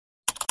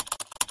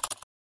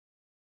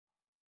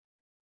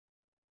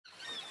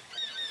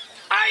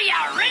you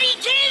ready,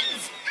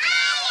 kids?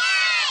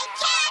 Aye,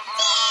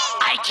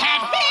 Captain! I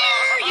can't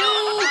hear you!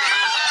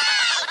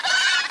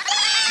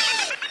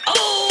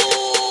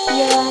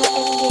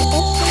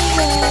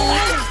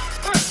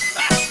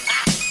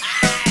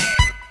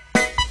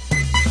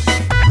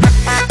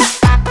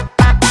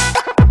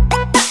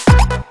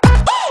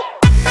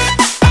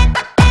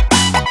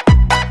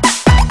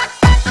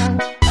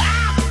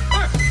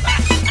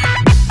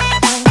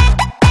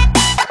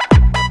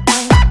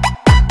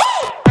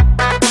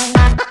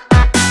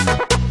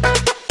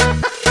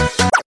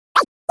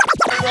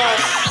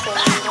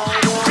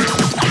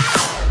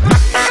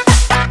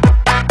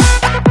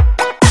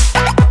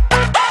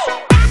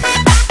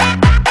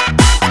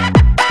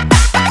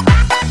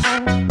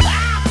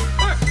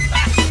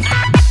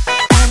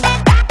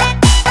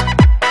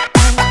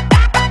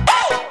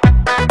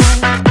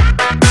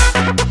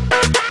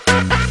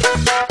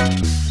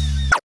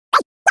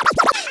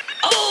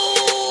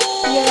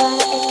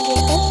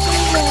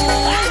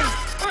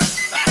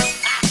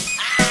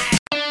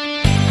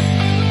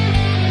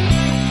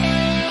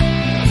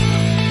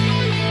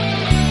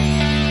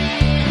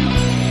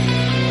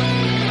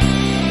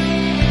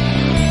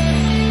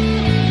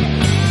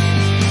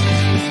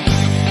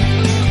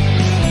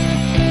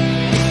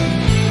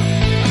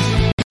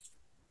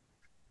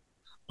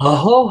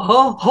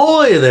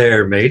 Ahoy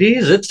there,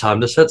 mateys. It's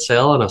time to set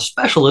sail on a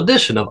special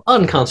edition of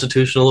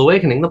Unconstitutional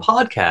Awakening, the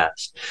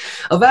podcast.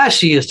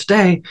 Avast is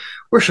today,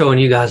 we're showing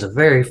you guys a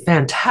very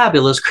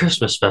fantabulous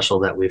Christmas special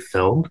that we've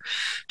filmed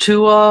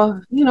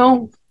to,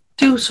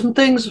 do some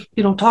things,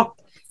 talk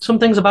some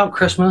things about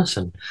Christmas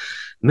and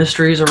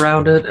mysteries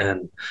around it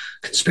and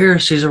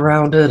conspiracies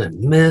around it and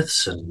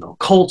myths and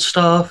occult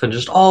stuff and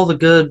just all the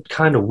good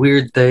kind of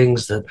weird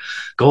things that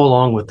go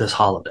along with this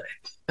holiday.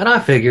 And I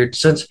figured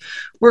since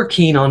we're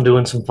keen on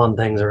doing some fun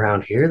things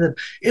around here that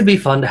it'd be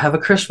fun to have a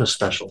Christmas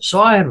special. So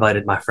I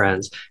invited my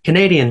friends,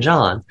 Canadian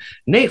John,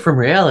 Nate from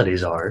Reality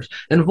Czars,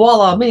 and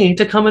Voila Me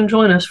to come and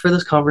join us for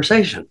this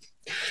conversation.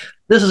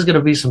 This is going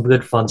to be some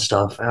good fun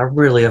stuff. I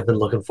really have been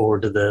looking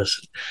forward to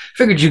this.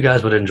 Figured you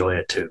guys would enjoy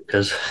it too,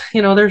 because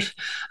I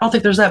don't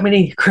think there's that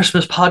many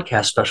Christmas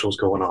podcast specials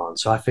going on.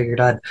 So I figured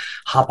I'd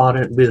hop on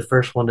it and be the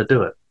first one to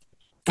do it.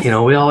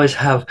 We always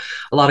have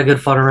a lot of good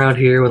fun around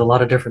here with a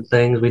lot of different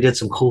things. We did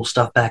some cool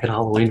stuff back in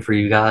Halloween for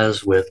you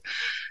guys with,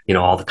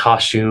 all the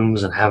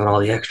costumes and having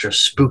all the extra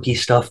spooky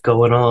stuff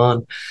going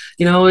on.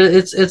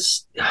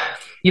 It's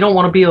you don't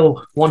want to be a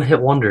one-hit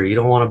wonder. You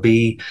don't want to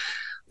be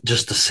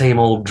just the same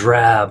old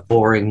drab,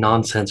 boring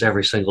nonsense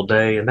every single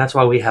day. And that's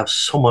why we have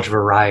so much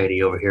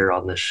variety over here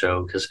on this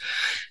show. Because,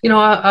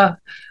 I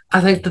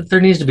think that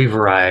there needs to be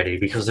variety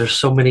because there's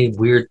so many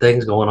weird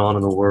things going on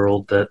in the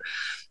world that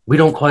we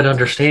don't quite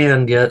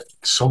understand yet.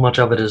 So much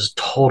of it is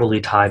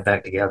totally tied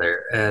back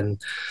together. And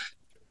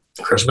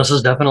Christmas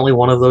is definitely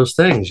one of those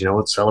things.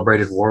 It's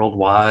celebrated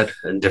worldwide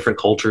in different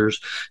cultures,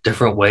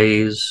 different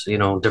ways,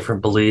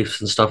 different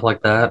beliefs and stuff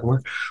like that.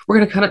 And we're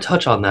going to kind of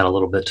touch on that a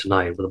little bit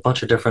tonight with a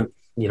bunch of different,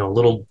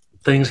 little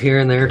things here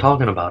and there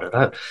talking about it.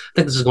 I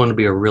think this is going to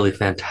be a really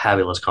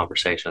fantabulous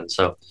conversation.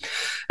 So,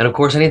 and of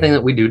course, anything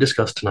that we do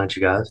discuss tonight,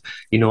 you guys,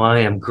 I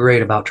am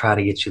great about trying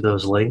to get you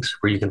those links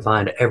where you can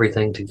find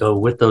everything to go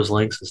with those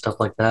links and stuff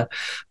like that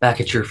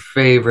back at your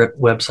favorite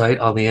website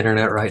on the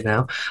internet right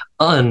now,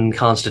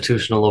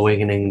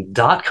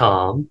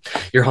 unconstitutionalawakening.com,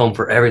 your home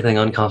for everything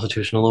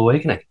Unconstitutional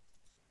Awakening.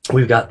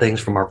 We've got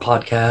things from our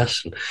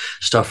podcasts and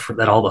stuff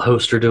that all the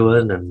hosts are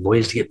doing and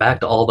ways to get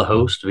back to all the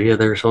hosts via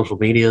their social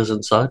medias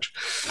and such,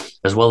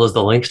 as well as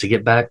the links to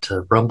get back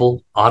to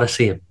Rumble,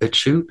 Odyssey, and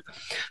BitChute.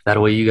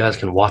 That way you guys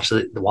can watch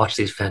these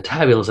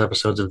fantabulous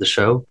episodes of the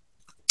show.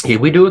 Yeah,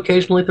 we do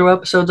occasionally throw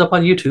episodes up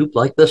on YouTube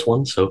like this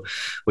one, so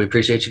we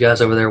appreciate you guys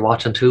over there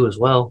watching too as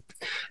well.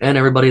 And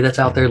everybody that's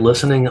out there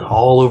listening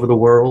all over the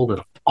world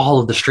and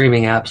all of the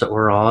streaming apps that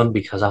we're on,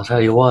 because I'll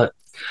tell you what,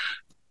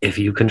 if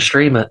you can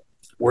stream it,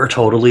 we're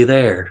totally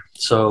there.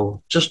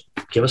 So just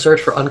give a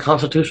search for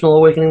Unconstitutional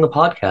Awakening, the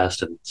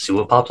podcast, and see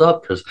what pops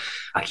up, because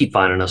I keep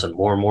finding us in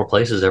more and more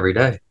places every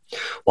day.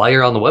 While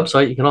you're on the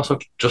website, you can also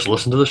just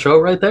listen to the show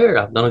right there.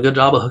 I've done a good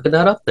job of hooking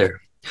that up there.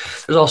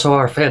 There's also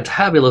our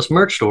fantabulous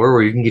merch store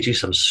where you can get you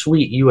some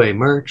sweet UA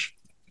merch,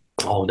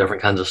 all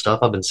different kinds of stuff.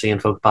 I've been seeing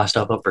folks buy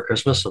stuff up for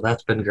Christmas, so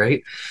that's been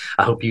great.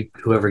 I hope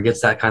whoever gets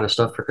that kind of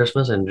stuff for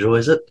Christmas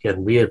enjoys it,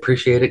 and we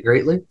appreciate it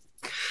greatly.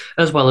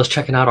 As well as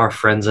checking out our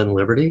friends in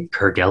Liberty,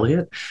 Kirk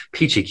Elliott,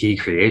 Peachy Key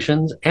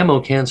Creations, Ammo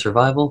Can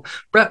Survival,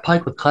 Brett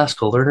Pike with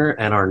Classical Learner,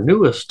 and our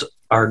newest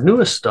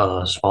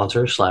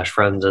sponsor /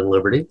 friends in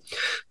Liberty,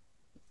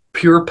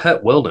 Pure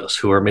Pet Wellness,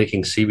 who are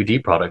making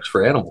CBD products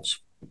for animals.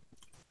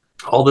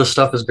 All this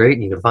stuff is great,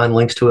 and you can find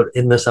links to it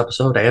in this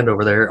episode and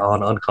over there on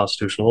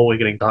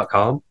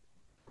unconstitutionalawakening.com.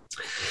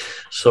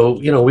 So,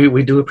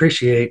 we do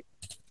appreciate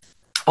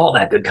all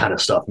that good kind of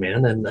stuff,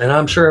 man. And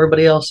I'm sure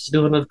everybody else is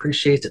doing it,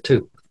 appreciates it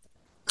too.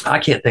 I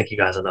can't thank you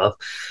guys enough.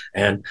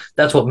 And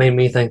that's what made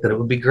me think that it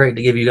would be great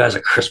to give you guys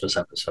a Christmas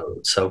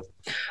episode. So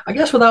I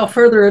guess without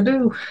further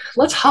ado,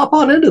 let's hop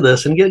on into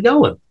this and get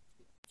going.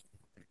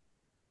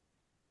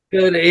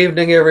 Good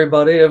evening,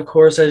 everybody. Of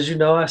course, as you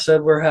know, I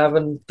said we're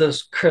having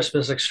this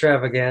Christmas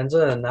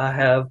extravaganza, and I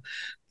have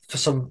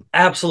some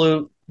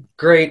absolute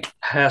great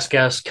past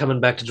guests coming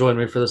back to join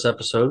me for this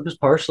episode because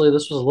partially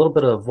this was a little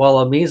bit of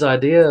Walla Me's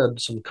idea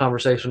and some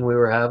conversation we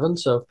were having.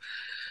 So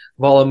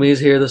Walla Me's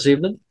here this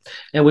evening,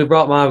 and we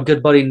brought my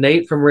good buddy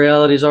Nate from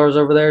Reality's Ours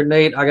over there.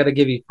 Nate, I got to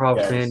give you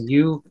props, Yes. man.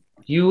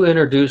 You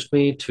introduced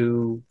me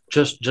to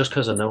just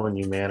because of knowing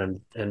you, man,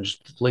 and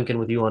just linking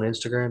with you on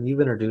Instagram. You've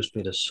introduced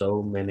me to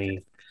so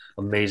many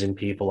amazing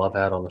people I've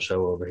had on the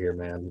show over here,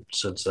 man,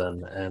 since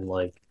then. And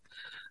like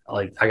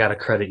I gotta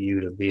credit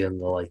you to being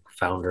the like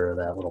founder of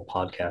that little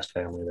podcast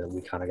family that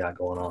we kind of got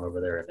going on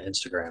over there on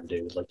Instagram,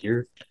 dude. Like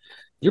you're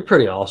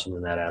pretty awesome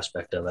in that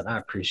aspect of it. I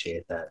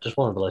appreciate that. Just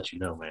wanted to let you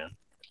know, man.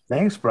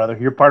 Thanks, brother.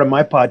 You're part of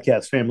my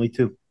podcast family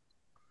too.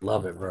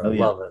 Love it, bro. Oh,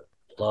 yeah. Love it.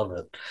 Love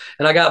it.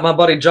 And I got my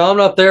buddy John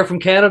up there from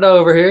Canada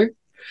over here.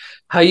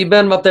 How you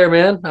been up there,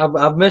 man?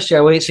 I've missed you.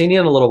 I ain't seen you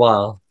in a little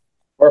while.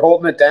 We're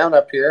holding it down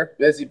up here.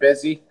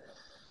 Busy.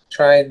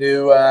 Trying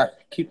to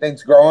keep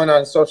things growing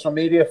on social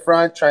media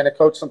front. Trying to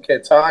coach some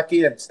kids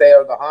hockey and stay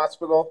out of the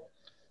hospital.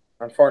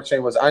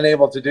 Unfortunately, was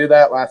unable to do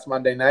that last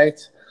Monday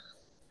night.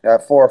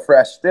 Got 4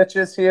 fresh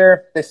stitches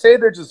here. They say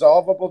they're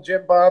dissolvable,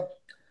 Jim Bob,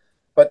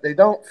 but they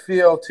don't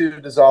feel too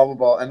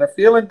dissolvable, and they're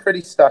feeling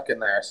pretty stuck in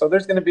there. So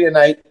there's going to be a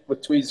night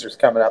with tweezers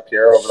coming up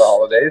here over the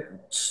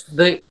holidays.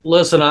 They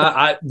listen.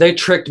 I they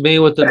tricked me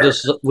with the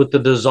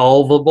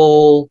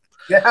dissolvable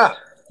Yeah.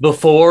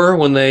 before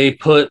when they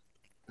put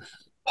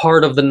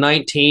part of the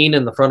 19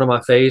 in the front of my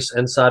face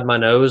inside my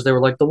nose. They were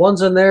like, the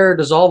ones in there are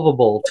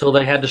dissolvable till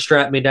they had to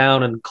strap me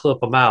down and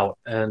clip them out.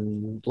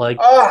 And like,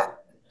 Oh,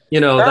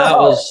 no.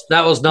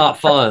 that was not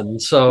fun.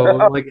 So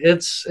No. like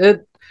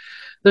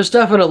there's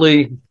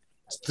definitely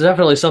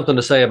something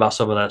to say about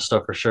some of that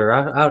stuff for sure.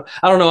 I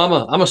don't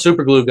know. I'm a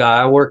super glue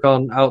guy. I work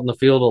on out in the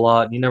field a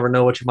lot. And you never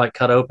know what you might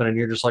cut open, and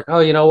you're just like, oh,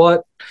 you know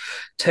what?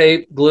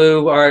 Tape,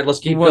 glue. All right, let's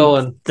keep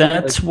going.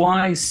 That's Like,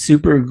 why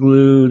super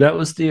glue, that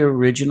was the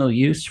original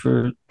use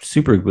for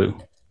super glue.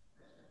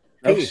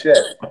 No Hey. shit.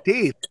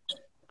 Teeth.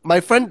 My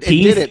friend did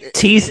Teeth, it.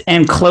 teeth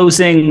and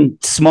closing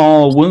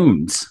small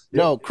wounds.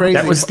 No, crazy.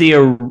 That was the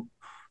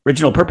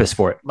original purpose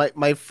for it. my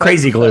friend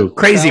Crazy glue,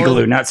 crazy fell in-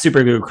 glue, not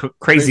super glue,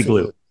 crazy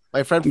glue.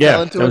 My friend Yeah,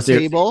 fell into that a was it.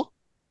 table.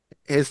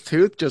 His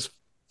tooth just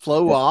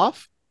flew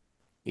off.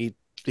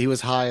 He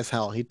was high as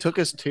hell. He took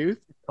his tooth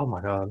oh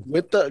my god.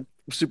 with the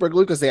super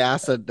glue because they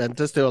asked the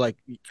dentist. They were like,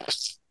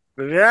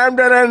 "Ram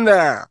that in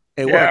there."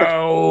 It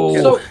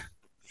worked. So,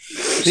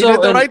 He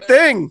did the and, right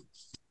thing.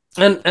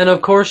 and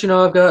of course,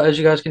 I've got, as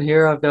you guys can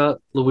hear, I've got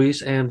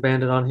Luis and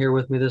Bandit on here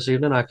with me this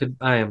evening.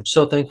 I am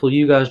so thankful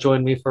you guys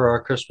joined me for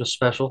our Christmas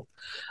special.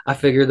 I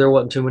figured there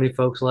wasn't too many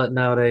folks letting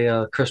out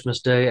a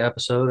Christmas Day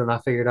episode, and I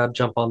figured I'd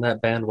jump on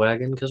that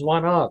bandwagon because why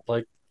not?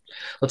 Like,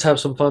 let's have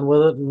some fun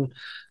with it and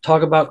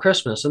talk about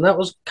Christmas. And that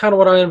was kind of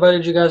what I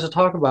invited you guys to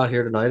talk about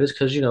here tonight, is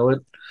because, it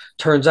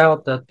turns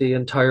out that the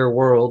entire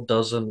world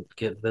doesn't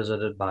get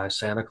visited by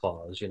Santa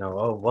Claus.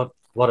 Oh,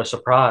 what a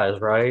surprise,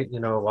 right?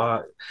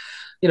 Why?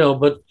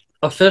 But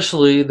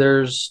officially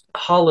there's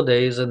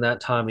holidays in that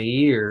time of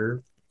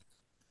year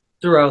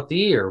throughout the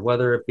year,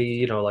 whether it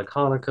be, like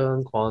Hanukkah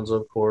and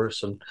Kwanzaa, of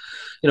course, and,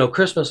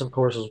 Christmas, of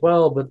course, as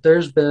well. But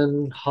there's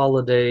been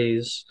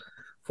holidays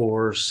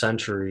for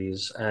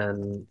centuries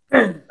and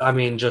I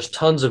mean, just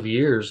tons of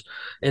years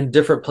in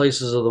different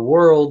places of the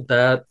world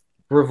that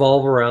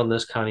revolve around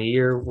this kind of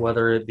year,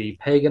 whether it be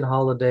pagan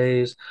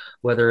holidays,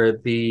 whether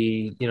it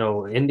be,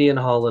 Indian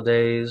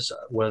holidays,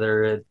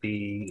 whether it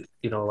be,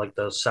 like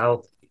the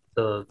South,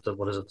 the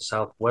what is it, the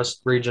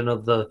Southwest region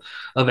of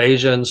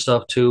Asia and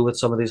stuff too, with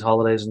some of these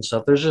holidays and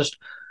stuff.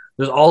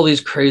 There's all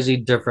these crazy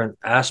different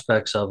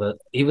aspects of it,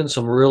 even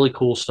some really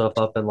cool stuff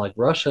up in like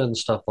Russia and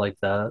stuff like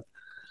that.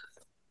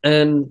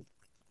 And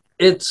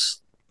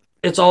it's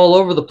it's all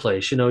over the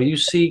place. You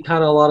see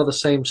kind of a lot of the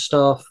same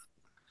stuff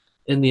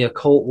in the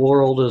occult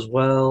world as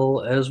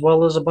well as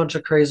a bunch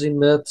of crazy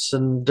myths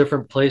and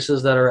different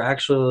places that are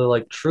actually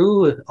like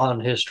true on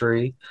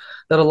history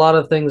that a lot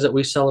of things that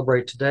we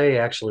celebrate today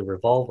actually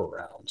revolve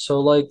around. So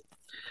like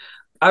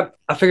I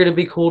figured it'd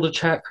be cool to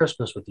chat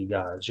Christmas with you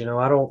guys. I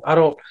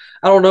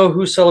don't know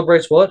who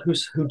celebrates what,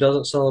 who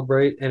doesn't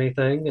celebrate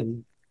anything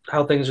and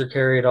how things are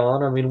carried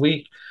on. I mean,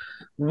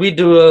 we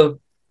do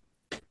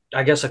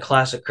I guess a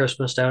classic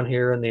Christmas down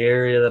here in the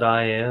area that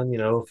I am,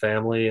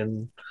 family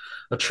and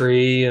a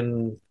tree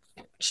and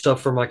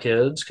stuff for my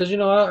kids. Because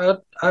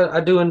I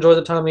do enjoy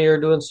the time of year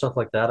doing stuff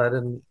like that.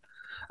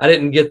 I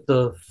didn't get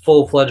the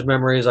full-fledged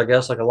memories, I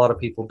guess, like a lot of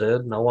people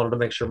did, and I wanted to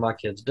make sure my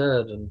kids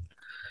did. And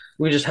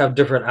we just have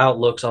different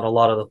outlooks on a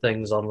lot of the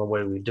things on the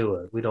way we do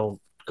it. We don't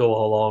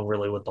go along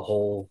really with the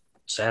whole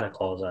Santa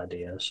Claus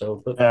idea.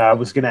 So, but I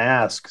was going to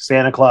ask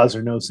Santa Claus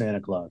or no Santa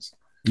Claus.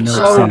 No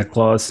So- Santa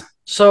Claus.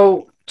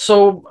 so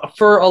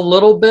for a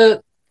little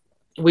bit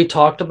we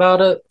talked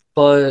about it,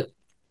 but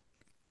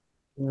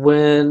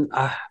when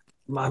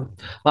my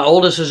my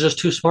oldest is just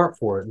too smart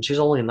for it, and she's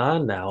only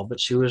 9 now, but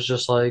she was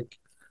just like,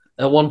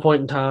 at one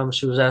point in time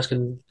she was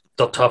asking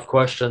the tough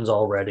questions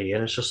already,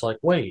 and it's just like,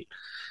 wait,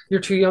 you're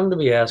too young to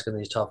be asking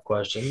these tough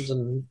questions.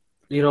 And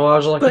I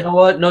was like, you But know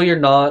what? No, you're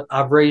not.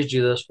 I've raised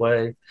you this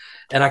way,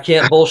 and I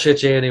can't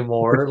bullshit you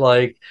anymore.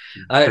 Like,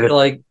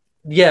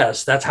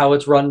 yes, that's how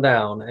it's run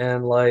down,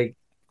 and like,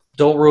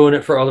 don't ruin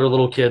it for other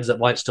little kids that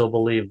might still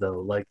believe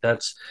though. Like,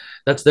 that's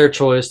their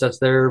choice. That's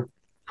their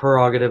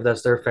prerogative.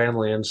 That's their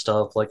family and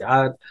stuff. Like,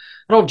 I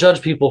don't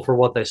judge people for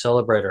what they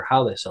celebrate or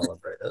how they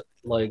celebrate it.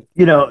 Like,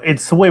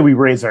 It's the way we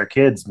raise our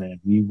kids, man.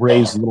 We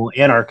raise little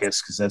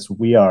anarchists because that's what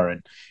we are.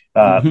 And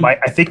mhm.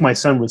 I think my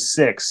son was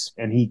 6,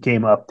 and he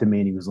came up to me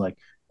and he was like,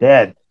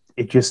 "Dad,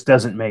 it just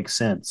doesn't make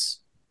sense."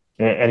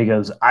 And he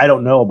goes, "I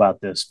don't know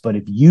about this, but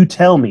if you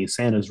tell me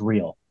Santa's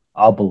real,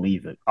 I'll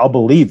believe it. I'll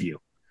believe you."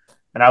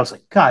 And I was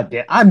like, "God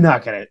damn, I'm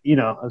not gonna."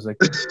 I was like,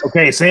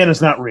 "Okay,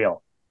 Santa's not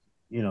real."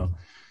 You know,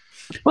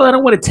 Well, I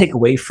don't want to take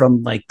away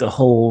from like the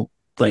whole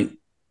like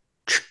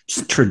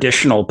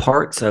traditional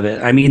parts of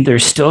it. I mean,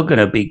 there's still going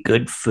to be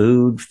good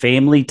food,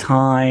 family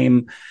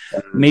time,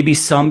 maybe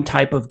some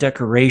type of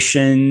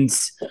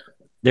decorations.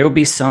 There will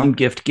be some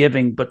gift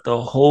giving, but the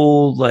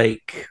whole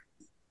like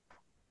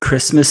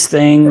Christmas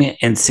thing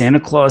and Santa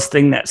Claus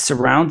thing that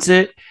surrounds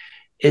it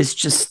is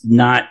just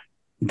not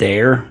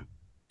there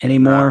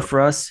anymore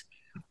for us.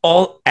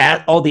 All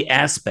the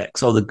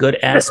aspects, all the good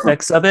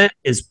aspects of it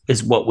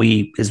is what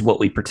we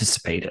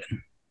participate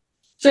in.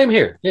 same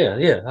here. Yeah,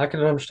 yeah, I can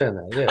understand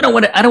that. Yeah, I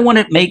don't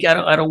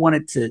want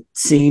it to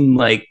seem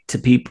like to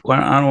people.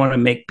 I don't want to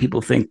make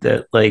people think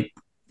that like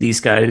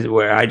these guys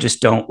where I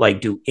just don't like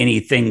do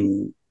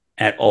anything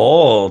at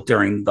all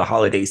during the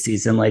holiday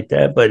season like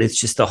that. But it's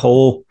just the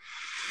whole,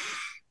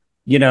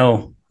 you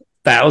know,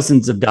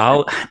 thousands of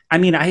dollars. I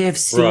mean, I have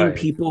seen right.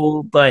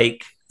 people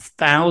like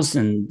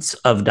thousands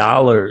of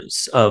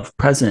dollars of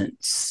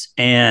presents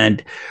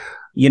and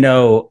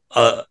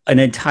an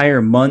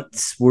entire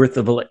month's worth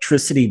of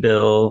electricity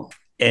bill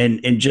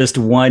in just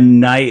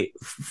one night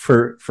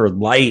for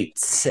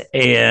lights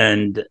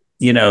and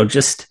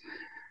just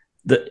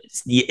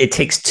it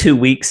takes 2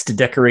 weeks to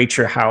decorate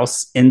your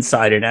house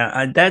inside and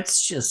out. That's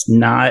just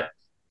not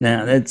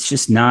no, that's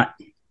just not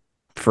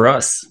for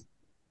us.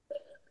 I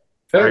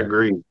Fair.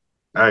 agree.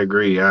 I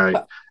agree.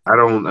 I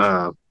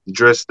don't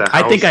dress the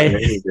I think house in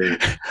I any day.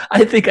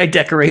 I think I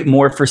decorate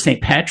more for St.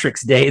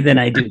 Patrick's Day than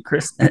I do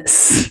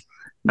Christmas.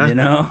 you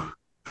know?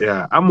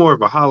 Yeah, I'm more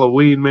of a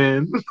Halloween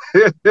man.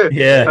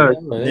 Yeah. uh,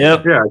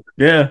 Yep. yeah,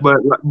 Yeah.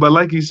 but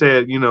like you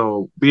said,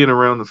 being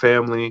around the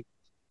family,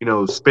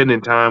 spending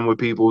time with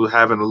people,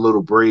 having a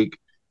little break,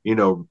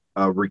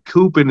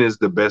 recouping is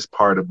the best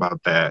part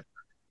about that.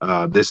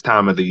 This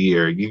time of the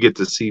year, you get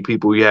to see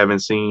people you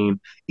haven't seen,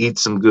 eat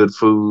some good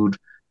food,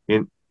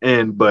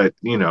 but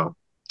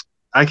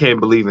I can't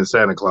believe in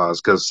Santa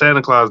Claus because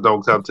Santa Claus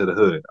don't come to the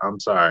hood. I'm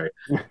sorry.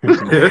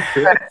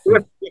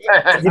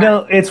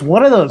 it's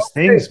one of those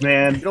things,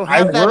 man. You don't I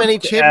have that many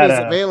worked at chimneys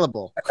a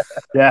available.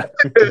 yeah.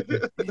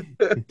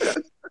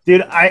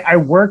 Dude, I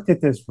worked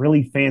at this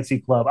really fancy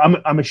club.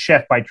 I'm a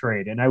chef by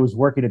trade, and I was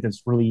working at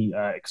this really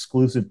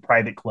exclusive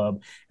private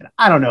club. And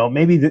I don't know,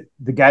 maybe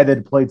the guy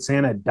that played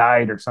Santa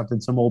died or something,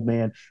 some old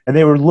man, and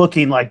they were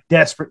looking like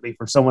desperately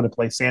for someone to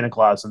play Santa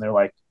Claus, and they're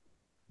like,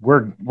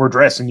 "We're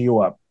dressing you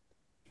up."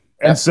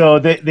 And so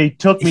they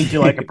took me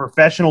to like a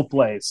professional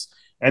place,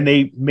 and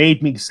they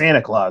made me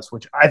Santa Claus,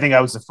 which I think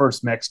I was the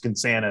first Mexican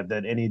Santa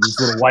that any of these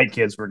little white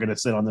kids were going to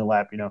sit on their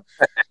lap.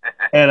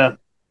 And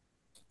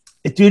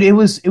dude, it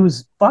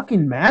was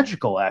fucking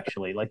magical,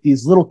 actually. Like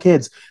these little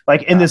kids,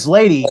 like, and this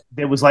lady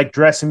that was like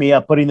dressing me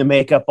up, putting the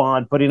makeup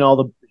on, putting all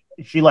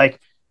the,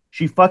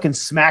 she fucking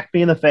smacked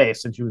me in the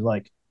face, and she was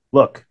like,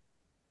 "Look,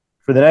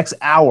 for the next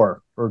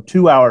hour or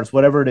 2 hours,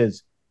 whatever it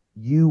is,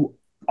 you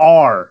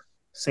are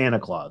Santa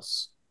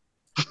Claus.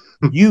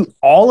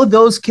 All of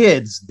those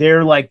kids,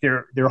 they're like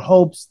their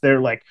hopes,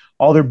 they're like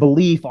all their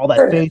belief, all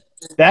that faith,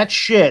 that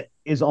shit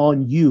is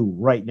on you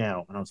right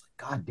now." And I was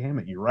like, "God damn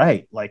it, you're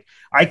right. Like,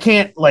 I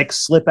can't like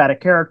slip out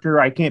of character.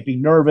 I can't be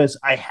nervous.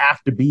 I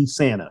have to be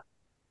Santa."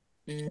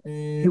 Dude,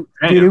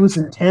 it was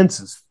intense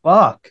as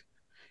fuck. It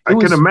I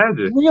can was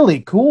imagine.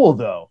 really cool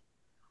though.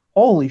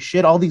 Holy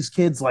shit, all these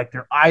kids, like,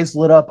 their eyes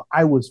lit up.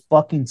 I was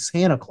fucking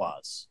Santa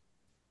Claus.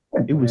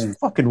 It was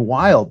fucking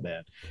wild,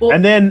 man. Well,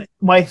 And then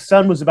my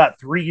son was about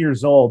 3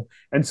 years old.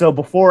 And so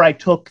before I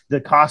took the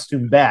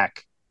costume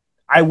back,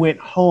 I went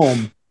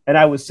home and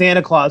I was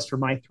Santa Claus for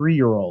my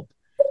 3-year-old.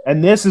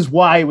 And this is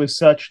why it was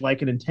such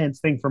like an intense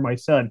thing for my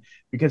son,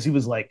 because he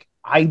was like,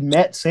 "I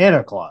met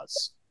Santa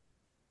Claus,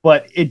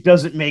 but it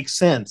doesn't make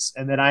sense."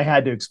 And then I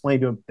had to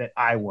explain to him that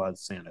I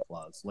was Santa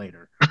Claus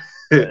later.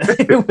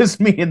 It was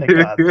me in the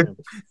costume.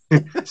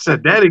 So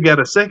daddy got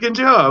a second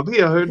job.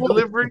 He out here well,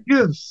 delivering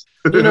gifts.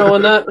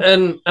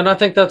 and I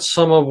think that's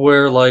some of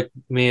where like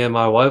me and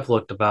my wife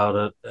looked about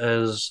it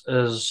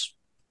as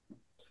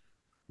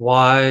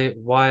why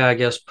I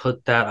guess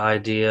put that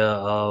idea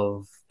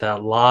of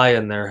that lie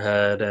in their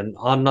head, and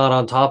on not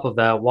on top of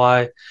that,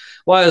 why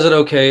is it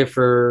okay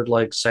for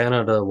like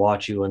Santa to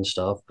watch you and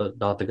stuff but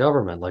not the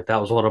government? Like, that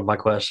was one of my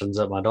questions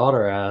that my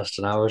daughter asked,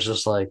 and I was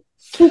just like,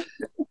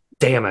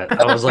 damn it.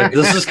 I was like,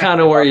 this is kind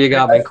of where you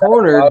got me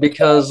cornered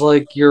because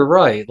like you're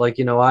right. Like,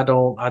 I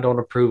don't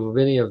approve of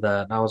any of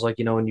that. And I was like,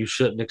 and you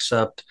shouldn't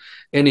accept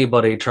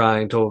anybody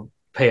trying to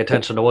pay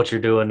attention to what you're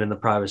doing in the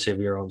privacy of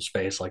your own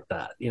space like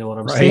that. You know what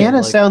I'm Right. saying? Santa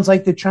Like, sounds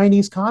like the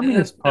Chinese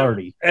Communist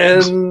Party.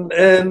 and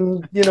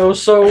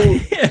so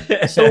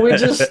we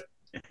just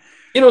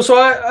so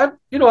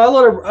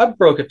I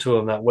broke it to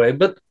him that way,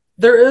 but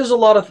there is a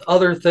lot of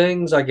other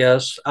things, I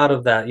guess, out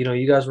of that.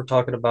 You guys were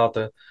talking about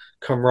the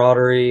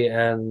camaraderie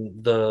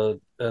and the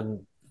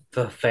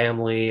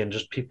family and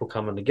just people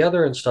coming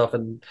together and stuff,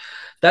 and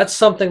that's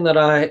something that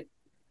I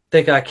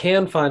think I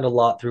can find a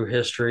lot through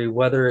history,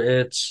 whether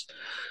it's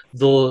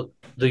the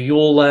the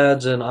Yule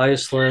lads in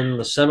Iceland,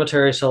 the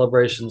cemetery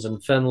celebrations in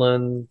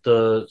Finland,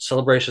 the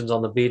celebrations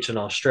on the beach in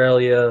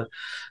Australia,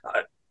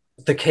 uh,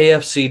 the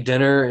KFC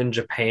dinner in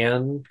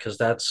Japan, because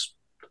that's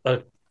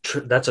a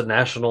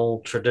national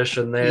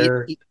tradition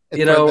there.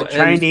 It's for the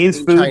Chinese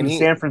eating food in Chinese.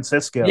 San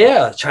Francisco.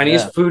 Yeah,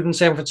 Chinese Yeah. food in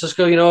San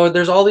Francisco.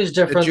 There's all these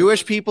The different.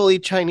 Jewish people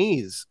eat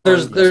Chinese.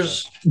 There's on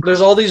Christmas.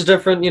 there's all these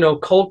different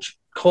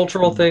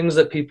cultural things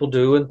that people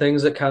do and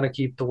things that kind of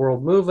keep the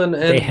world moving.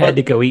 And They had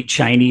to go eat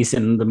Chinese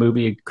in the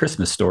movie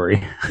Christmas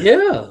Story.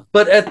 Yeah,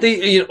 but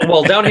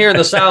down here in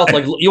the South,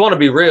 like you want to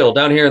be real,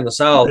 down here in the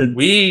South,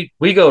 we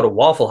go to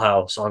Waffle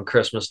House on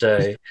Christmas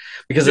Day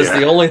because it's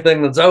the only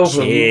thing that's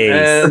open,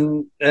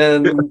 Jeez.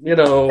 and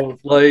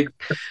like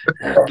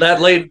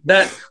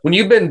that when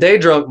you've been day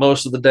drunk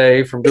most of the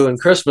day from doing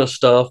Christmas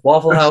stuff,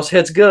 Waffle House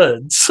hits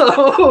good. So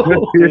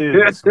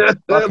Dude, some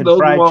fucking Those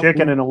fried waffles.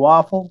 chicken and a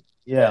waffle.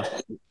 Yeah.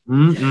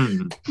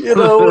 Mm-mm.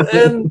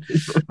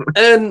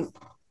 and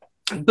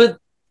but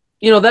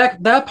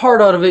that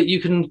part out of it, you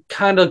can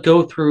kind of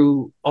go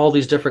through all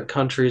these different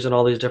countries and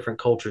all these different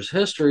cultures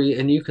history,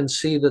 and you can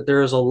see that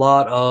there's a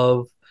lot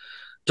of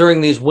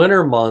during these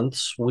winter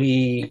months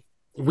we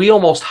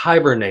almost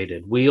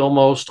hibernated. We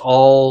almost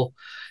all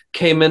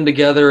came in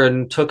together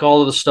and took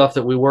all of the stuff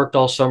that we worked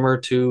all summer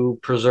to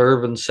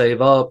preserve and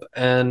save up,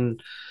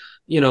 and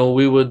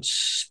we would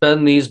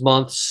spend these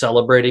months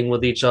celebrating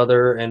with each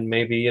other and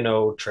maybe,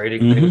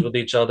 trading things with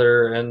each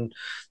other. And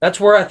that's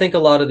where I think a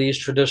lot of these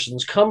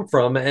traditions come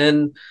from.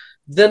 And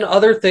then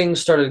other things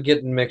started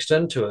getting mixed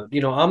into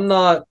it. I'm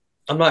not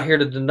here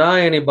to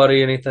deny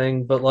anybody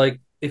anything, but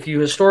like if you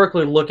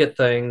historically look at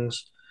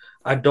things,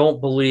 I don't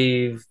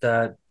believe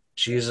that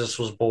Jesus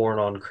was born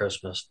on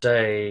Christmas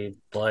Day.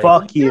 Like,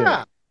 Fuck you.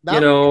 Yeah,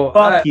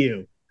 Fuck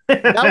you.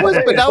 that was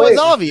Wait.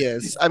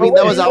 obvious. I mean,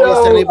 that was Wait, obvious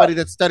to no. anybody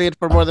that studied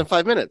for more than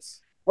 5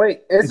 minutes.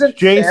 Wait, It's isn't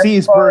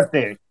JC's Santa Claus-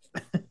 birthday.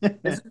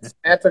 Isn't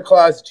Santa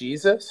Claus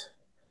Jesus?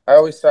 I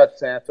always thought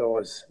Santa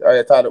was.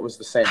 I thought it was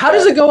the same. how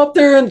does it go up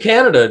there in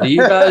Canada? Do you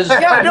guys?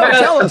 Yeah, no,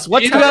 tell us.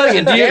 What's happening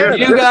in do Canada?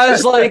 you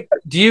guys like?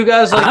 Do you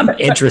guys like? I'm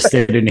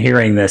interested in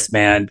hearing this,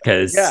 man,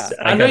 because Yeah.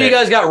 I know you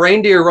guys got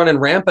reindeer running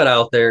rampant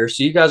out there,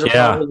 so you guys are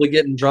Yeah. probably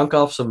getting drunk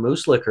off some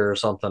moose liquor or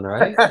something,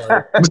 right?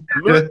 Like,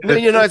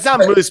 No, it's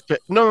not moose.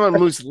 No,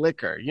 moose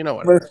liquor. You know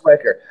what? Moose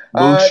liquor.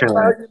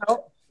 Moonshine.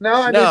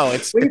 No,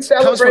 it we comes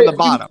from celebrate the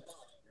bottom.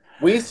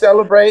 We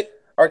celebrate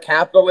our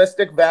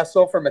capitalistic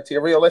vessel for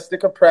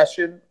materialistic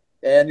oppression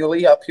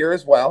annually up here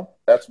as well.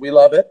 We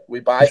love it. We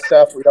buy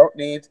stuff we don't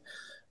need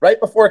right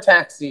before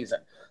tax season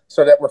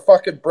so that we're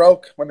fucking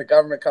broke when the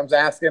government comes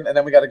asking, and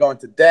then we got to go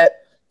into debt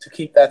to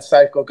keep that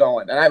cycle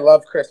going. And I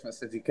love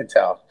Christmas, as you can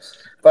tell.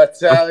 But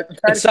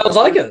it sounds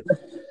like it.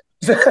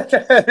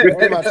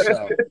 Very much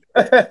so.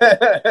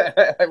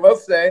 I will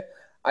say,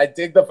 I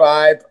dig the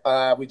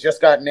vibe. We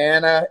just got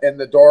Nana in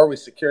the door. We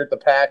secured the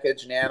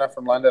package. Nana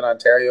from London,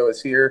 Ontario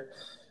is here.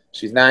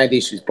 She's 90.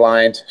 She's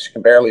blind. She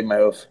can barely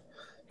move.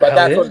 But Hell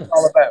that's what yeah. it's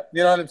all about.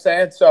 You know what I'm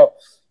saying? So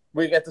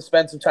we get to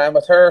spend some time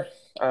with her.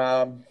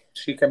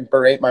 She can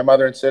berate my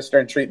mother and sister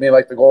and treat me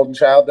like the golden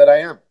child that I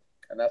am.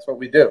 And that's what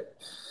we do.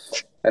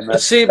 And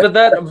that's, See, but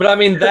I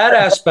mean that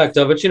aspect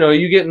of it,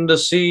 you getting to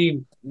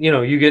see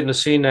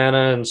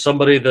Nana and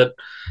somebody that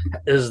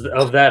is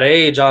of that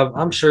age.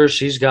 I'm sure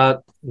she's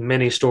got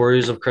many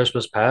stories of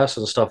Christmas past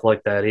and stuff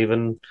like that.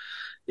 Even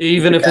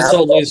if it's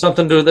only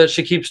something that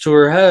she keeps to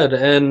her head,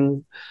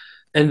 and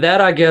that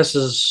I guess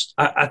is,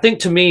 I think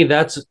to me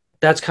that's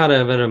kind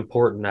of an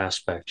important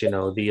aspect.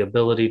 The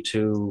ability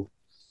to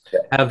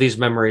have these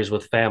memories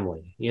with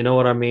family. You know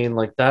what I mean?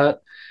 Like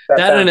that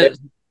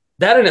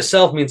in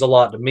itself means a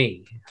lot to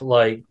me.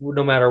 Like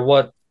no matter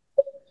what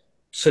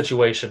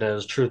situation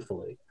is,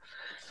 truthfully.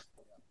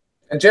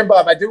 And Jim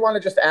Bob, I do want to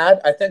just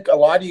add, I think a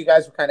lot of you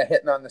guys were kind of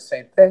hitting on the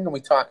same thing, and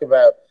we talk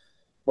about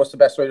what's the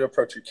best way to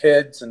approach your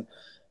kids and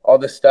all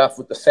this stuff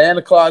with the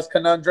Santa Claus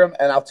conundrum.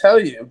 And I'll tell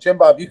you, Jim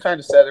Bob, you kind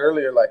of said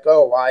earlier, like,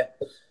 oh, why,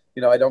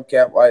 I don't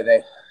get why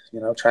they,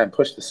 try and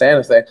push the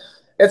Santa thing.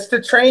 It's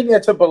to train you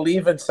to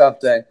believe in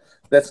something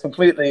that's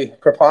completely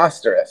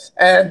preposterous.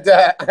 And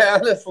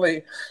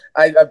honestly,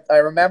 I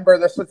remember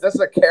this is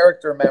a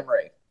character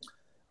memory.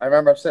 I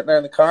remember I'm sitting there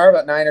in the car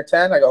about 9 or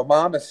 10. I go,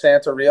 Mom, is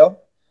Santa real?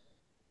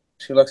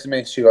 She looks at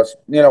me. She goes,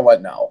 you know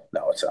what? No,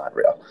 it's not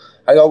real.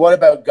 I go, what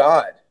about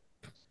God?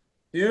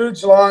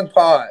 Huge long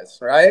pause,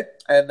 right?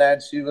 And then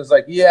she was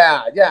like,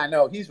 "Yeah,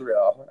 no, he's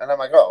real." And I'm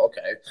like, "Oh,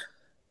 okay,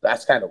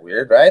 that's kind of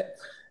weird, right?"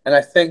 And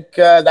I think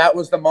that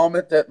was the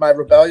moment that my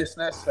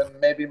rebelliousness and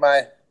maybe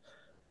my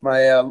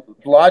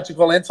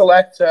logical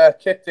intellect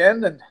kicked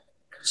in, and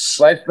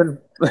life's been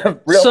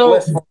real So-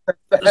 blissful.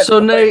 So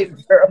Nate,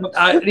 Nate,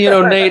 I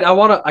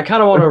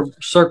kind of want to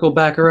circle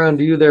back around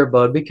to you there,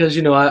 bud, because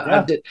you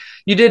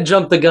did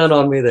jump the gun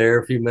on me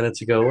there a few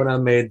minutes ago when I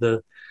made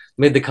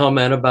the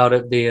comment about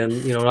it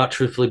being, not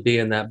truthfully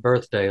being that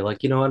birthday,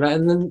 like,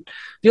 and then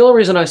the only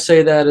reason I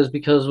say that is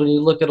because when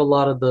you look at a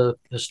lot of the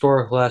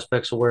historical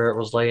aspects of where it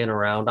was laying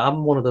around,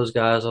 I'm one of those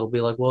guys that'll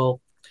be like,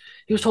 well,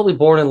 he was totally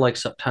born in like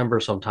September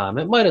sometime.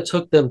 It might have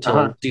took them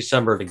till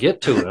December to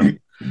get to him.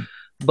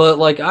 But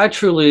like I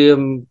truly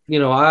am,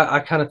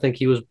 I kind of think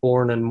he was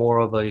born in more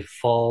of a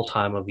fall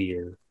time of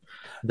year.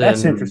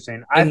 That's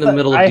interesting. In the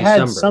middle of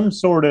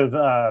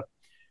December.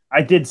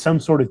 I did some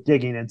sort of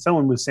digging, and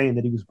someone was saying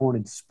that he was born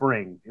in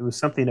spring. It was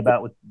something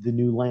about with the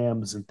new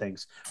lambs and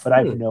things, but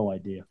I have no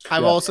idea.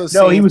 I've also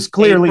seen he was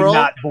clearly April.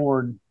 not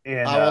born in.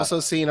 I've also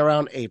seen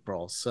around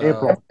April. So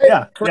April,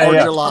 or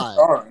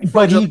July.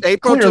 But he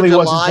April to clearly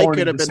July wasn't born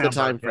could in have been the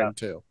December, time frame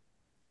too.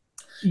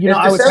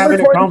 I was having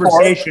a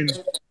conversation.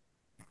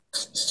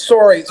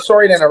 Sorry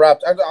to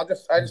interrupt.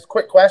 I just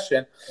quick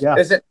question. Yeah.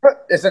 Is it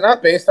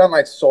not based on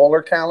like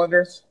solar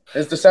calendars?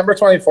 Is December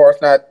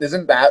 24th not?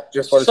 Isn't that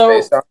just what it's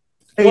based on?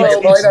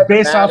 It's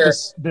based off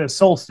the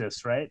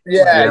solstice, right?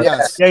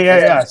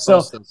 Yeah.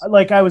 So,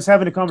 like, I was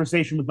having a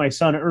conversation with my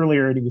son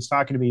earlier, and he was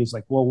talking to me. He's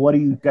like, "Well, what are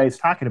you guys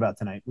talking about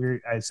tonight?"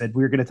 I said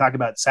we're going to talk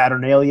about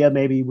Saturnalia.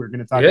 Maybe we're going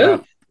to talk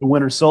about the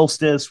winter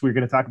solstice. We're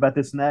going to talk about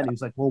this and that. And he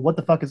was like, "Well, what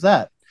the fuck is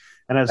that?"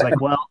 And I was like,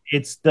 "Well,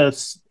 it's the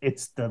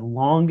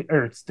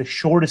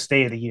shortest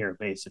day of the year,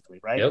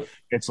 basically, right? Yep.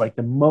 It's like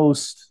the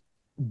most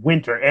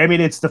winter. I mean,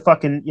 it's the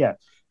fucking yeah."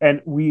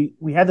 And we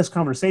had this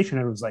conversation,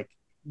 and it was like,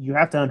 you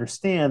have to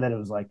understand that it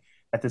was like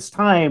at this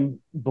time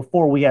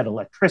before we had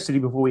electricity,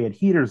 before we had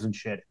heaters and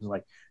shit, it was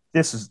like,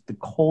 this is the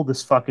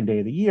coldest fucking day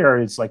of the year.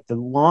 It's like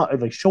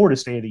the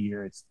shortest day of the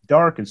year. It's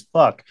dark as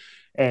fuck.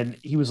 And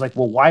he was like,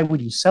 well, why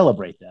would you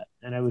celebrate that?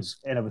 And I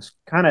was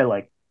kind of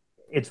like,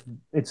 it's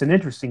an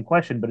interesting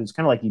question, but it's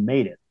kind of like he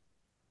made it.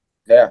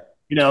 Yeah.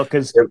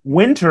 Because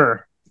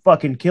winter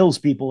fucking kills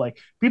people. Like,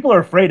 people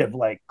are afraid of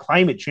like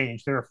climate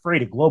change. They're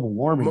afraid of global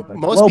warming. But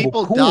most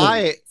people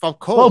die from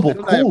cold.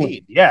 Global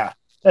cooling. Yeah.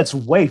 That's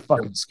way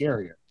fucking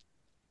scarier.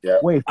 Yeah.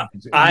 Way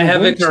fucking scarier.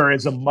 Winter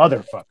is a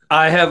motherfucker.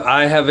 I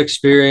have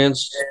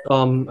experienced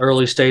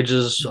early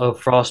stages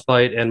of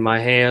frostbite in my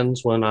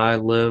hands when I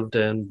lived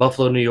in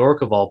Buffalo, New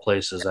York, of all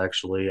places.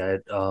 Actually,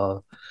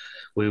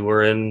 we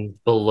were in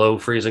below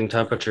freezing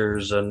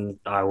temperatures, and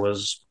I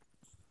was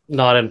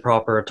not in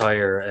proper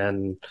attire,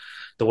 and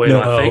the way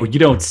you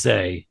don't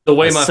say. The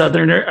way a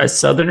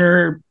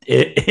southerner.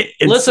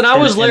 Listen, I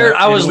was layered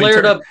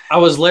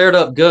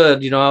up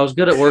good. I was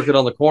good at working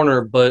on the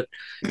corner, but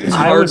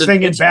I was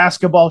thinking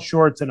basketball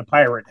shorts and a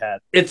pirate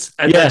hat. That's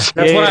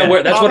what I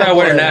wear. That's what I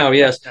wear now.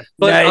 Yes,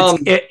 but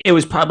it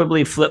was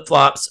probably flip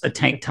flops, a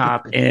tank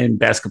top, and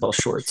basketball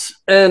shorts.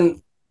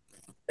 And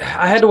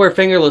I had to wear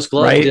fingerless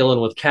gloves dealing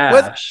with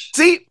cash.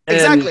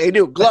 Exactly. I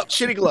knew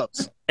shitty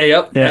gloves.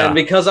 Yep. Yeah. And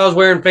because I was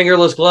wearing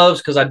fingerless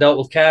gloves, because I dealt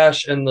with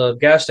cash in the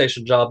gas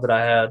station job that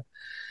I had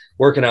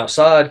working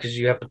outside, because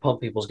you have to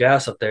pump people's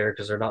gas up there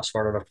because they're not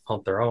smart enough to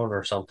pump their own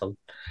or something.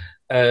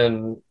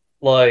 And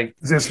like,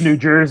 is this New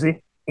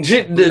Jersey?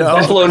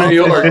 Buffalo, New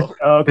York.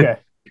 Okay.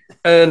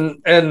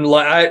 And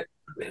like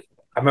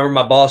I remember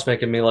my boss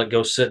making me like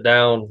go sit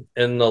down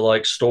in the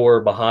like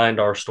store behind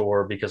our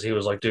store, because he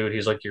was like, dude,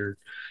 he's like,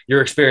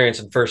 you're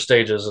experiencing first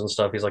stages and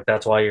stuff. He's like,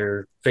 that's why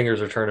your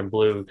fingers are turning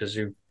blue, because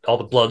all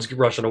the blood's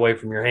rushing away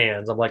from your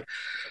hands. I'm like,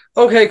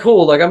 okay,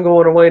 cool. Like, I'm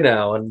going away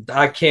now, and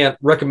I can't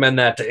recommend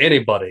that to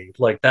anybody.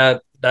 Like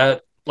that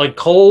like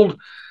cold.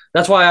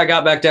 That's why I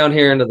got back down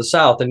here into the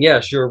South. And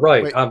yes, you're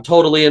right. Wait. I'm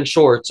totally in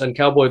shorts and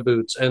cowboy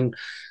boots, and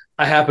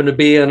I happen to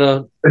be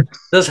in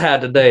this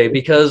hat today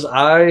because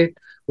I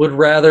would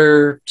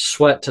rather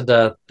sweat to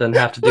death than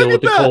have to deal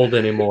with the cold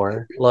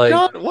anymore. Like,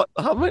 John,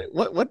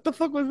 what the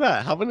fuck was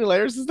that? How many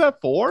layers is that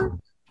for?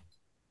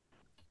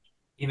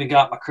 Even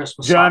got my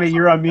Christmas. Johnny,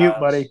 you're on mute,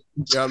 buddy.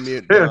 You're on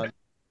mute, John.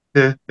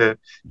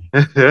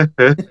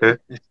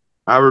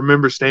 I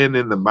remember staying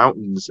in the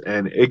mountains,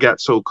 and it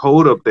got so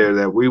cold up there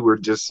that we were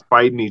just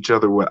fighting each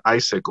other with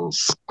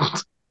icicles.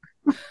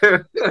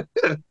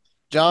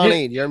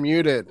 Johnny, you're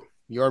muted.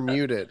 You're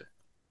muted.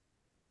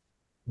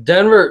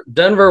 Denver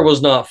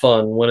was not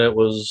fun when it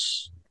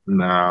was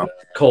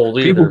cold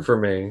either for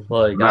me.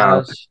 Like,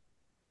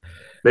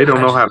 they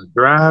don't know how to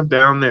drive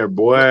down there,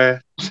 boy.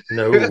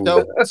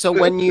 No. So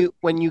when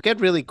you get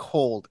really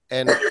cold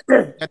and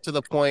get to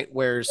the point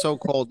where you're so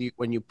cold,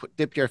 when you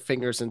dip your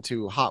fingers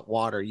into hot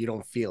water, you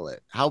don't feel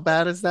it. How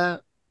bad is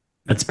that?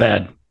 That's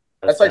bad.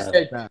 That's like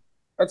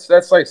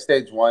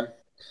stage one.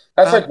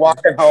 That's like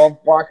walking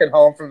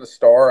home from the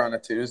store on a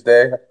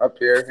Tuesday up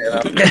here. You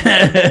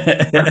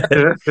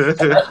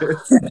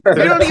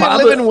don't even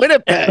live in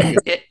Winnipeg.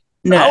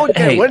 I would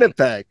get hey,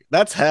 Winnipeg.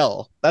 That's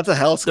hell. That's a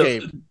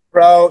hellscape.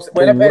 Bro,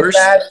 Winnipeg's worst-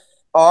 bad.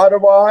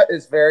 Ottawa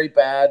is very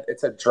bad.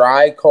 It's a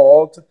dry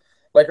cold.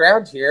 Like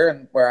around here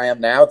and where I am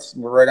now, it's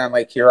right on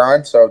Lake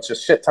Huron, so it's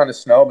just shit ton of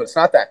snow, but it's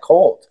not that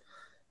cold.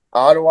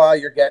 Ottawa,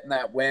 you're getting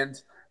that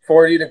wind,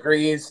 40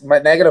 degrees,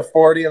 negative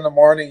 40 in the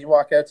morning. You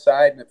walk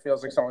outside and it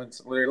feels like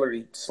someone's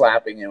literally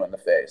slapping you in the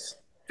face.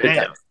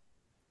 Damn.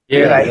 Yeah,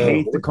 Dude, I no.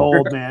 hate the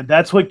cold, man.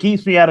 That's what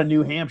keeps me out of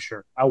New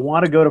Hampshire. I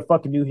want to go to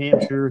fucking New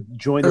Hampshire,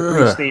 join the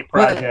Free State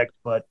Project,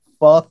 but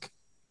fuck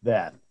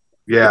that.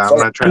 Yeah, I'm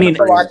not trying I mean,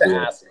 to It's a lot to bring it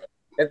ask.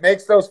 It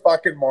makes those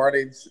fucking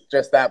mornings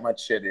just that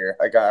much shittier.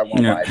 I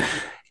won't lie.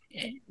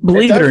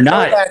 Believe it does or kill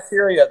not,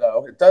 bacteria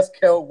though. It does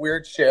kill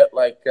weird shit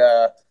like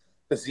the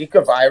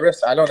Zika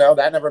virus. I don't know.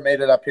 That never made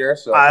it up here.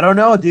 So I don't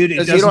know, dude. It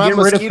 'Cause you doesn't don't get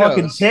have rid of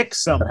fucking mosquitoes.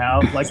 ticks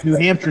somehow. Like New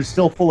Hampshire's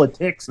still full of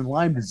ticks and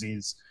Lyme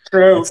disease.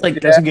 true. It's like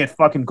it Yeah. doesn't get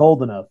fucking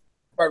cold enough.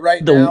 But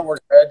right The- now we're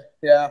good.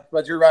 Yeah,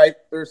 but you're right.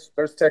 There's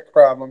tick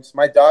problems.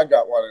 My dog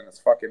got one in his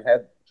fucking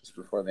head just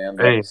before the end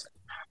of Hey. it.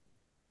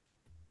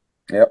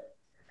 Yep.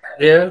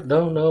 Yeah,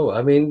 no.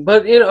 I mean,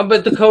 but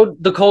but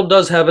the cold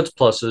does have its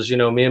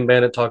pluses. Me and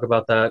Bandit talk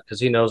about that because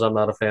he knows I'm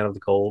not a fan of the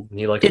cold, and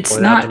he likes to it's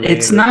point out to not me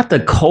it's that- not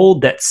the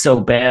cold that's so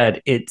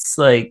bad. It's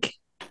like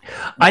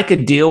I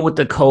could deal with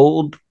the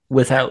cold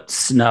without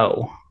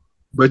snow,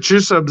 But you're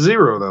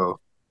Sub-Zero though.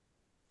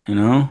 you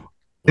know?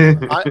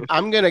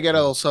 I'm gonna get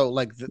also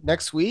like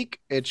next week.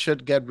 It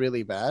should get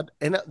really bad,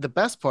 and the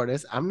best part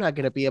is I'm not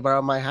gonna be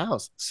around my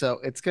house, so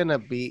it's gonna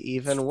be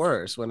even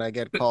worse when I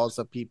get calls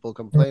of people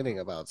complaining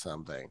about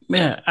something.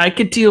 Yeah, I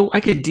could deal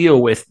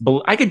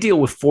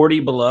with 40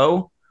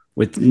 below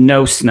with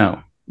no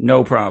snow.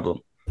 No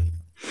problem.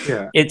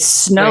 Yeah. It's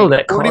snow Wait,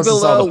 that 40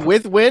 causes all below the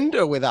with wind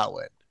or without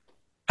wind?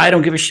 I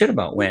don't give a shit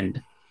about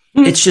wind.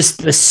 It's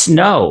just the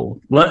snow.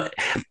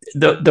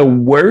 The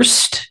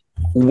worst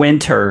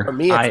winter For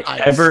me, it's I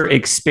ice. ever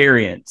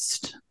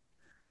experienced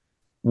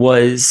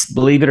was,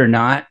 believe it or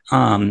not,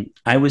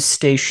 I was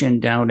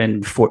stationed down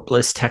in Fort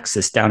Bliss,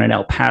 Texas, down in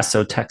El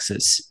Paso,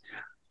 Texas,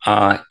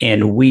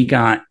 and we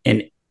got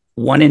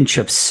 1 inch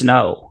of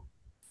snow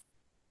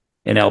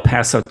in El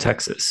Paso,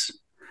 Texas.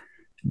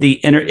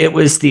 It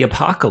was the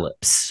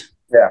apocalypse.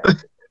 Yeah.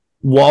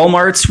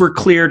 Walmarts were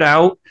cleared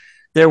out.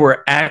 There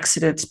were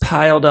accidents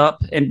piled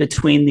up in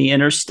between the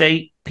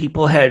interstate.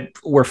 People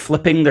were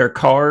flipping their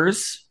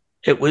cars.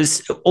 It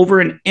was over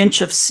 1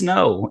 inch of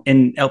snow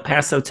in El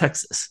Paso,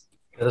 Texas.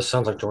 Yeah, this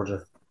sounds like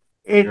Georgia.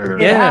 It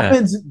Yeah.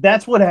 happens.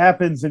 That's what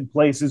happens in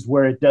places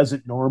where it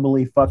doesn't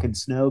normally fucking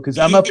snow. Because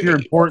I'm up here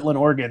in Portland,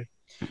 Oregon,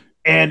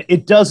 and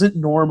it doesn't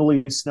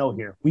normally snow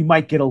here. We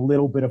might get a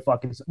little bit of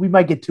fucking. We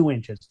might get 2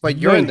 inches. But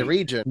you're in the maybe.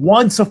 region.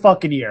 Once a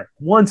fucking year.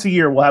 Once a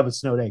year, we'll have a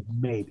snow day,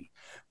 maybe.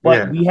 But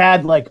Yeah. we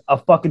had like a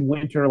fucking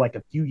winter like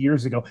a few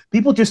years ago.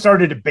 People just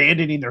started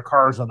abandoning their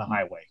cars on the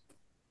highway.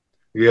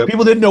 Yep.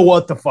 People didn't know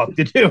what the fuck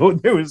to do.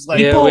 There was like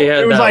Yeah, we had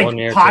there was that like one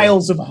year, too.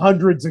 piles of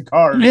hundreds of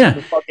cars Yeah. on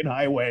the fucking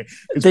highway. 'Cause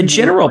The people were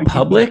general freaking the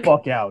public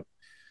fuck out.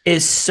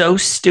 is so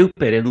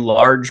stupid in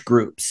large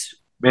groups.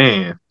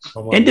 Man.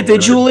 Oh, my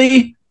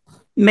Individually,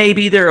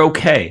 maybe they're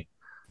okay,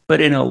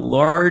 but in a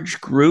large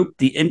group,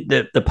 the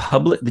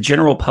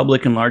general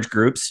public in large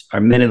groups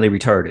are mentally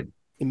retarded.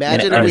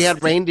 Imagine Yeah, if we I-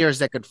 had reindeers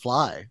that could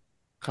fly.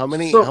 How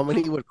many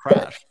would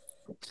crash?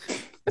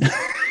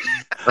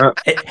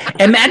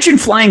 Imagine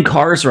flying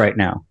cars right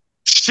now.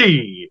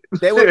 Shit.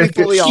 They would be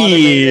fully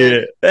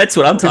automated. Shit. That's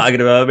what I'm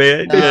talking about,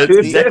 man. Yeah, that's The-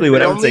 exactly what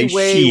the I would say. only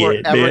way we're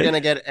Shit, ever man. gonna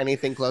get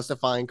anything close to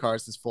flying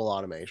cars is full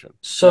automation.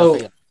 So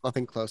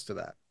Nothing close to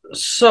that.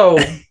 so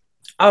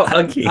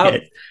I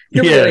can't.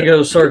 you're gonna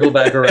go circle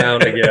back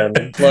around again.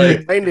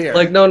 Reindeer.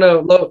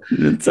 No.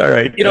 It's all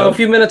right. A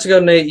few minutes ago,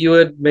 Nate, you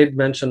had made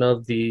mention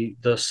of the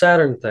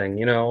Saturn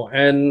thing,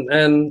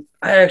 and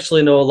I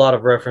actually know a lot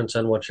of reference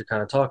on what you're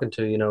kind of talking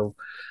to.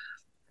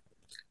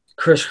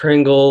 Kris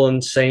Kringle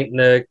and Saint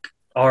Nick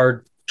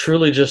are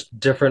truly just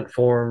different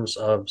forms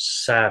of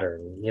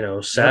Saturn.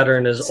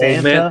 Saturn is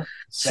old man.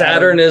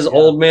 Saturn is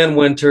old man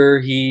winter.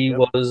 He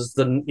was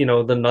the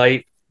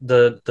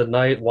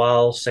night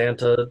while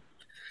Santa,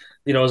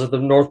 is at the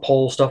North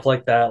Pole, stuff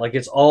like that. Like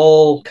it's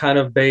all kind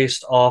of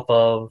based off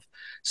of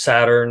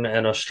Saturn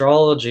and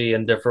astrology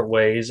in different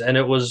ways, and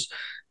it was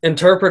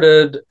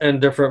interpreted in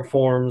different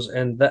forms,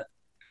 and that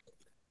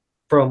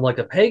from like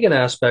a pagan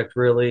aspect,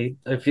 really,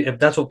 if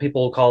that's what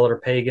people call it, or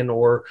pagan,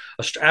 or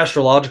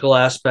astrological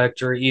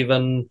aspect, or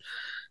even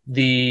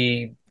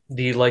the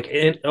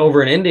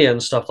over in India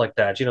and stuff like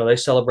that. They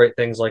celebrate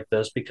things like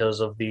this because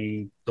of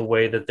the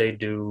way that they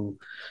do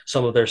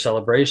some of their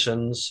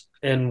celebrations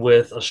and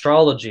with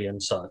astrology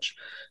and such.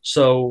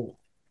 So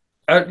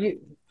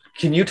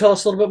can you tell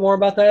us a little bit more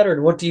about that,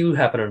 or what do you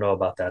happen to know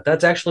about that?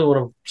 That's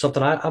actually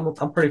something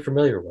I'm pretty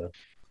familiar with.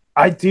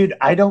 I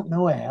don't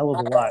know a hell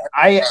of a lot.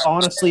 I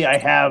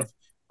have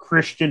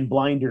Christian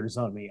blinders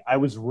on me. I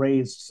was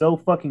raised so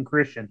fucking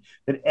Christian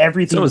that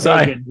everything So was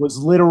I. pagan was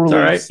literally It's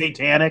all right.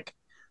 satanic.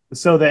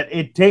 So that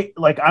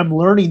I'm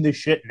learning this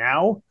shit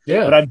now,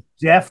 Yeah. but I'm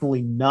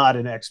definitely not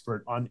an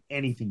expert on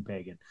anything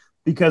pagan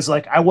because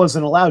I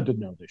wasn't allowed to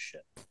know this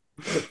shit.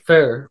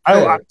 Fair. I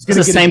fair. was It's gonna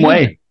the get a same demon.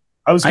 way.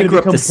 I was I going to grew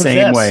up become the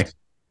same way. possessed.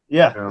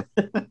 Yeah.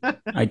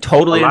 I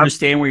totally A lot-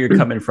 understand where you're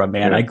coming from,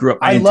 man. Yeah. I grew up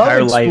my I love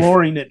entire life.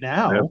 exploring it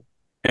now.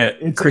 It's a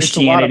lot of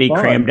Christianity fun.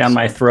 crammed down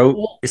my throat,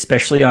 Well-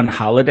 especially on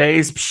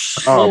holidays.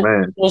 Psh, Oh well,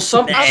 man. well, Man.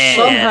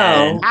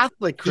 somehow,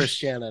 Catholic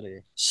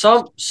Christianity.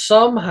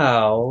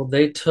 somehow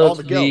they All took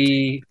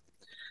the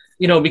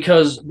guilt.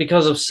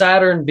 because of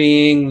Saturn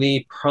being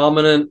the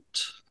prominent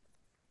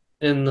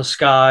in the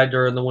sky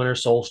during the winter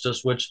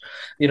solstice, which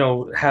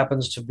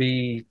happens to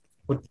be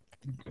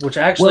which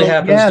actually Well,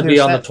 happens yeah, to be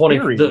there's on the that 20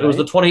 theory, it was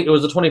the right? 20 it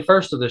was the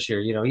 21st of this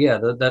year,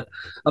 that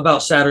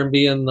about Saturn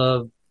being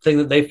the thing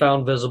that they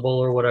found visible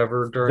or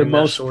whatever The during that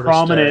most shortest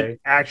prominent day.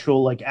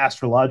 actual like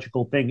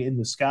astrological thing in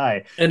the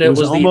sky. And It it was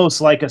was the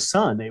almost like a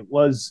sun. It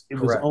was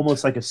correct.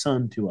 almost like a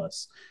sun to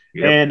us.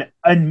 Yep.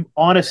 And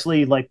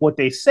honestly, like what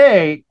they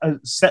say,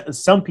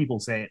 some people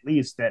say at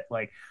least that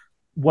like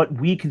what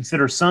we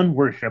consider sun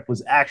worship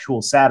was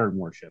actual Saturn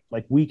worship.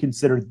 Like we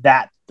consider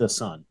that the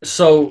sun.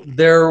 So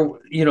there,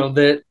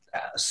 that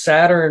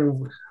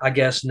Saturn, I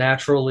guess,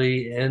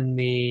 naturally in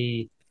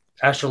the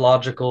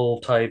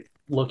astrological type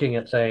looking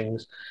at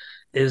things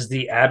is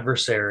the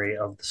adversary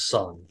of the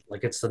sun.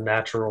 Like it's the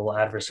natural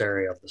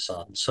adversary of the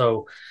sun.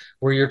 So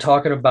where you're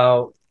talking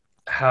about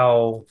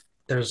how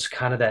there's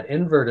kind of that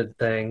inverted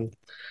thing,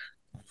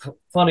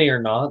 funny or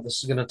not,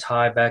 this is going to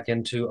tie back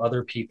into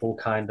other people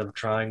kind of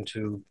trying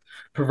to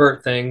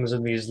pervert things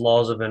and these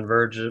laws of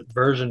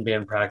inversion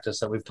being practiced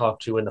that we've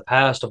talked to in the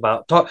past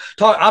about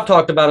I've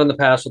talked about in the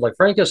past with like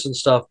Frankus and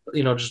stuff,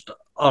 just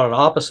on an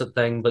opposite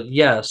thing. But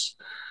yes,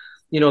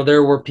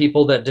 there were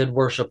people that did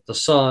worship the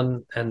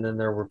sun, and then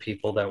there were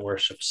people that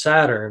worship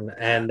Saturn,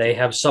 and they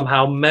have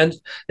somehow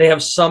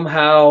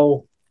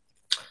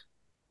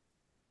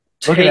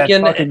Look at that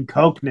taken fucking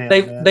coke nail,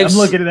 they've man. they've I'm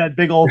looking at that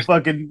big old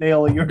fucking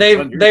nail of yours on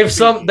they've your they've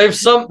some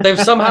pinky. they've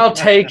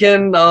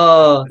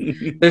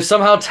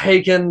somehow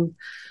taken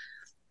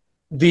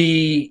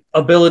the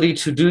ability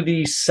to do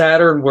the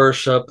Saturn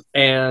worship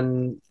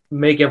and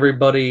make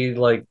everybody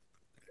like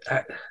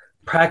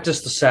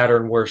practice the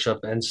Saturn worship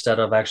instead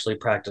of actually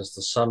practice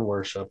the sun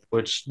worship,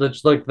 which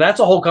that's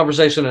a whole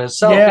conversation in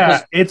itself.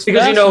 Yeah, it's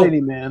because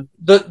fascinating, man.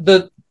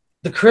 the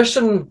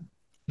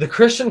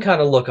Christian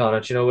kind of look on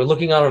it, we're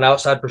looking on an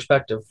outside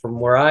perspective from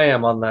where I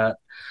am on that.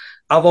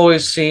 I've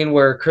always seen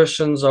where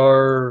Christians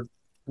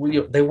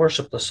they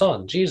worship the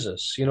sun,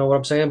 Jesus. You know what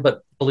I'm saying?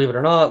 But believe it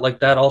or not, like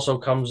that also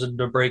comes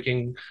into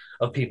breaking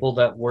of people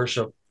that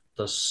worship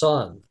the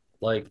sun,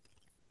 like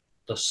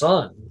the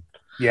sun.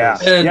 Yeah.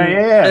 And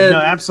No,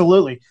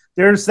 absolutely.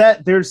 There's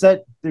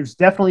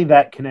definitely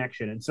that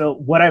connection. And so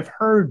what I've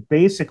heard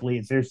basically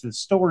is there's this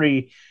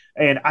story,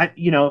 and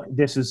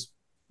this is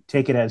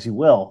take it as you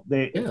will.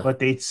 But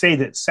they say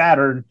that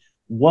Saturn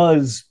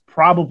was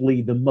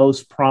probably the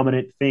most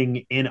prominent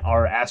thing in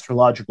our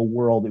astrological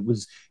world.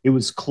 It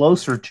was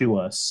closer to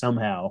us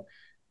somehow.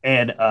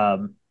 And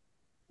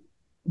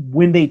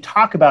when they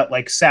talk about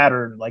like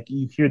Saturn, like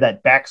you hear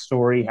that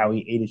backstory, how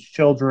he ate his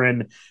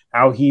children,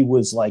 how he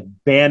was like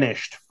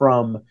banished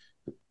from.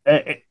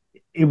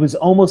 It was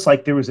almost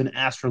like there was an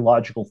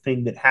astrological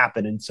thing that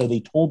happened, and so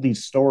they told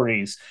these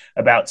stories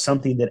about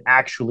something that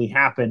actually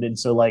happened, and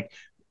so like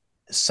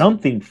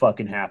something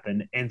fucking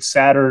happened, and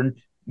Saturn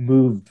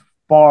moved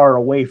far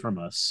away from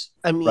us.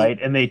 I mean, right?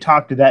 And they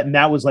talked to that, and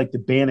that was like the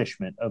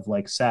banishment of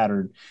like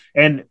Saturn,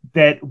 and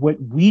that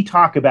what we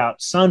talk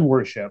about sun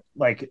worship,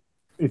 like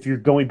if you're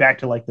going back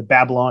to like the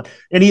Babylon,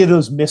 any of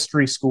those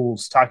mystery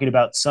schools talking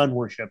about sun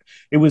worship,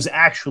 it was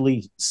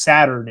actually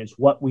Saturn is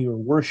what we were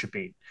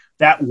worshiping.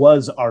 That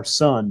was our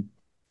sun.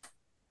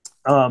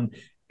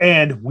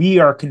 And we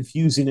are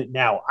confusing it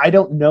now. I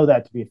don't know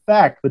that to be a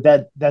fact, but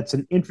that's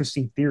an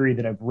interesting theory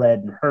that I've read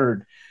and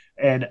heard.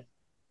 And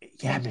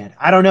yeah, man,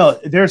 I don't know.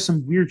 There's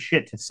some weird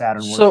shit to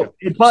Saturn worship,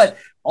 but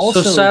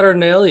also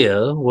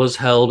Saturnalia was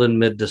held in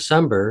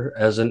mid-December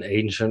as an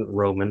ancient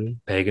Roman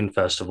pagan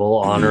festival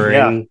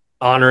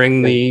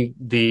honoring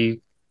the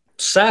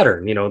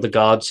Saturn, the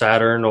god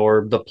Saturn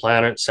or the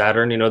planet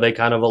Saturn. They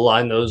kind of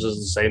align those as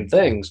the same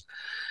things,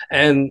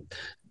 and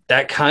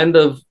that kind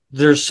of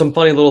there's some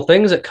funny little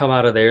things that come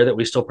out of there that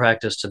we still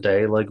practice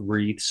today, like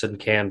wreaths and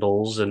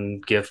candles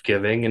and gift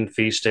giving and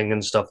feasting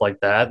and stuff like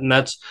that. And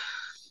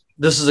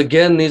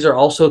these are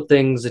also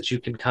things that you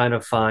can kind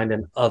of find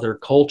in other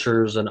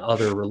cultures and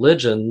other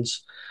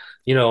religions,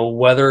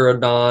 whether or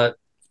not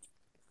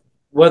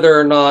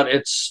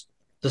it's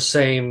the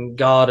same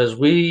God as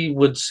we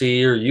would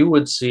see or you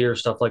would see or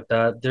stuff like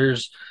that.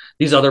 There's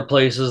these other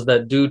places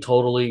that do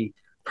totally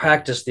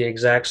practice the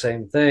exact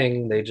same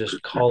thing. They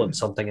just call it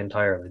something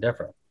entirely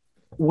different.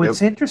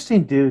 What's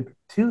interesting, dude,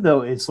 too,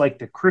 though, is like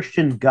the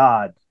Christian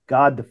God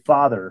the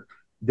Father.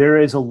 There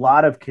is a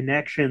lot of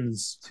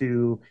connections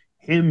to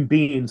him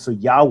being, so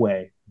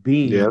Yahweh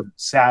being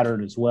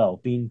Saturn as well,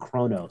 being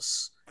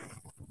Kronos,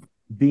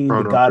 being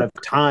the god of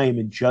time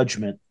and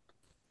judgment.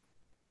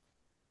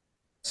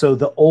 So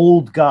the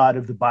old God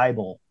of the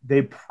Bible,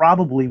 they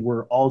probably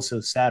were also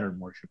Saturn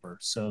worshippers.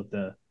 So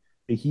the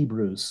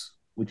Hebrews,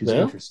 which is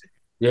interesting.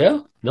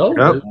 Yeah, no,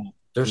 Yep.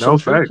 There's No some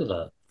truth fact. to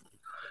that.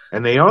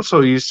 And they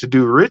also used to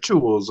do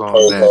rituals on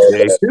that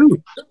day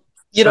too.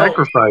 You know,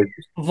 Sacrifice.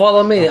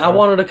 follow me. I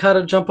wanted to kind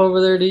of jump over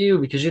there to you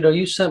because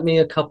you sent me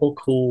a couple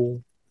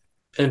cool,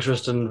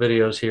 interesting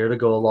videos here to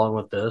go along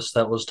with this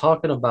that was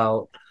talking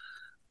about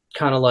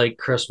kind of like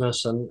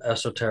Christmas and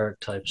esoteric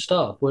type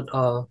stuff.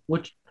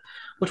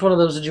 Which one of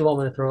those did you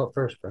want me to throw up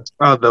first, bro?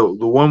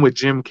 The one with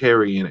Jim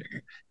Carrey in it.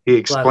 He Gladly.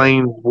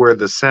 explained where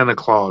the Santa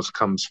Claus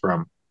comes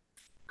from.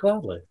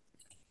 Gladly.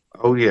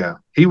 Oh yeah,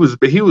 he was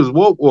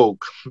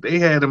woke. They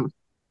had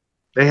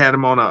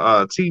him on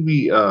a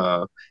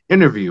TV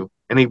interview,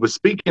 and he was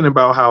speaking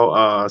about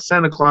how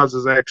Santa Claus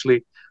is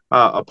actually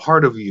a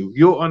part of you.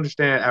 You'll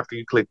understand after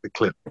you click the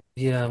clip.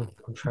 Yeah,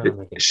 I'm trying to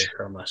make it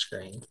bigger on my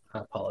screen. I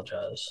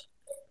apologize.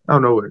 Oh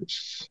no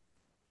worries.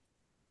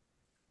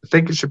 I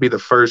think it should be the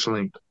first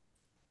link.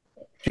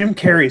 Jim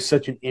Carrey is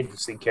such an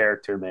interesting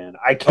character, man.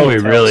 I can't. Oh, he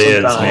tell really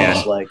is,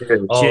 sometimes, man. Like,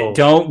 Oh.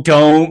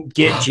 Don't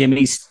get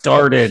Jimmy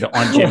started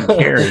on Jim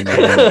Carrey,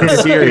 man. I'm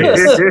serious.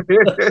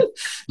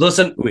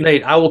 Listen,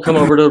 Nate, I will come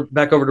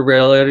back over to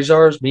Reality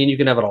Stars. Me and you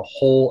can have a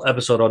whole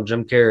episode on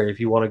Jim Carrey if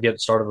you want to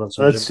get started on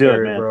some Let's Jim do it,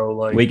 Carrey, man. bro.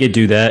 Like We could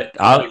do that.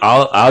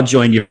 I'll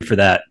join you for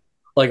that.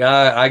 like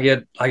I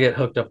get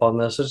hooked up on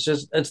this.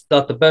 It's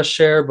not the best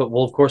share, but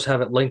we'll of course have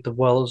it linked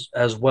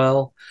as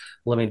well.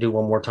 Let me do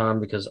one more time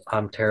because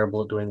I'm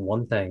terrible at doing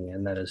one thing,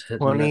 and that is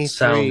hitting that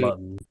sound 23.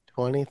 button.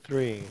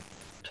 23.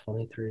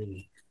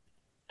 23.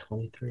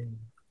 23.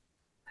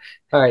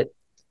 All right.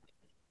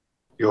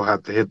 You'll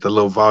have to hit the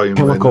little volume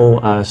button.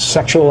 Chemical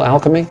sexual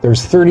alchemy.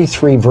 There's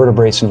 33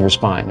 vertebrae in your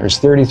spine. There's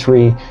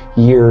 33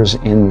 years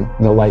in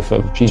the life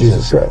of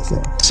Jesus. Christ,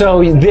 yeah.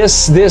 So this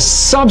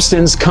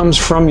substance comes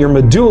from your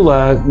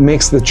medulla,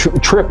 makes the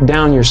trip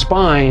down your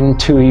spine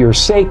to your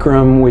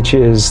sacrum, which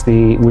is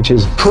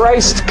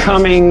Christ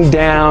coming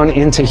down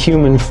into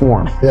human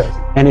form. Yes.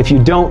 And if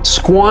you don't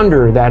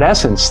squander that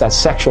essence, that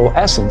sexual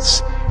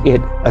essence,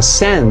 it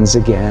ascends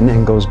again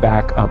and goes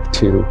back up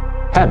to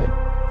heaven,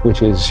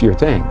 which is your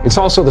thing. It's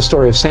also the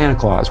story of Santa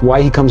Claus.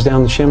 Why he comes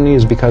down the chimney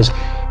is because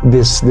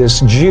this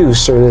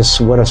juice or this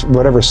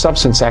whatever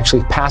substance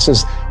actually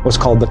passes what's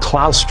called the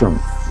claustrum,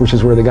 which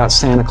is where they got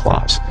Santa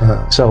Claus.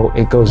 So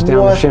it goes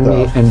down the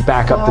chimney and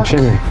back up the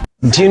chimney.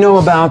 Do you know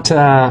about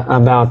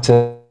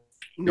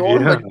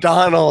Norm Yeah.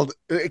 Macdonald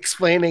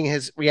explaining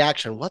his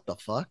reaction. What the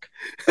fuck?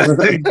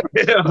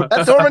 Yeah.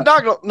 That's Norm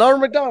Macdonald. Norm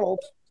Macdonald.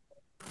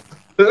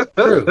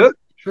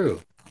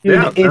 True. Dude,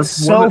 Yeah, it's that's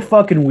so one of-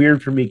 fucking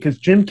weird for me because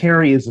Jim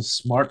Carrey is a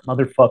smart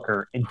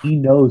motherfucker and he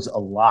knows a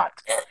lot.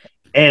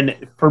 And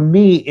for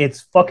me,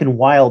 it's fucking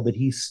wild that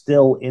he's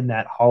still in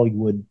that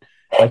Hollywood.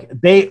 Like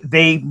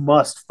they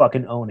must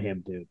fucking own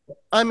him, dude.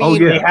 I Oh,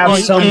 mean, yeah. They have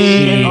some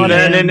shit on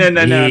him.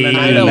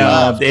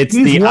 No. It's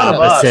He's the one of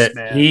us, opposite.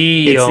 man.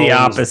 He It's the owns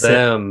opposite.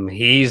 them.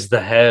 He's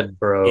the head,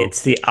 bro.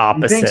 It's the You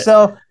opposite. think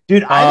so?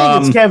 Dude, I think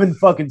it's Um, Kevin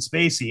fucking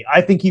Spacey. I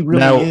think he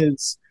really No.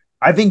 is.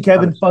 I think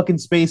Kevin fucking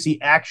Spacey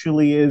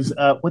actually is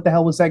what the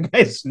hell was that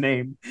guy's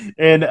name?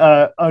 And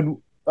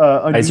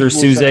Kaiser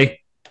Soze.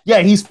 Yeah,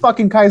 he's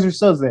fucking Kaiser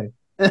Soze.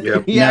 Yep.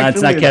 He No,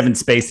 it's actually not is. Kevin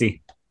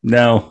Spacey.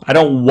 No, I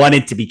don't want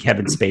it to be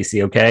Kevin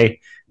Spacey. Okay,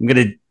 I'm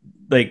gonna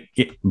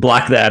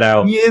block that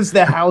out. He is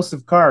the House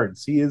of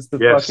Cards. He is the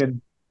Yes.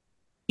 fucking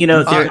You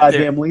know,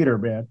 goddamn leader,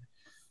 man.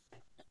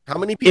 how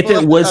many If people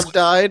it was- have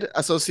died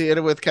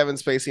associated with Kevin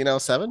Spacey now?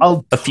 7?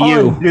 A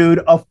few.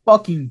 Dude, a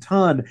fucking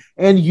ton.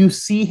 And you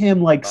see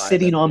him like Oh, I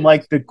sitting bet on he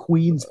like is. the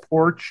queen's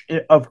porch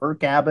of her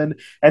cabin,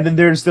 and then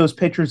there's those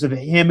pictures of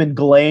him and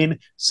Ghislaine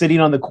sitting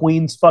on the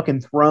queen's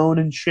fucking throne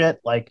and shit.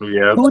 Like,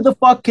 Yeah.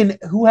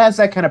 who has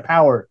that kind of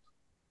power?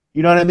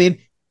 You know what I mean?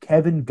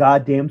 Kevin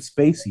goddamn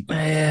Spacey.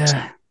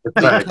 Yeah.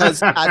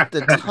 Because at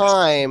the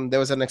time, there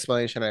was an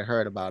explanation I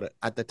heard about it.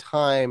 At the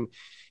time,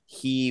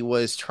 he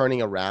was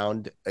turning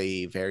around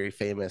a very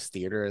famous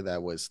theater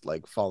that was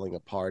like falling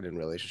apart in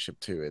relationship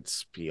to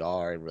its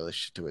PR, in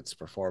relation to its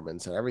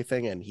performance and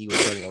everything. And he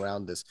was turning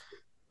around this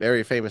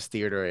very famous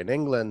theater in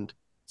England.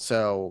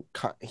 So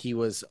he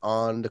was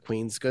on the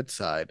Queen's good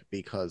side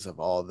because of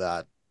all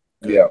that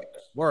good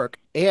work.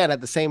 And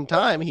at the same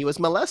time, he was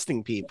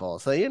molesting people.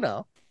 So, you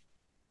know,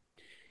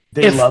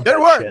 They love good that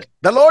work. shit.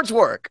 The Lord's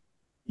work.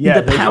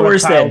 Yeah, The those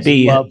powers that reptiles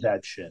be. love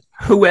that shit.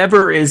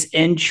 Whoever is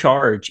in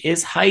charge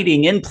is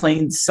hiding in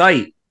plain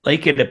sight,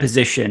 like in a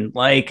position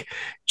like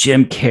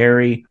Jim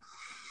Carrey.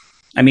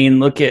 I mean,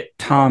 look at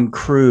Tom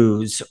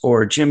Cruise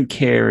or Jim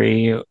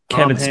Carrey,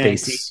 Kevin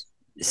Spacey.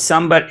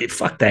 Somebody,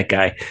 fuck that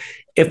guy.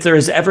 If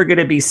there's ever going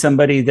to be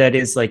somebody that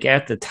is like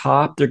at the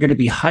top, they're going to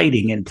be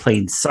hiding in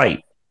plain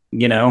sight.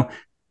 You know,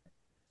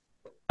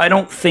 I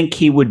don't think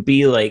he would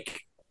be like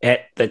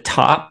at the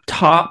top,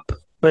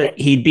 but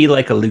he'd be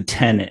like a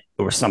lieutenant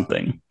or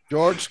something.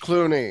 George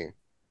Clooney.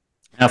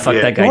 Now, fuck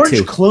that guy George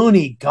too.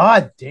 Clooney,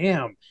 god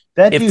damn.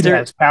 That If dude there-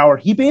 has power.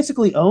 He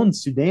basically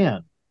owns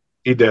Sudan.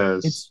 He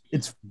does.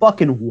 It's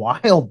fucking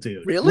wild,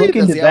 dude. Really? Look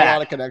Does into he have a that.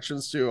 lot of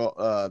connections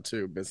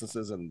to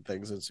businesses and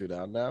things in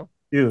Sudan now?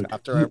 Dude,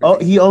 After he,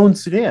 everything? he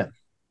owns Sudan.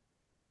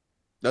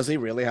 Does he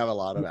really have a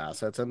lot of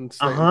assets in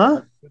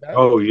Uh-huh. Sudan?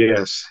 Oh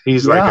yes,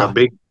 he's like Yeah. a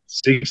big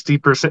 60%,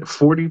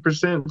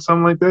 40%,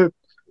 something like that.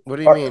 What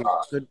do you mean?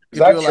 Could you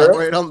that true?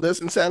 elaborate on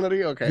this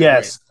insanity? Okay.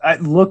 Yes, I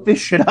look this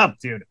shit up,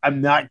 dude.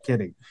 I'm not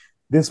kidding.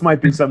 This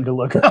might be something to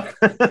look up.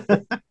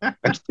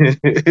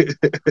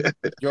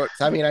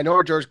 I mean, I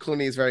know George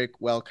Clooney is very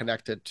well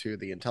connected to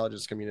the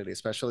intelligence community,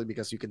 especially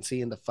because you can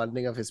see in the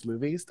funding of his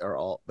movies, they're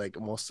all like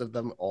most of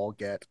them all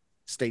get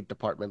State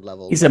Department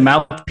level. He's a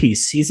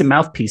mouthpiece. He's a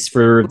mouthpiece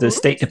for the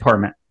State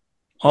Department.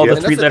 All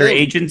the three-letter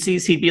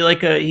agencies, he'd be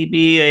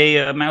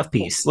a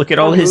mouthpiece. Look at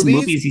all his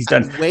movies he's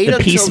done. Wait the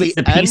until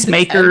the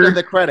Peacemaker. end of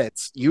the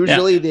credits.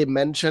 Usually they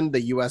mention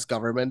the U.S.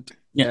 government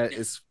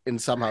is in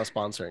somehow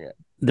sponsoring it.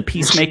 The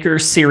Peacemaker,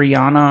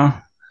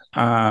 Syriana.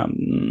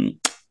 There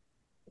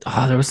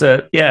was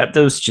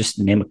those just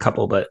to name a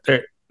couple, but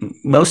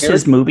most of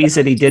his movies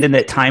that he did in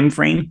that time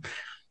frame.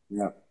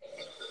 Yeah,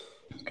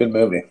 good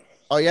movie.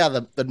 Oh yeah,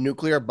 the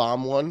nuclear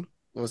bomb one.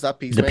 Was that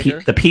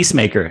Peacemaker? The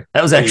Peacemaker.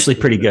 That was actually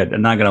pretty good.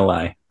 I'm not gonna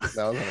lie.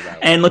 No,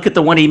 and look at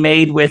the one he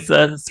made with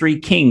Three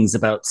Kings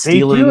about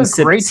stealing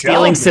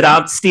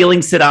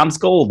Saddam's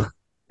gold.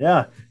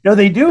 Yeah, no,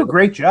 they do a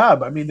great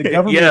job. I mean, the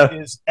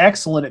government is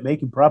excellent at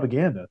making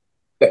propaganda.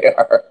 They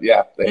are.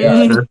 Yeah, they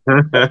are.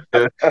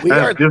 we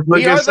are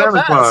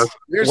the best.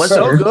 We're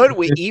so good.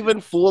 We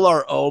even fool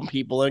our own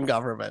people in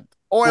government.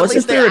 Or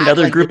wasn't there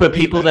another group of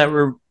people that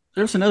were?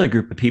 There's another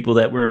group of people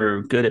that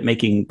were good at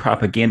making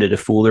propaganda to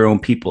fool their own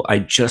people. I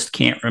just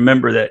can't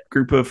remember that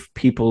group of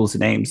people's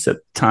names at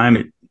the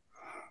time.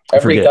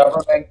 Every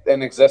government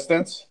in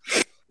existence.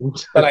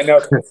 But I know.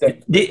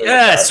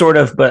 Sort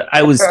of. But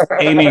I was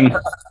aiming.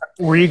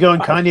 Were you going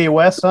Kanye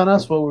West on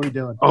us? What were we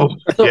doing? Oh,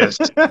 yes.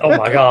 Oh,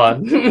 my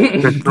God.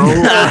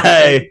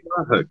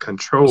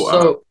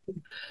 Control.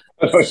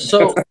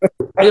 So,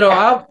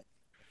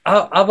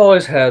 I've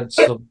always had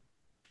some.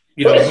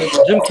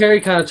 Jim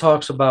Carrey kind of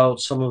talks about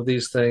some of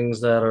these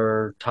things that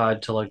are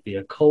tied to like the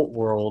occult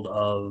world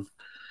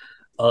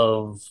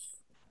of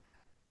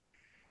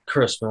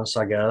Christmas,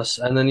 I guess.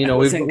 And then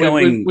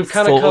we've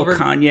kind of covered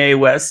Kanye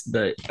West,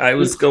 but I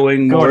was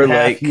going more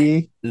like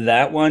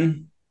that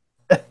one.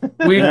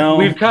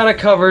 We've kind of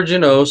covered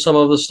some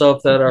of the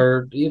stuff that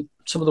are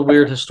some of the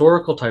weird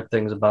historical type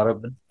things about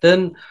it. But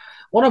then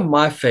one of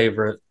my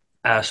favorite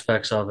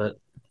aspects of it.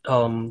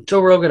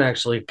 Joe Rogan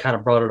actually kind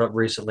of brought it up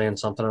recently in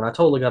something, and I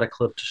totally got a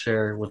clip to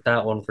share with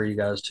that one for you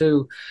guys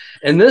too.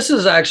 And this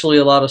is actually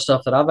a lot of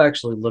stuff that I've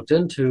actually looked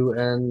into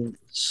and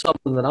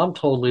something that I'm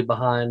totally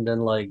behind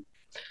and like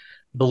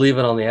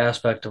believing on the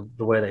aspect of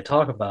the way they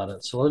talk about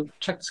it. So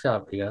check this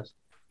out for you guys.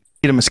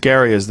 Amanita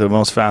muscaria is the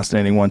most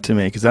fascinating one to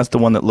me because that's the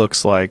one that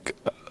looks like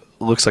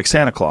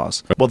Santa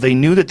Claus. Well, they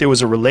knew that there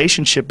was a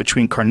relationship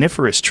between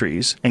coniferous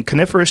trees, and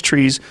coniferous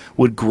trees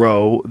would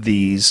grow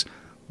these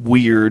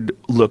weird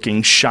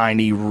looking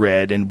shiny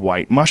red and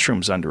white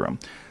mushrooms under them.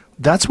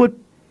 That's what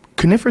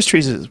coniferous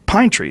trees is,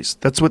 pine trees.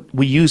 That's what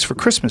we use for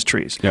Christmas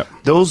trees. Yeah.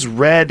 Those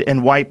red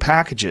and white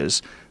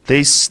packages,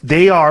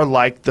 they are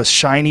like the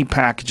shiny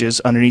packages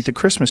underneath the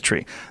Christmas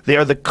tree. They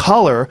are the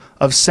color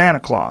of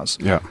Santa Claus.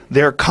 Yeah.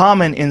 They're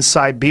common in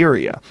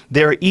Siberia.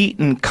 They're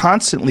eaten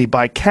constantly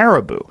by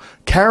caribou.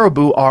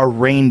 Caribou are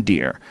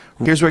reindeer.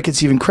 Here's where it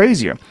gets even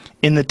crazier.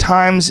 In the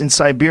times in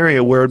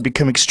Siberia where it would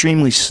become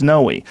extremely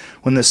snowy,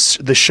 when the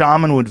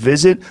shaman would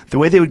visit, the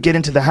way they would get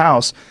into the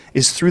house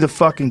is through the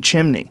fucking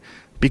chimney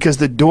because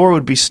the door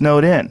would be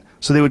snowed in.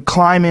 So they would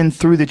climb in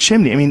through the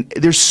chimney. I mean,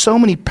 there's so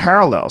many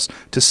parallels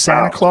to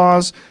Santa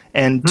Claus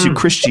and to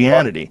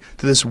Christianity,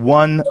 to this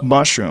one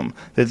mushroom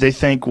that they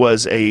think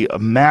was a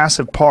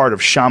massive part of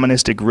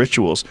shamanistic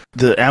rituals.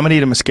 The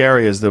Amanita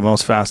muscaria is the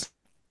most fast.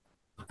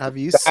 Have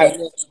you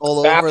seen it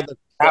all over the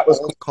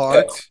old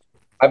cards?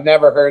 I've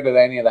never heard of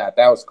any of that.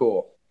 That was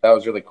cool. That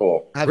was really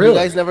cool. Have you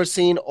guys never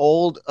seen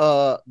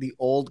the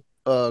old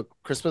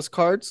Christmas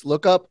cards?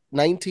 Look up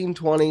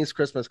 1920s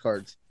Christmas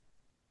cards.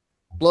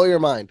 Blow your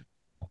mind.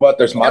 What?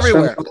 There's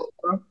mushrooms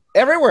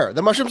everywhere.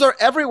 The mushrooms are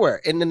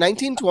everywhere in the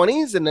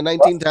 1920s and the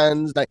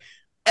 1910s. Like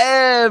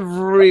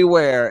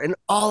everywhere in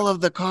all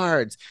of the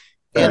cards.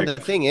 And the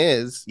thing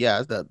is,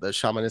 the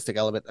shamanistic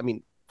element. I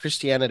mean,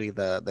 Christianity,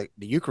 the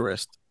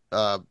Eucharist.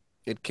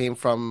 It came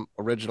from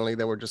originally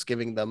they were just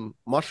giving them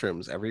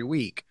mushrooms every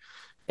week.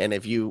 And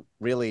if you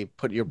really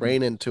put your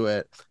brain into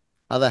it,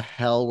 how the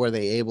hell were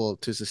they able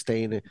to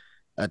sustain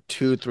a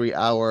 2-3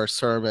 hour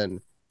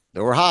sermon?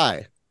 They were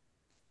high.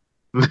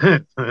 Yeah,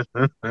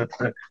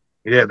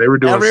 they were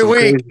doing every week.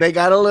 Crazy. They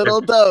got a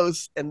little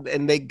dose and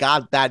they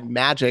got that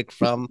magic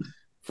from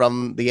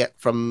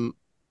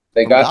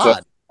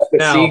God.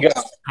 Now,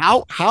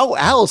 how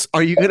else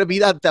are you going to be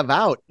that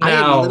devout? I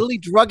am literally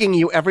drugging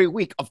you every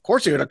week. Of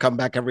course you're going to come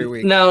back every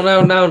week. Now,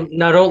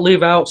 don't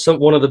leave out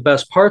one of the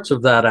best parts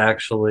of that,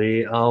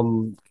 actually.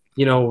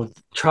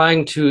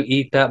 Trying to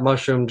eat that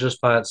mushroom just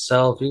by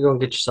itself, you're going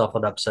to get yourself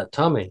an upset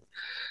tummy.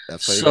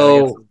 That's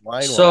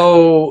why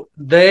so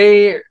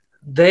they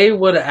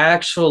would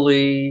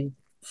actually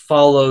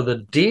follow the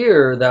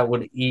deer that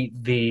would eat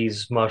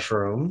these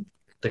mushroom,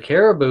 the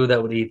caribou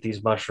that would eat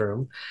these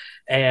mushroom,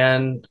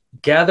 and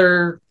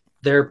gather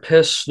their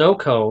piss snow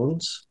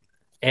cones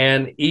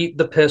and eat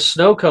the piss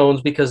snow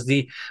cones because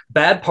the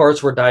bad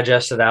parts were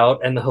digested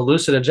out and the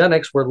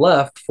hallucinogenics were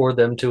left for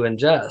them to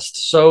ingest.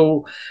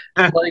 So,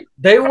 like,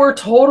 they were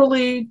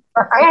totally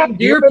eating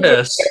deer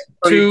piss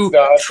to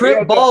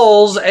trip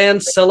balls and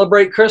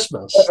celebrate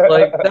Christmas.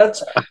 Like,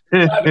 that's,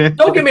 I mean,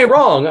 don't get me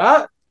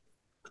wrong.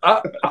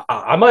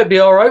 I might be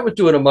all right with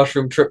doing a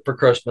mushroom trip for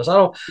Christmas.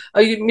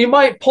 You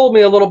might pull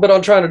me a little bit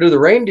on trying to do the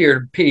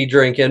reindeer pee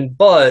drinking,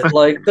 but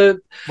like the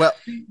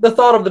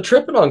thought of the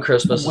tripping on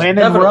Christmas is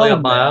definitely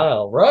up my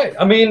aisle, right?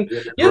 I mean,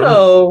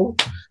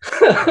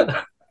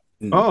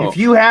 if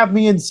you have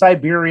me in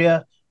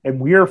Siberia and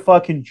we're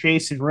fucking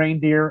chasing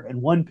reindeer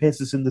and one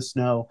pisses in the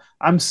snow,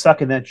 I'm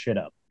sucking that shit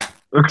up.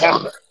 Let's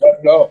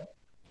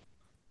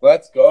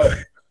go.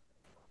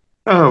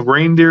 Oh,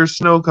 reindeer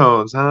snow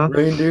cones, huh?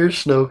 Reindeer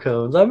snow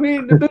cones. I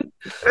mean,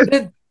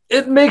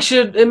 it makes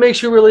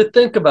you really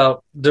think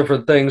about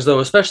different things, though,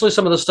 especially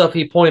some of the stuff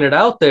he pointed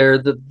out there.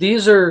 That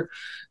these are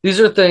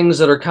things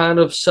that are kind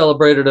of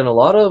celebrated in a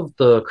lot of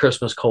the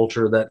Christmas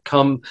culture that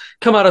come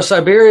out of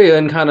Siberia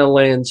and kind of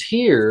lands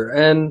here.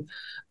 And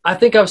I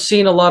think I've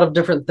seen a lot of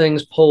different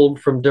things pulled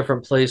from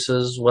different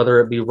places, whether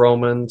it be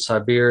Roman,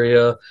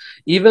 Siberia,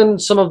 even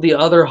some of the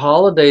other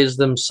holidays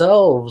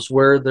themselves,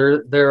 where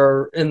there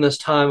are in this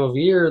time of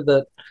year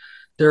that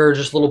there are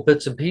just little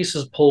bits and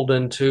pieces pulled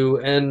into.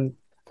 And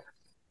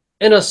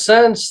in a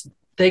sense,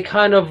 they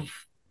kind of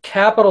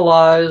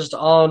capitalized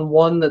on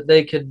one that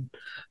they could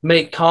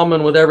make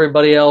common with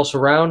everybody else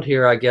around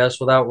here, I guess,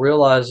 without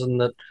realizing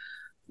that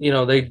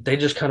they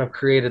just kind of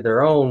created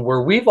their own,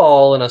 where we've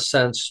all, in a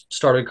sense,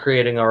 started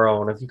creating our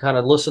own. If you kind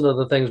of listen to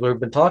the things we've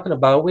been talking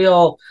about, we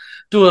all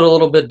do it a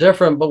little bit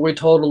different, but we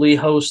totally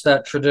host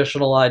that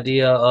traditional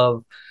idea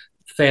of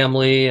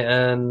family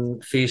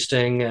and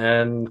feasting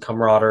and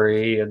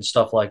camaraderie and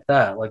stuff like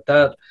that. Like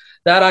that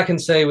I can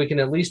say we can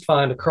at least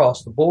find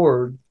across the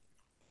board.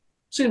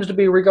 Seems to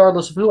be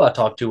regardless of who I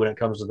talk to when it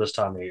comes to this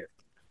time of year.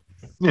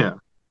 Yeah.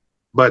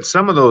 But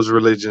some of those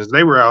religions,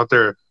 they were out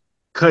there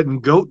cutting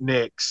goat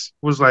necks.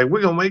 Was like,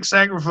 we're gonna make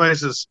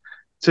sacrifices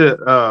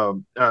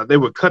to they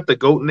would cut the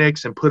goat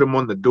necks and put them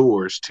on the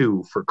doors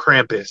too for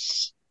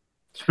Krampus.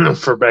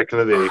 For back in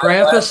the day.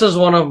 Krampus is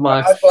one of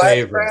my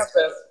favorites.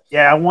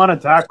 Yeah, I want to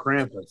talk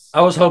Krampus.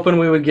 I was hoping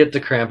we would get to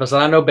Krampus,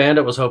 and I know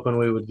Bandit was hoping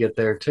we would get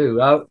there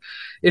too.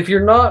 If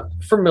you're not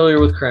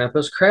familiar with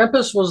Krampus,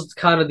 Krampus was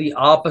kind of the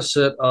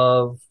opposite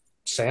of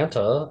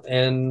Santa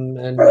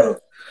in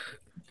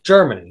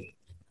Germany,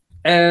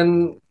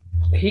 and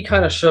he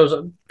kind of shows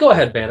up. Go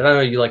ahead, Bandit. I know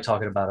you like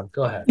talking about him.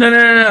 Go ahead.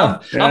 No.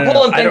 I'm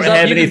pulling things up. I don't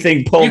have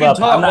anything pulled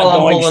up. I'm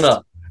pulling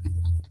up.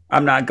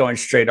 I'm not going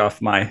straight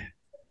off my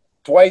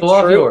Dwight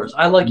yours.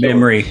 I like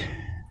memory.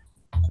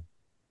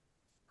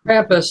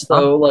 Krampus,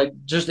 though, like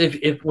just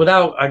if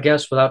without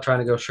trying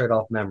to go straight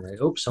off memory.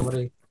 Oops,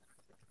 somebody.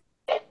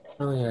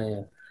 Oh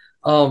yeah.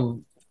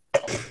 I'm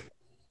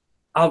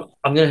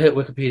gonna hit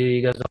Wikipedia.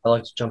 You guys know I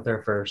like to jump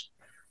there first,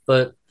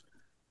 but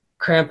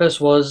Krampus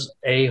was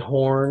a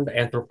horned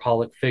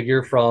anthropomorphic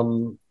figure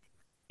from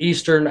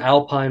Eastern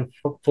Alpine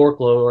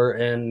folklore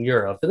in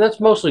Europe, and that's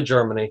mostly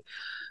Germany.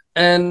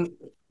 And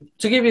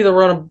to give you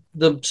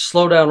the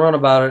slow down run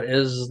about it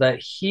is that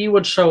he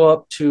would show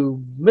up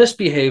to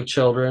misbehave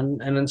children,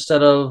 and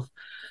instead of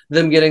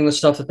them getting the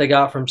stuff that they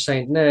got from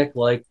Saint Nick,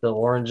 like the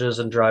oranges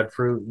and dried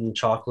fruit and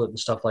chocolate and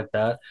stuff like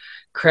that,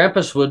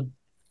 Krampus would.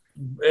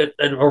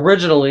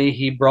 Originally,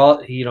 he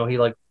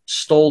like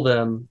stole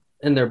them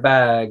in their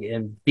bag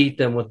and beat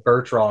them with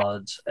birch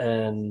rods,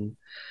 and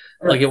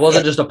like it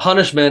wasn't just a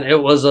punishment; it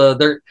was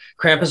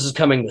Krampus is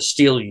coming to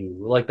steal you.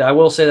 Like I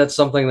will say that's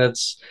something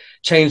that's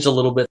changed a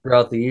little bit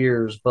throughout the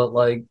years, but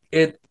like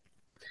a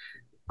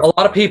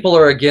lot of people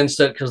are against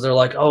it because they're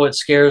like, oh, it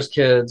scares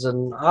kids,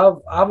 and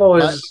I've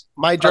always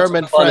my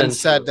German friend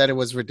said that it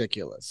was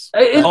ridiculous.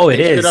 It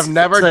is. Should have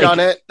never done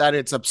it. That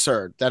it's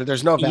absurd. That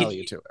there's no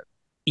value to it.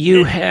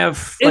 You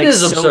have like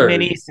so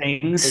many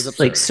things,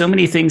 like so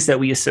many things that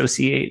we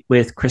associate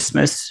with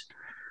Christmas,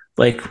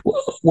 like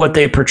what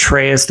they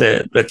portray as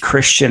the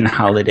Christian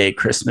holiday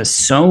Christmas.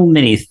 So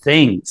many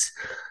things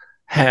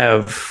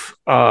have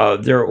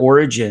their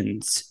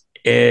origins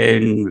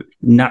in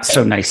not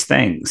so nice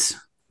things.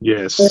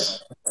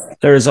 Yes.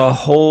 There's a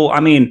whole,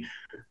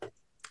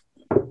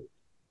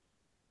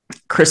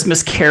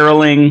 Christmas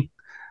caroling,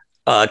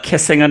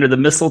 kissing under the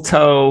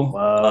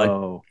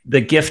mistletoe, the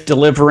gift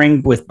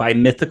delivering by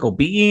mythical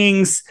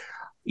beings.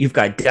 You've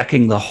got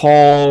decking the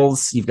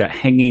halls. You've got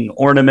hanging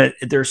ornament.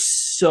 There's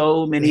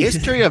so many. The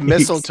history of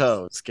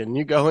mistletoes. Can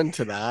you go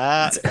into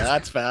that?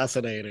 That's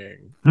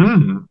fascinating.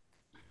 The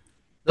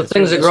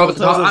things that grow up at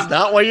the top. Is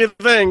not what you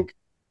think.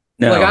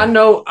 No. Like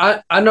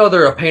I know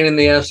they're a pain in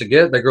the ass to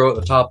get. They grow at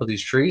the top of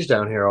these trees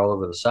down here all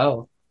over the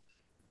South.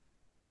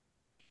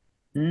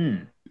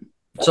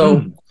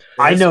 So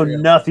I know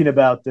nothing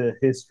about the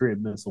history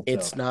of mistletoe.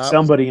 It's not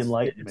somebody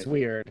enlightened me. It's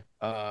weird.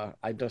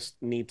 I just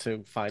need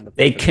to find the.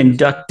 They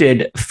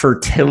conducted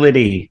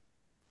fertility.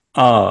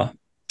 So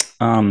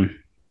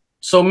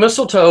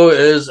mistletoe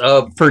is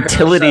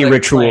fertility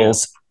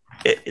rictuals.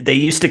 They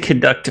used to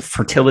conduct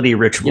fertility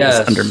rituals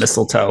under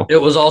mistletoe.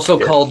 It was also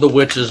called the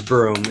witch's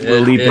broom.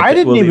 I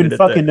didn't even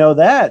fucking know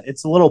that.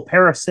 It's a little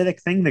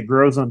parasitic thing that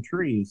grows on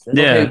trees.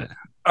 Okay.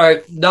 All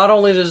right. Not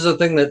only is the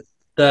thing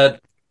that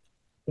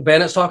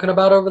Bandit's talking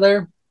about over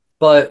there,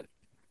 but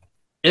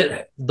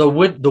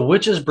the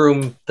witch's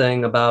broom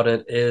thing about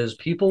it is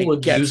people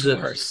would use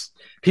it.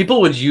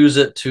 People would use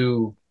it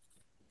to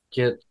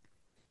get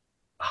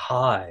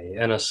high,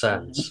 in a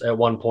sense, at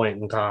one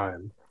point in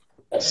time.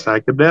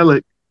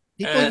 Psychedelic.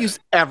 People use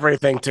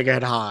everything to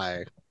get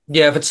high.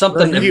 Yeah, if it's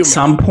something, at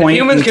some point,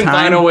 if humans can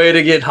find a way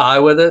to get high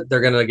with it,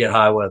 they're gonna get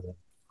high with it.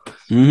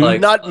 Mm-hmm.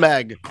 Like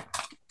nutmeg.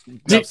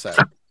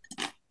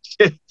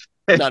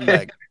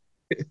 Nutmeg.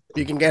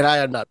 You can get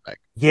high on nutmeg.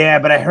 Yeah,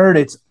 but I heard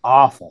it's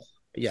awful.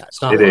 Yeah,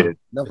 it's not. It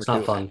fun. It's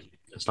not fun.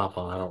 It's not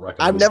fun. I don't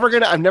recommend. I've never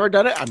done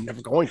it. I'm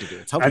never going to do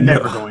it. I'm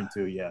never going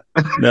to. Yeah.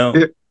 No.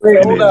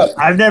 Wait, hold up.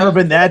 I've never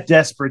been that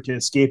desperate to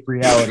escape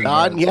reality.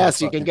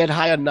 Yes, you can get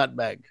high on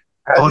nutmeg.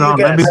 Hold on,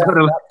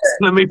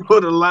 let me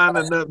put a line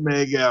of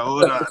nutmeg out.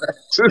 Hold on.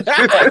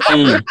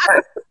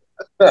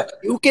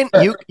 you can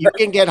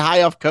get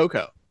high off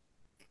cocoa.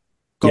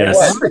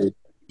 Yes.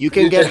 You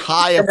can get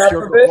high of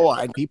pure cocoa,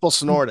 and people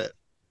snort it.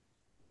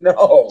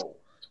 No.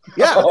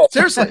 Yeah,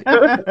 seriously.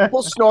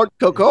 People snort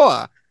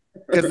cocoa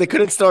because they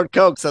couldn't snort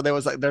coke. So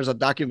there's a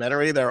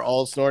documentary. They're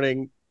all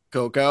snorting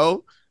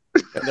cocoa,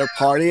 and they're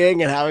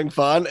partying and having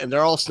fun, and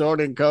they're all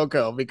snorting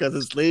cocoa because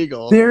it's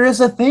legal. There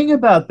is a thing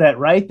about that,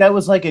 right? That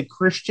was like a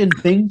Christian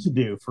thing to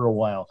do for a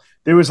while.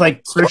 There was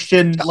like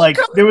Christian,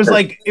 it was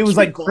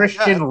like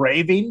Christian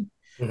raving.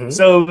 Mm-hmm.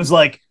 So it was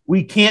like,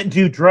 we can't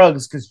do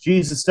drugs because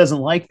Jesus doesn't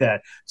like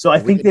that. So I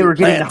think they were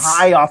getting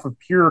high off of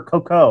pure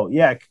cocoa.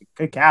 Yeah,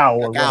 cacao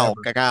or whatever.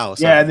 Cacao.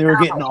 Yeah, and they were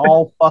getting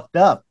all fucked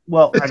up.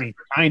 Well, I mean,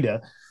 kind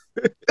of.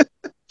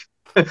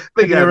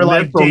 They were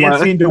like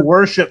dancing to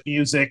worship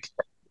music.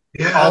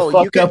 Yeah, all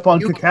fucked up on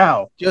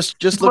cacao.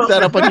 Just look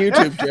that up on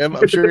YouTube, Jim.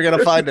 I'm sure you're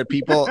gonna find it.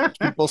 People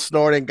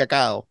snorting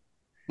cacao.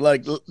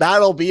 Like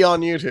that'll be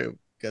on YouTube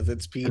because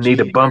it's PG. I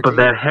need a bump of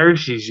that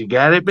Hershey's. You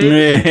got it,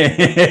 baby?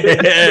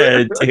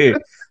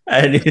 Dude.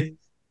 I need...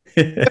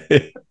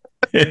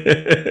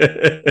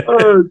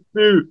 Oh,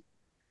 dude.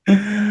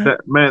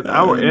 Man,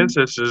 our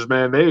ancestors,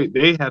 man,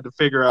 they had to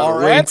figure out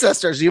our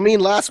ancestors. You mean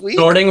last week?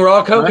 Snorting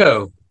raw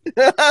cocoa.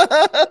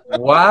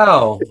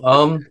 Wow.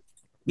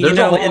 There's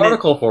a whole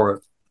article for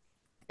it.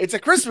 It's a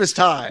Christmas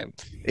time.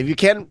 If you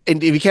can't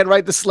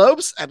ride the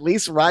slopes, at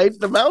least ride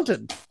the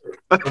mountain.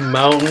 The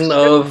mountain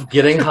of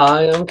getting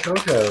high on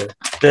cocoa.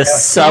 The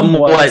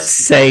somewhat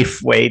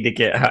safe way to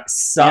get high.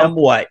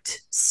 Somewhat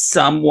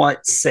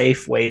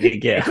safe way to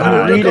get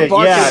high.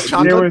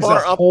 There was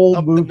a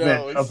whole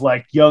movement of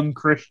like young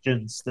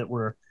Christians that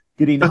were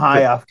getting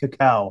high off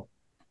cacao.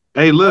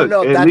 Hey, look!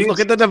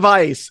 Look at the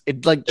device.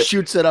 It like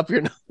shoots it up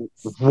your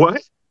nose.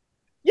 What?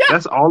 Yeah,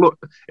 that's all.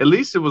 At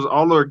least it was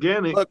all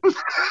organic. Look.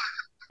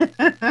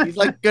 He's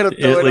like gonna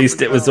throw at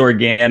least it was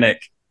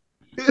organic.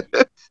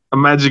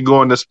 Imagine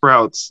going to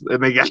Sprouts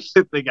and they got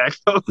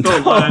cocoa.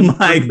 Oh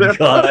my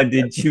god!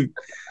 Did you?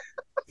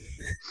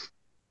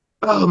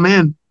 Oh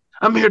man,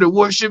 I'm here to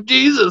worship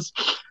Jesus.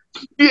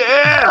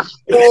 Yeah.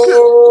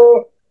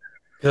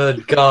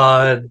 Good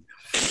God.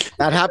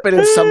 That happened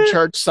in some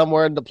church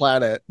somewhere in the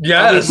planet.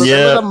 Yes.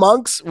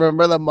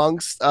 Remember the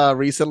monks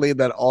recently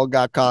that all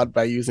got caught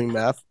by using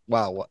meth?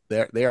 Wow,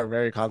 they are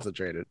very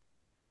concentrated.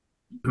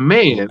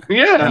 Man,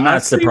 yeah. I'm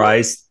not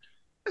surprised.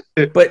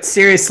 But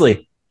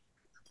seriously,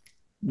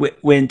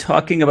 when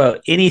talking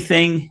about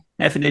anything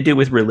having to do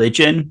with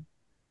religion,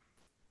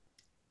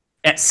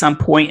 at some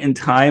point in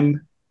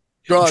time,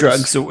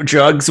 drugs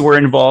were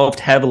involved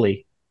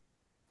heavily.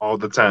 All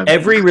the time.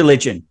 Every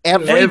religion.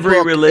 Every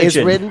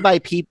religion is written by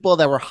people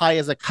that were high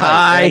as a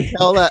kite.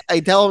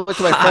 I tell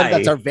to my friend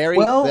that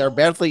they're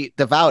badly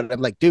devout.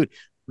 I'm like, dude,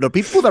 the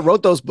people that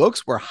wrote those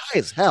books were high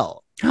as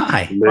hell.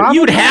 High.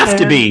 You'd have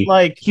to be.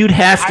 You'd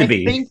have to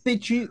be. I think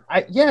that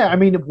I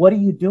mean, what are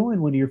you doing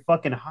when you're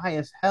fucking high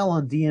as hell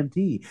on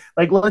DMT?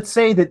 Like, let's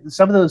say that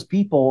some of those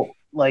people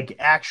like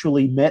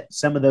actually met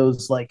some of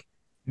those like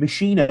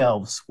machine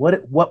elves.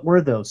 What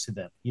were those to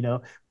them? You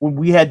know, when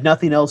we had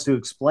nothing else to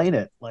explain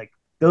it, like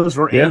those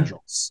were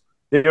angels.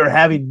 They were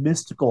having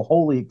mystical,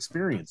 holy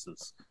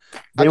experiences.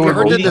 Have you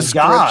heard the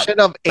description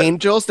of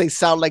angels? They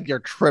sound like you're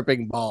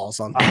tripping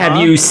balls on.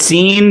 Have you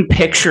seen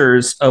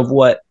pictures of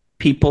what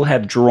people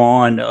have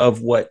drawn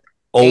of what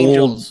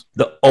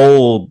the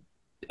old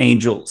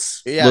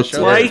angels looked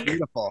like?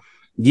 Beautiful.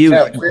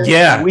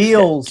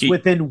 Wheels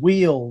within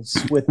wheels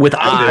with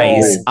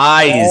eyes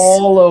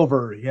all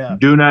over. Yeah,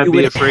 do not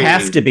be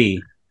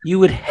afraid. You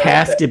would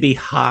have to be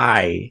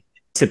high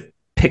to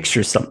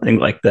picture something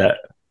like that.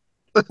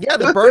 Yeah,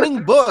 the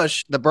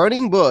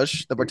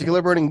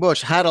particular burning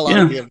bush had a lot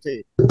of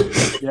DMT.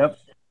 Yep.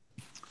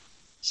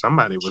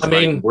 Somebody was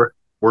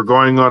we're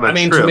going on a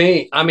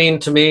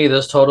trip. To me,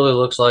 this totally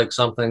looks like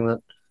something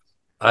that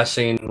I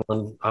seen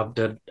when I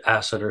did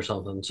acid or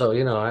something. So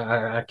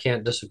I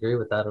can't disagree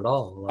with that at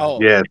all. Like,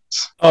 Oh, Yes.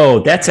 Oh,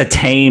 that's a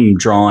tame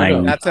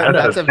drawing. that's I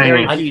know. a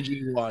very I-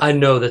 PG one. I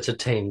know that's a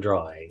tame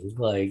drawing.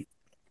 Like,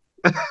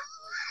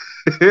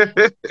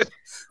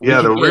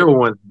 Yeah, the we- real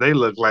ones, they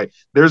look like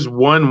there's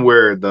one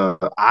where the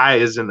eye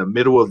is in the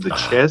middle of the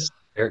chest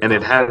there it and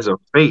it comes. has a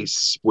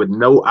face with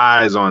no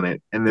eyes on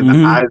it, and then Mhm.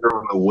 the eyes are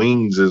on the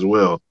wings as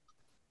well.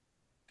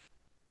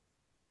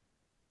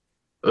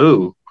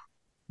 Ooh,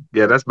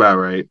 yeah, that's about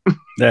right.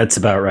 That's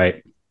about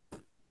right.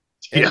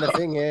 And Yeah. the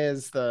thing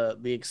is, the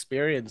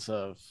experience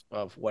of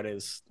what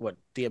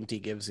DMT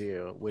gives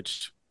you,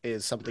 which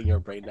is something your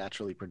brain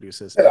naturally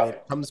produces, and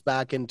it comes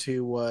back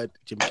into what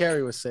Jim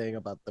Carrey was saying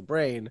about the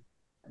brain.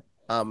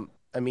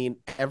 I mean,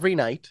 every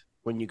night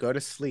when you go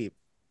to sleep,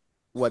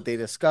 what they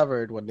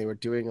discovered when they were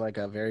doing like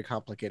a very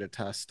complicated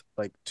test,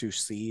 like to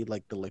see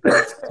like the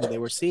liquids, so they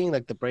were seeing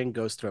like the brain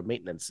goes through a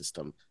maintenance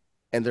system,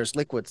 and there's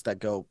liquids that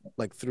go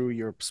like through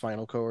your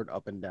spinal cord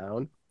up and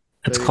down.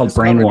 It's So they called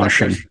discovered that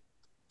brainwashing.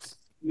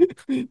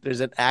 there's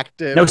an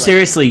active. No, like-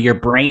 seriously, your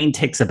brain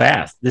takes a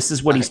bath. This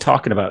is what he's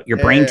talking about. Your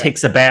brain Yeah.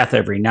 takes a bath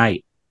every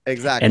night,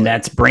 exactly, and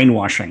that's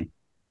brainwashing.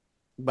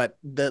 but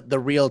the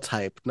real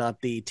type, not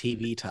the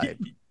TV type.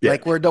 Yeah.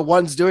 Like we're the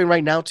ones doing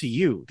right now to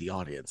you, the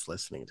audience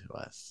listening to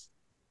us.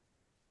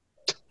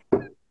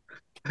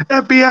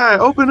 FBI,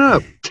 open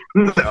up.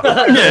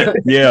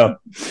 Yeah.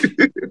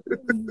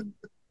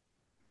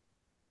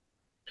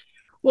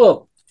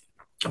 Well,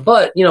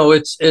 but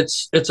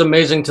it's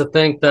amazing to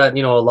think that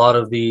a lot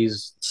of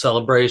these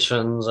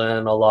celebrations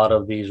and a lot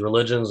of these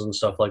religions and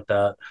stuff like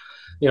that,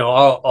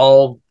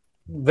 all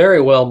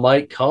very well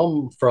might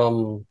come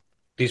from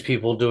these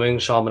people doing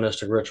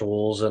shamanistic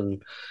rituals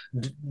and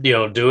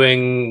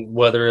doing,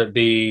 whether it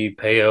be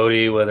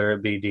peyote, whether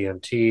it be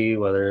DMT,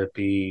 whether it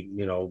be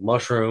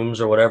mushrooms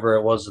or whatever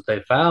it was that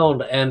they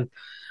found. And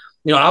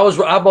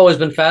I've always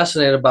been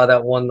fascinated by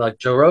that one, like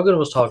Joe Rogan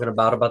was talking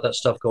about that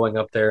stuff going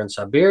up there in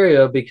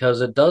Siberia,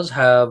 because it does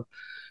have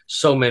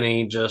so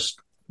many just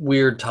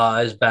weird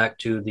ties back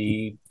to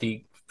the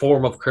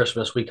form of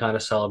Christmas we kind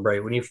of celebrate.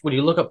 When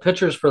you look up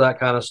pictures for that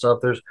kind of stuff,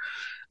 there's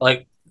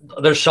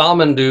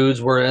shaman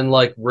dudes were in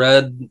like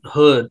red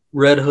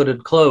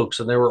hooded cloaks,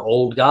 and they were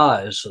old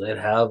guys, so they'd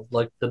have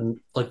like the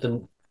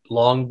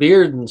long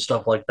beard and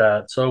stuff like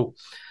that. So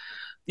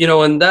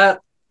and that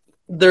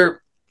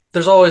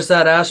there's always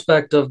that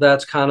aspect of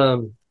that's kind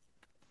of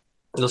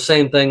the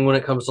same thing when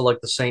it comes to like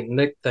the Saint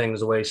Nick things.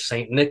 The way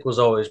Saint Nick was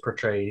always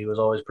portrayed, he was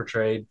always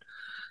portrayed,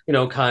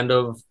 kind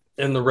of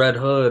in the red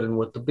hood and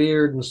with the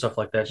beard and stuff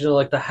like that.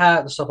 Like the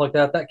hat and stuff like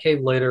that. That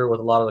came later with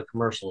a lot of the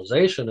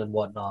commercialization and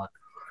whatnot.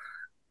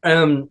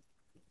 And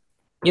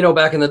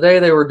back in the day,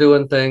 they were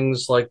doing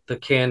things like the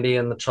candy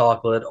and the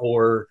chocolate,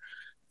 or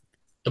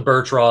the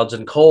birch rods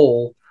and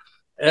coal.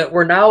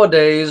 Where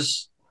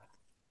nowadays,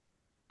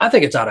 I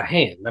think it's out of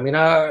hand. I mean,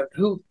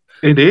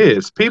 It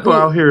is. People Who-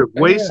 out here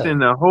yeah. wasting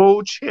the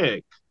whole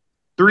check.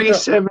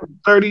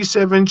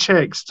 37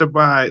 checks to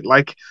buy,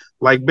 like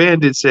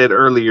Bandit said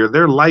earlier,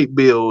 their light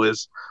bill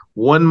is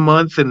 1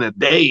 month and a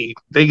day.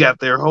 They got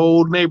their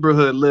whole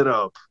neighborhood lit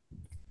up.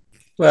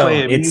 Well,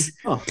 Playing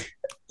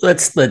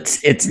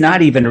it's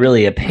not even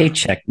really a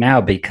paycheck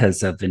now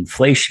because of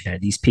inflation.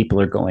 These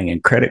people are going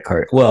in credit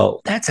card.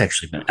 Well, that's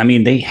actually been, I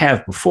mean, they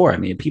have before. I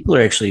mean, people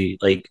are actually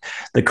like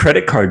the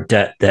credit card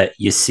debt that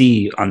you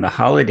see on the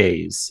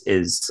holidays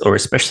or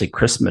especially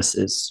Christmas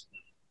is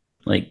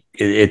like,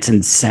 it's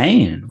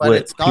insane. But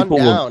it's gone people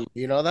down.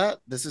 You know that?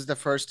 This is the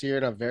first year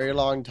in a very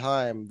long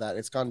time that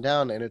it's gone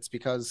down, and it's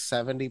because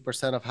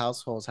 70% of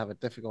households have a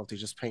difficulty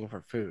just paying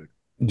for food.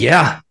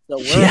 Yeah. So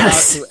we're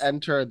Yes. about to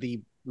enter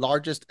the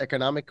largest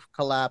economic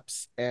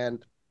collapse,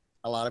 and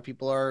a lot of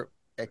people are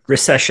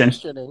Recession.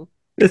 questioning.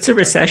 It's a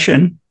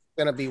recession.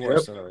 It's going to be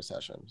worse than a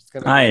recession. It's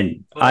going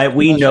to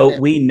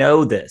We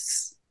know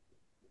this.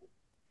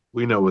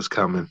 We know what's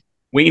coming.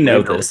 We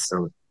know what's this.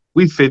 coming.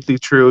 We 50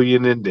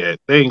 trillion in debt.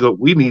 They ain't go.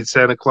 We need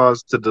Santa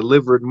Claus to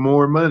deliver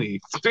more money.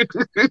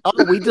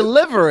 Oh, we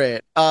deliver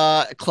it.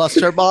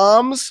 Cluster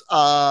bombs,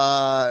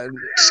 tomahawk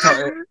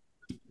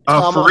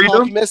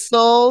freedom.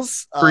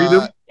 missiles,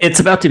 Freedom. It's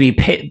about to be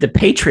the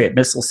Patriot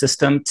missile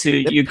system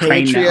to the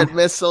Ukraine Patriot now.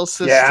 missile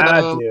system.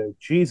 Yeah, dude.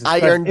 Jesus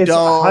Iron Christ. It's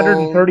Dome.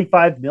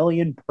 135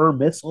 million per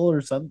missile or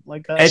something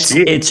like that. It's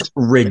It's a lot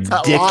of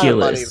money,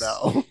 ridiculous.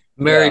 though.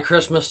 Merry Yeah.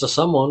 Christmas to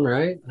someone,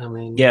 right? I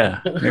mean, Yeah.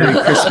 Merry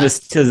Christmas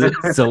to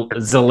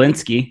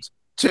Zelensky.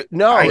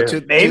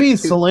 Maybe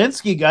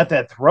Zelensky got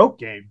that throat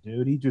game,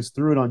 dude. He just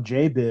threw it on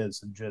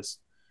JBiz and just.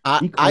 he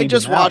I cleaned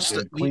just him out, watched.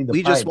 dude. Cleaned the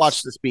We just pipes.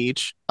 watched the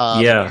speech.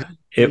 Yeah.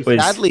 He It was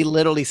sadly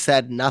literally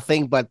said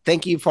nothing but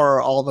thank you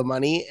for all the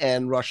money,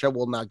 and Russia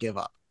will not give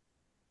up.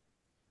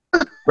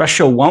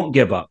 Russia won't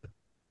give up.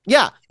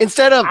 Yeah,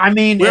 instead of I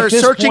mean, we're at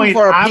this searching point,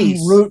 for a I'm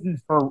peace. rooting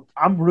for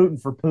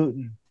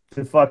Putin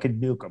to fucking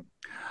nuke him.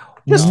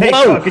 Just take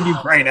Whoa. fucking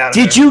Ukraine out of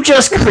Did there. you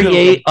just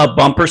create a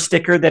bumper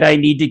sticker that I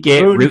need to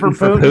get rooting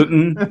for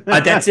Putin?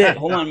 That's it.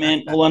 Hold on,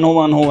 man. Hold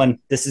on.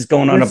 This is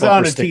going on It's a bumper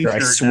on a sticker. I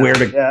t-shirt swear now.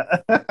 to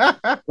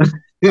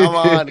Yeah. Come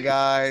on,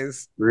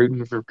 guys.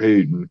 Rooting for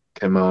Putin.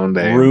 Come on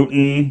down.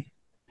 Rooting.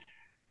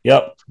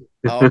 Yep.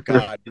 Oh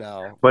God,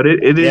 no. But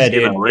it is Yeah,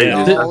 getting dude.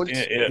 Yeah.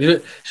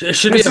 outrageous. It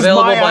should be This is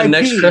available my by IP.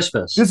 next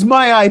Christmas. This is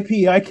my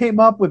IP. I came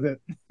up with it.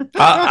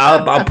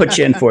 I'll put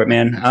you in for it,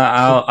 man.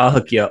 I'll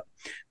hook you up.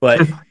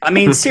 But I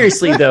mean,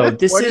 seriously though,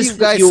 this Where do is you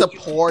guys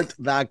support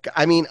that?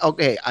 I mean,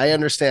 okay, I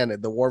understand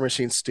it. The war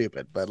machine's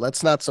stupid, but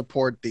let's not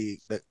support the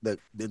lunatic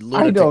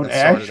I don't that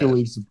started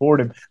actually it. support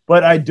him,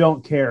 but I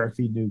don't care if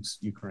he nukes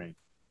Ukraine.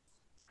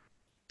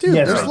 Dude,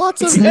 Yes, there's I-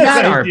 lots It's of not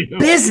I our do.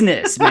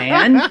 business,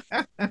 man.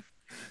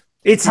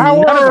 It's How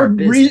none of are our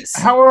business.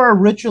 how are our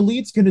rich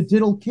elites going to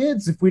diddle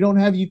kids if we don't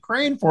have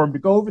Ukraine for them to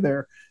go over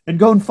there and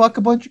go and fuck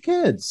a bunch of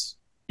kids?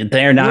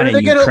 They're not Where are in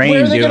they gonna- where are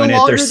Ukraine they gonna doing it.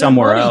 launder They're their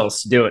somewhere money?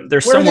 else doing.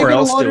 They're Where are they somewhere going to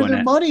else launder doing their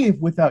it. money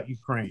without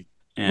Ukraine?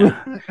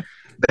 Yeah.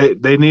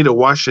 They need a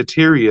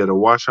washateria to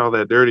wash all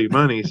that dirty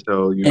money.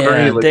 So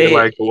Ukraine looking they-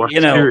 like the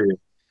you know,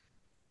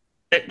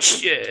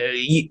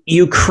 washateria.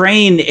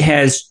 Ukraine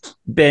has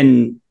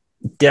been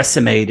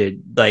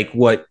decimated. Like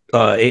what?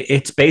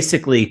 It's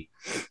basically,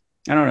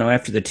 I don't know.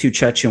 After the two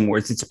Chechen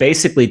wars, it's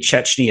basically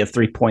Chechnya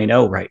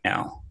 3.0 right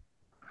now.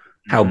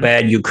 How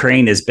bad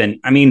Ukraine has been.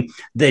 I mean,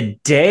 the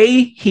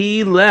day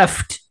he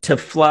left to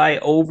fly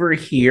over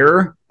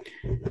here,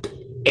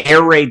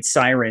 air raid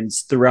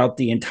sirens throughout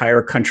the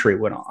entire country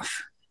went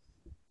off.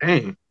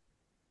 Dang.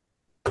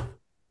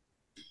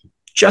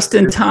 Just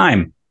in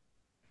time.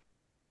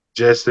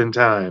 Just in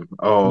time.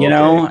 Oh, You okay.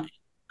 know,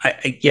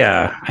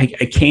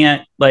 I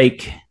can't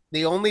like.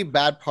 The only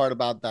bad part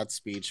about that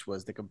speech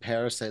was the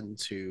comparison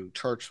to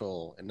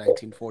Churchill in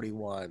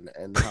 1941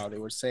 and how they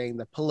were saying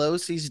that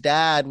Pelosi's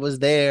dad was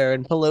there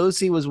and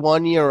Pelosi was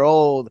 1 year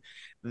old.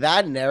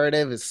 That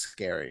narrative is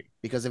scary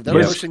because if they're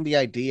Yep. pushing the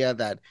idea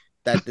that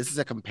this is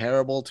a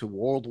comparable to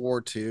World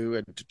War II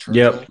and to Churchill,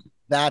 Yep.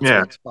 that's Yeah.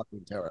 what's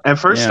fucking terrible. And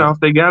first Yeah. off,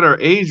 they got her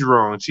age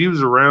wrong. She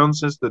was around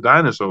since the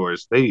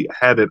dinosaurs. They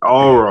had it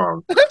all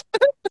wrong.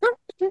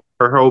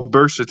 Her whole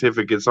birth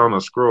certificate's on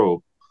a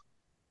scroll.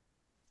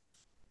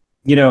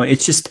 You know,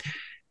 it's just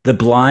the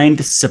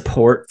blind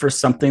support for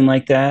something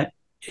like that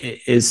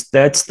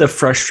that's the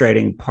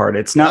frustrating part.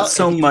 It's not Well,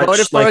 so if you much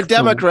voted for like a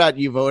Democrat,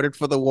 you voted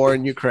for the war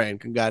in Ukraine.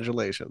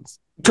 Congratulations.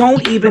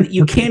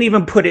 you can't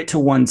even put it to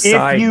one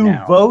side. If you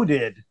now.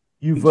 voted,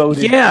 you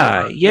voted.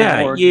 Yeah, for the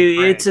yeah. war in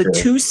Ukraine. It's a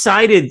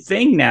two-sided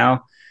thing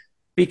now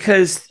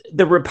because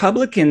the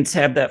Republicans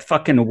have that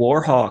fucking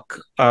war hawk,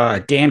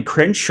 Dan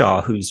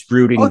Crenshaw, who's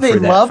rooting Oh, they for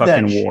that love that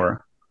fucking shit.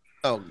 war.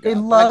 Oh, God. They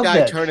love that guy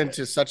that turned shit.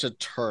 into such a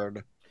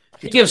turd.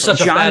 He gives such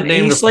a John, bad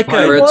name he's to like the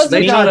pirates. was a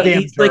They try to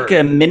goddamn he's like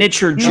a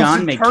miniature He's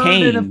John a turd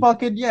in a McCain.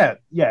 fucking yeah.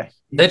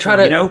 they try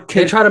to You know,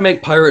 they try to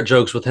make pirate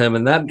jokes with him,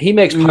 and that he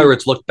makes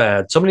pirates look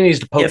bad. Somebody needs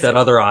to poke If- that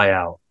other eye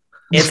out.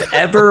 If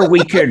ever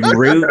we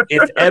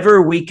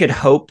could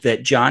hope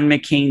that John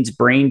McCain's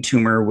brain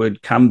tumor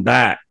would come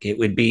back, it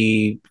would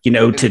be,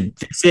 to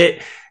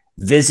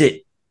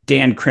visit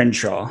Dan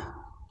Crenshaw.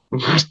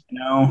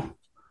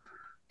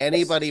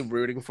 Anybody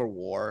rooting for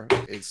war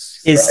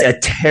is A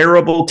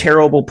terrible,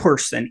 terrible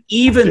person.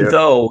 Even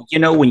though,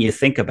 when you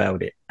think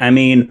about it, I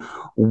mean,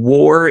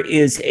 war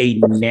is the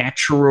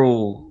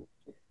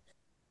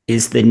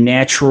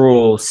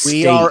natural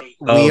state of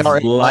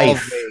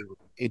life. evolving.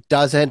 It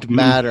doesn't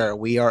matter.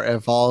 We are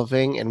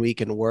evolving and we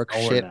can work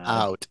shit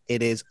out.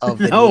 It is of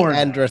the No, we're not.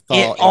 Neanderthal.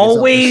 It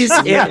always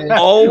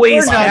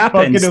We're not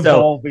happens fucking though.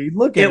 evolving.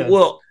 Look at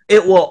us.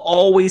 It will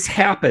always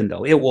happen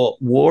though.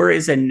 War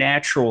is a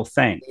natural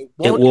thing. It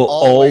won't will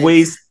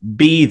always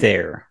be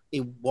there.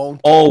 It won't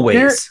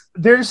Always.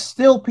 There's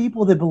still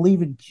people that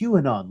believe in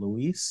QAnon,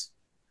 Luis.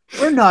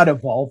 We're not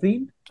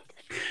evolving.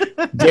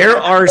 There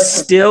are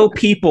still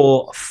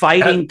people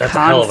fighting That's a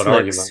hell of an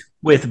conflicts argument.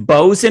 with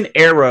bows and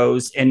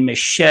arrows and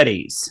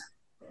machetes.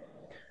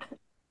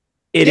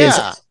 It is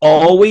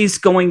always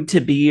going to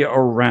be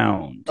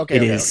around.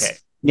 Okay.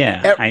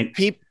 Yeah.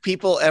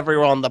 People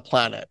everywhere on the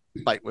planet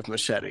fight with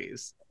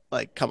machetes.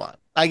 Like, come on.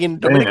 Like in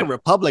Dominican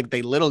Republic,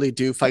 they literally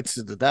do fights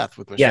to the death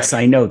with machetes. Yes,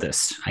 I know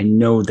this. I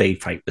know they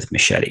fight with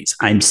machetes.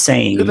 I'm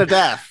saying To the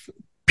death.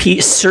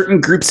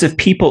 certain groups of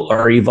people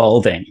are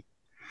evolving,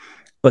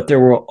 but there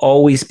will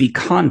always be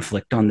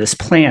conflict on this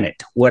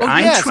planet. What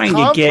I'm trying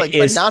to get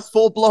is but not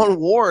full-blown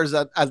wars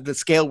at the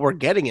scale we're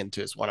getting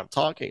into is what I'm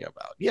talking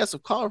about. Yes,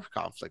 of course,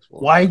 conflicts.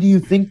 Why do you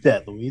think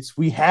that, Luis?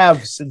 We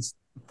have since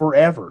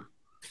forever.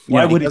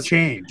 Why would it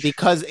change?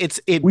 Because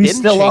we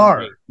still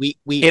are. We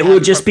it will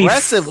just be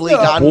progressively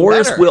gotten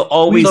wars better. will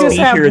always be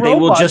here. They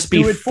will just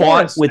be do it for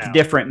fought us with now.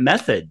 different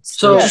methods.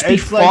 So They'll just be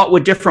it's like- fought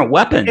with different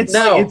weapons. It's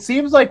No. like, it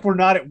seems like we're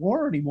not at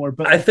war anymore,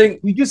 but I think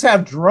we just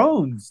have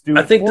drones doing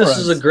I think it for this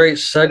is us. a great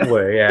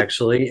segue,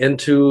 actually,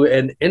 into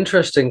an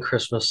interesting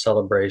Christmas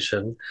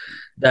celebration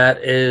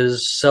that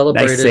is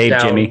celebrated Nice save,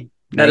 down. Jimmy.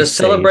 That Nice is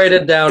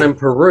celebrated down in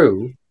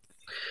Peru.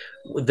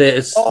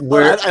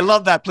 I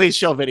love that. Please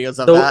show videos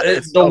of that. It's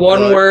It's the so one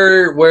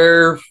good.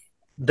 where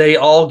they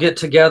all get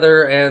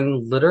together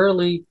and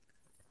literally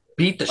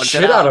beat the Punch it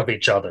shit out out. of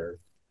each other.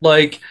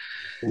 Like,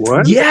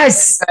 What?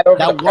 Yes.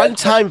 That one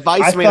time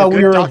Vice I made a thought we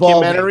good were evolving.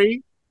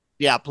 documentary.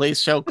 Yeah,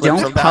 please show clips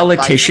Don't of that.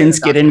 politicians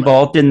get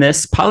involved in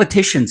this?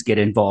 Politicians get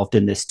involved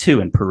in this too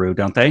in Peru,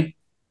 don't they?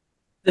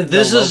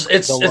 This is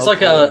it's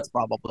like a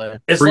probably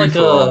it's Free like for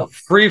a all.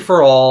 free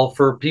for all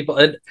for people.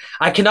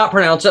 I cannot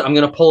pronounce it. I'm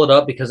going to pull it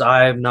up because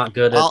I'm not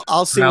good at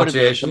I'll see what it is.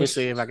 Let me pronunciations.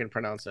 see if I can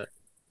pronounce it.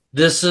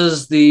 This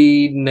is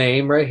the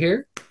name right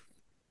here.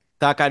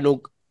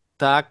 Takanukai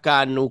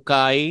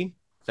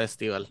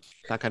Festival.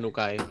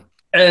 Takanukai.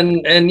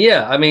 And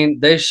yeah, I mean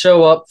they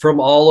show up from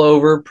all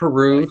over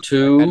Peru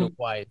to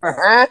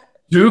Takanukai.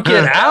 duke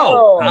it out.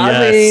 Oh,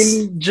 I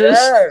mean,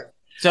 just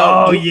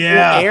So you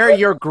air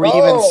your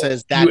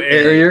grievances that you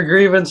air day. your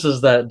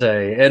grievances that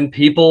day, and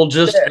people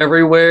just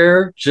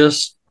everywhere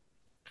just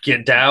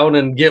get down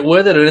and get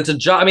with it. And it's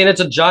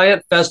a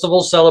giant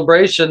festival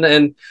celebration,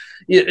 and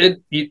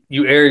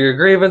you air your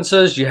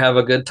grievances, you have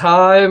a good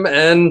time,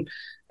 and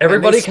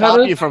everybody and they stop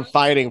kind you from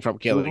fighting, from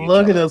killing.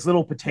 Look at those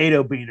little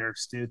potato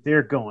beaners, dude.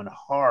 They're going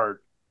hard.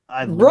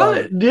 I love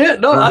right. it. Yeah,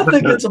 no, I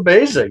think it's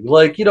amazing.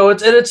 Like,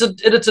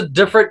 it's a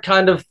different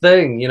kind of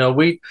thing.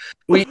 We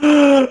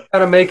kind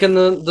of making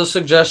the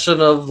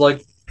suggestion of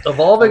like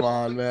evolving Come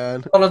on,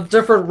 man. on a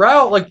different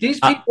route. Like these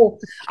people,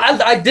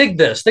 I dig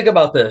this. Think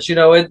about this.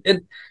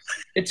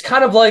 It's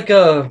kind of like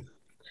a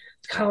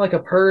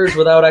purge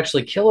without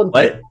actually killing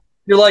people.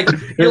 You're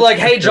like,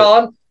 hey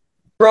John,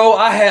 bro,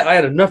 I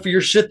had enough of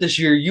your shit this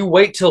year. You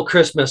wait till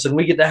Christmas and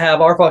we get to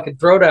have our fucking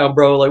throwdown,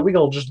 bro. Like we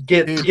gonna just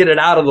get it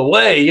out of the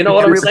way. You know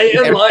what I'm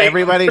saying? Like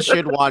Everybody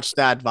should watch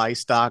that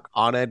Vice doc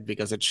on it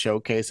because it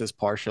showcases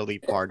partially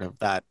part of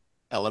that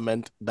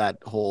element, that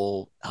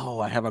whole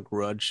I have a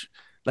grudge.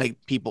 Like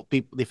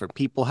different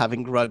people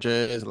having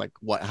grudges, like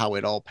how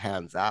it all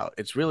pans out.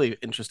 It's really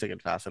interesting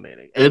and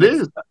fascinating. It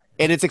is.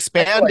 And it's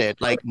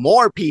expanded. Like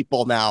more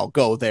people now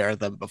go there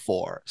than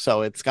before.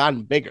 So it's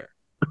gotten bigger.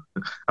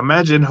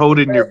 Imagine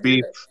holding your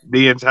beef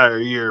the entire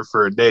year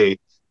for a day,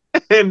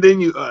 and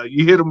then you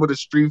hit him with a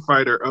Street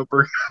Fighter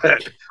upper.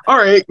 All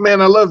right,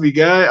 man, I love you,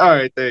 guy. All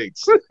right,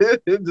 thanks.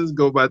 Just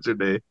go about your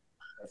day.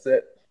 That's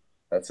it.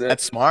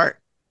 That's smart.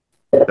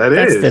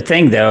 That's the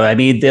thing, though. I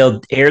mean,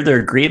 they'll air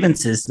their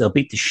grievances, they'll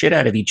beat the shit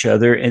out of each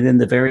other, and then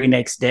the very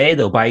next day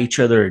they'll buy each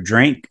other a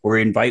drink or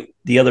invite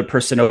the other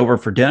person over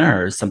for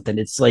dinner or something.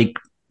 It's like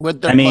with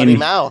their bloody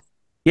mouth.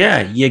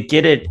 Yeah, you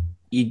get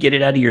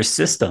it out of your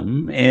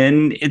system,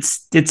 and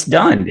it's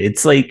done.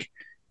 It's like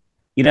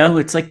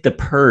it's like the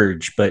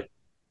Purge, but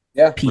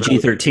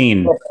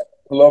PG-13.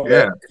 A little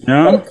bit.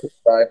 No?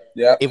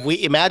 Yeah. If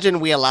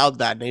we allowed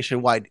that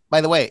nationwide,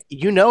 by the way,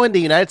 in the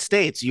United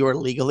States, you are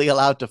legally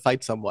allowed to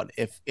fight someone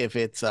if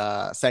it's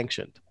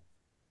sanctioned.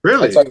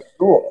 Really? It's like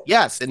cool.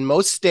 Yes, in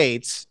most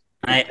states,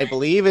 I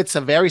believe it's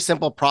a very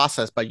simple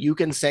process, but you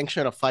can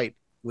sanction a fight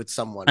with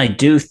someone. I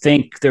do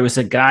think there was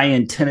a guy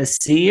in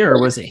Tennessee, or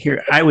was it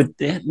here?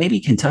 Maybe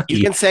Kentucky.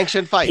 You can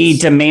sanction fights. He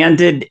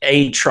demanded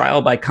a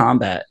trial by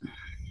combat.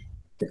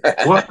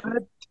 What?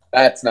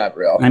 That's not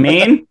real. I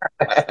mean,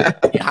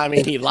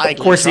 he likely. Of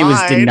course, tried. he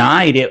was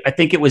denied. I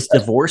think it was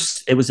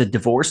divorce. It was a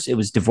divorce. It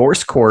was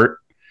divorce court,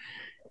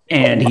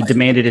 and he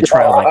demanded a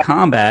trial by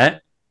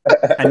combat.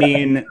 I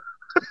mean,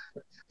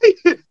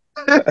 you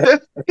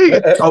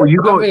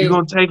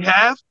gonna take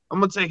half?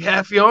 I'm gonna take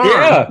half your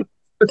arm.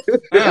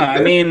 Yeah.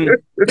 I mean,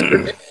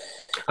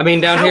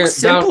 down how here,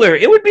 simpler.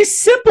 It would be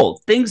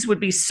simple. Things would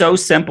be so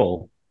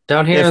simple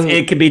down here. If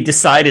it could be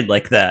decided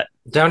like that.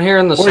 Down here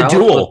in the or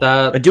south,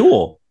 a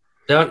duel.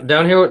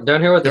 Down here with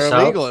the They're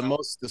south, illegal in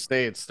most of the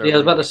states. I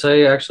was about to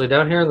say, actually,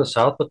 down here in the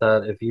south with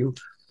that, if you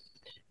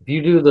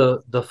do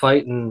the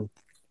fighting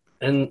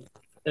in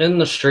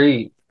the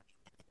street,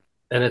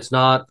 and it's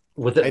not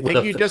with it, I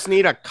think you just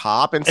need a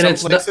cop in some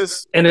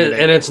places, and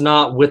it's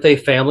not with a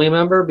family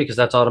member because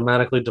that's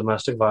automatically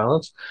domestic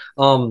violence.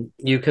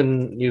 You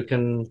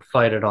can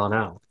fight it on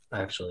out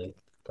actually.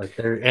 Like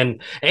there,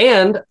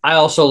 and I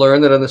also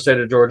learned that in the state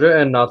of Georgia,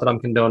 and not that I'm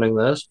condoning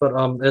this, but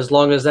as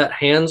long as that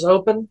hand's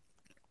open,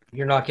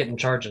 you're not getting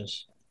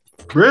charges.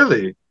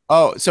 Really?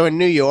 Oh, so in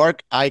New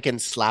York, I can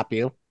slap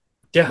you.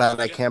 Yeah. But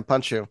I can't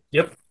punch you.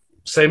 Yep.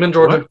 Same in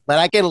Georgia. What? But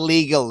I can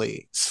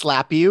legally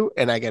slap you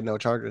and I get no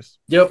charges.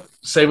 Yep.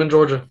 Same in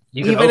Georgia.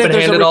 You can even if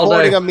there's a all day.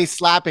 recording of me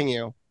slapping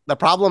you. The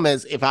problem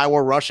is if I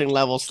were Russian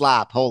level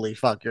slap, holy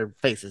fuck, your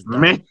face is done.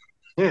 Man,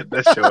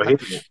 that's your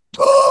hate.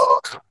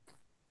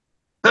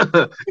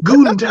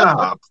 Guten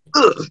Tag.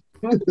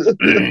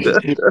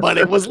 But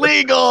it was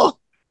legal.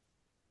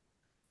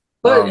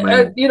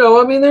 But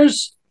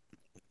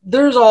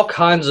there's all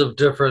kinds of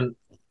different,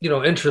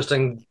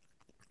 interesting,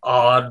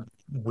 odd,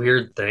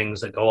 weird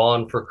things that go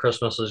on for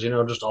Christmases.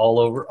 Just all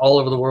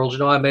over the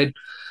world. I made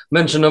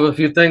mention of a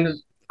few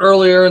things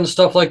earlier and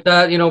stuff like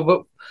that.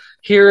 But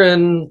here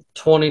in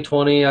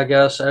 2020, I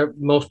guess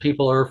most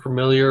people are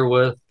familiar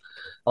with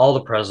all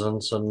the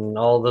presents and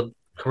all the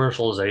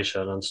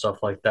commercialization and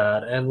stuff like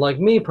that. And like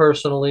me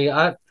personally,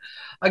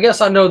 I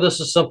guess I know this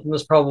is something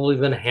that's probably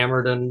been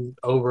hammered in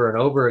over and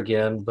over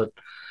again, but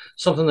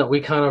something that we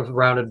kind of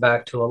rounded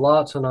back to a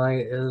lot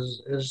tonight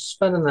is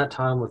spending that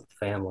time with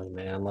family,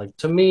 man. Like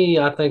to me,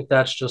 I think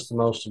that's just the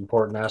most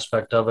important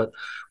aspect of it,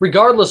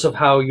 regardless of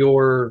how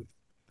your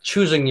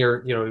choosing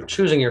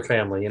your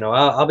family.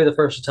 I'll be the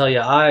first to tell you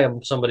I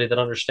am somebody that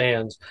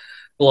understands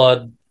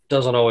blood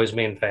doesn't always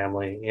mean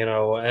family.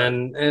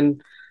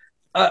 And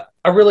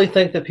I really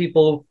think that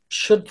people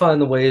should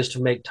find the ways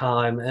to make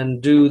time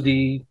and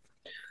do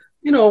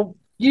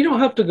you don't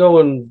have to go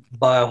and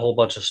buy a whole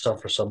bunch of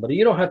stuff for somebody.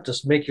 You don't have to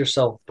make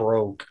yourself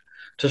broke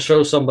to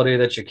show somebody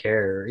that you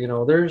care.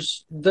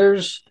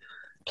 There's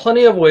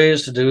plenty of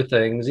ways to do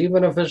things,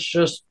 even if it's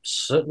just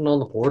sitting on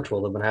the porch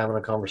while they've been having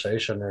a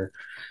conversation or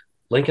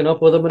linking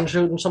up with them and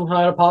shooting some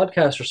kind of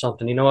podcast or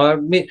something.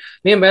 Me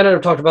and Bannon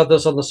have talked about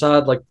this on the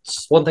side. Like,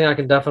 one thing I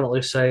can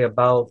definitely say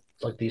about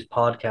like these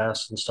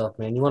podcasts and stuff,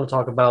 man. You want to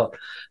talk about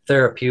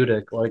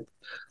therapeutic? Like,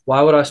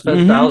 why would I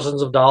spend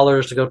thousands of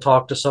dollars to go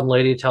talk to some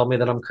lady tell me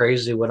that I'm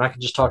crazy when I can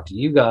just talk to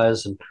you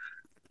guys and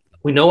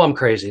we know I'm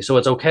crazy, so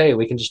it's okay.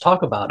 We can just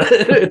talk about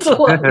it. It's a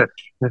lot.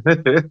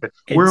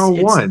 We're on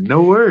one.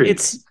 No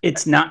worries.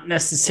 It's not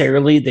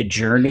necessarily the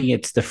journey;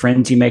 it's the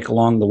friends you make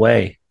along the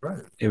way.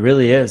 Right. It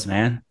really is,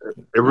 man.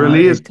 It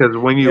really is, because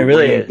when you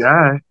really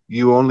die,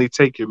 you only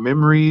take your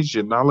memories,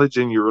 your knowledge,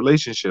 and your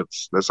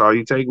relationships. That's all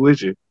you take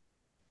with you.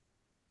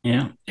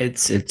 Yeah,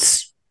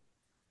 it's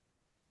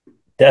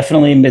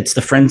definitely it's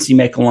the friends you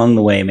make along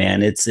the way,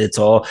 man. It's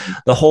all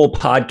the whole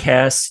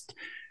podcast.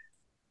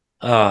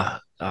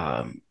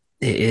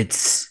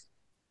 It's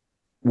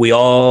we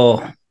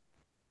all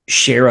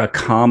share a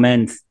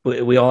common.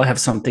 We all have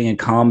something in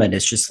common.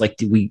 It's just like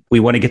we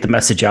want to get the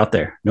message out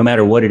there, no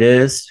matter what it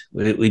is.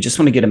 We just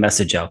want to get a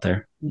message out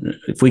there.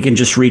 If we can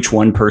just reach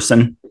one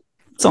person,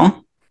 that's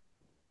all.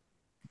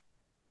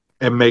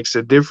 It makes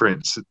a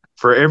difference.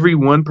 For every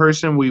one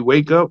person we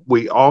wake up,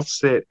 we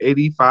offset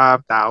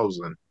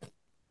 85,000.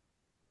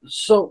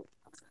 So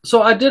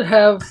I did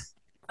have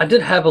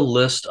a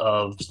list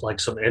of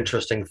like some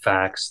interesting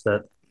facts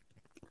that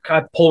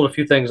I pulled a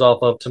few things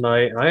off of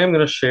tonight, and I am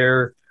going to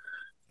share,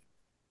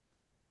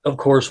 of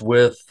course,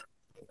 with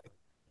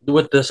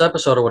this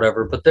episode or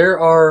whatever. But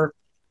there's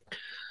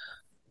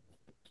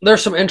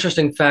some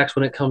interesting facts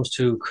when it comes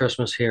to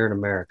Christmas here in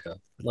America.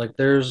 Like,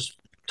 there's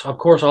of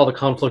course all the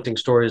conflicting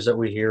stories that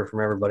we hear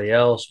from everybody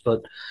else,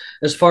 but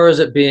as far as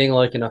it being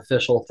like an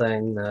official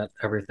thing that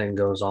everything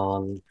goes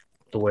on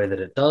the way that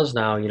it does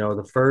now,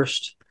 the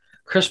first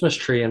Christmas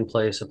tree in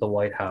place at the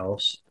White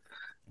House,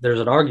 there's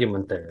an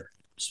argument there.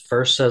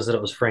 First says that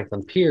it was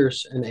Franklin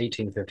Pierce in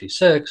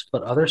 1856,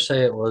 but others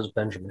say it was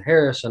Benjamin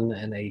Harrison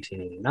in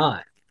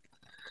 1889.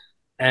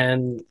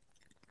 And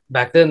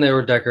back then they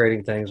were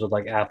decorating things with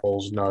like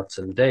apples, nuts,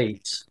 and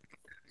dates.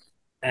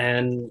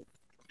 And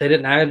they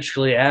didn't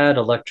actually add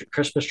electric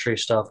Christmas tree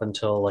stuff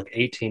until like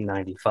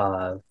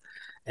 1895.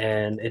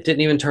 And it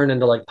didn't even turn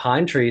into like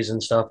pine trees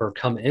and stuff or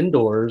come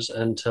indoors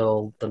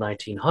until the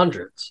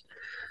 1900s.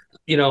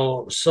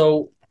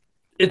 So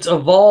it's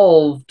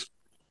evolved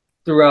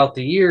throughout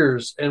the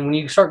years. And when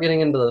you start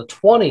getting into the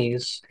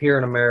 20s here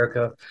in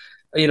America,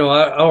 I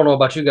don't know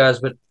about you guys,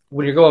 but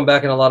when you're going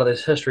back in a lot of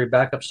this history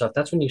backup stuff,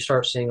 that's when you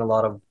start seeing a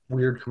lot of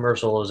weird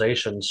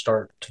commercialization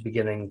start to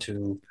beginning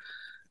to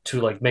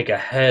like make a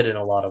head in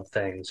a lot of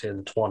things in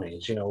the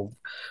 20s,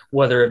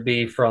 whether it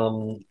be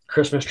from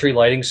Christmas tree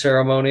lighting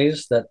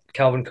ceremonies that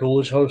Calvin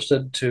Coolidge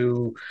hosted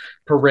to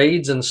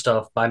parades and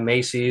stuff by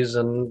Macy's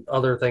and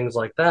other things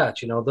like that.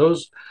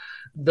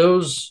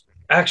 Those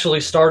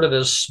actually started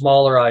as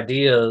smaller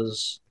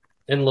ideas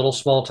in little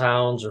small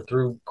towns or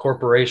through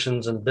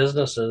corporations and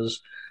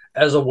businesses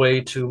as a way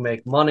to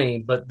make money,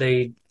 but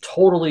they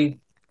totally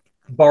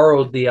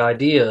borrowed the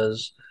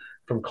ideas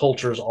from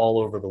cultures all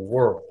over the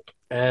world.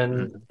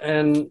 And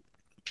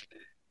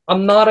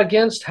I'm not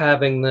against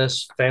having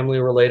this family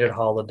related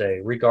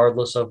holiday,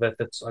 regardless of if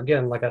it's,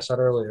 again, like I said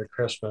earlier,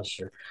 Christmas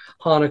or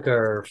Hanukkah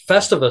or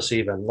Festivus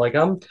even. Like,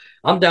 I'm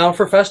down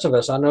for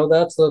Festivus. I know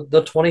that's the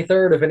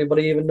 23rd, if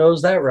anybody even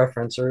knows that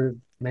reference, or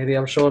maybe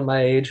I'm showing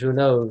my age, who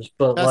knows.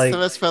 But Festivus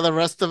like, for the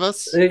rest of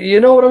us.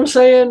 you know what I'm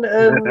saying?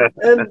 And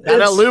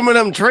That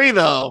aluminum tree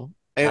though,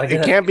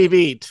 it can't be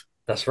beat.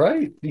 That's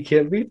right. You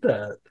can't beat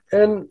that.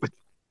 And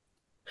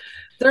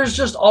there's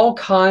just all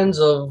kinds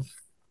of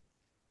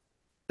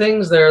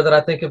things there that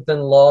I think have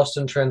been lost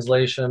in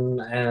translation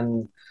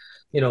and,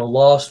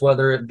 lost,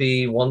 whether it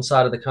be one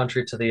side of the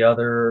country to the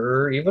other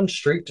or even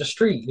street to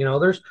street.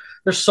 There's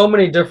so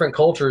many different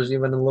cultures,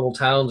 even in little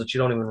towns, that you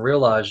don't even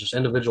realize, just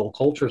individual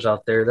cultures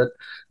out there that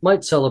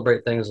might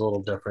celebrate things a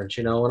little different,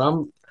 and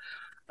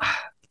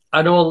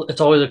I know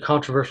it's always a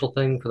controversial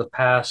thing. For the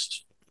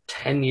past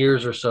 10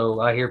 years or so,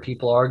 I hear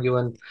people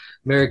arguing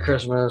Merry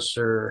Christmas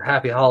or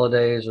Happy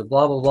Holidays or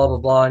blah, blah, blah, blah,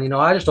 blah. And,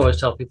 I just always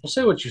tell people,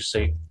 say what you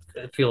say.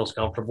 It feels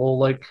comfortable.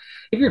 Like,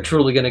 if you're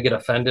truly going to get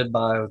offended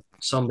by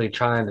somebody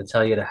trying to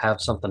tell you to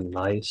have something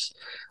nice,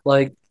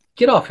 like,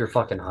 get off your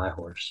fucking high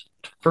horse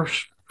for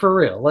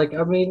real. Like,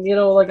 I mean,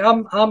 like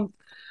I'm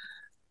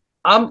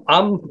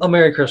a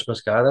Merry Christmas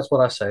guy. That's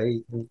what I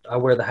say. I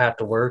wear the hat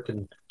to work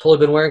and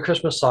totally been wearing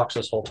Christmas socks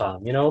this whole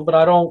time, but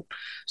I don't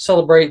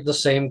celebrate the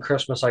same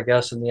Christmas, I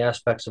guess, in the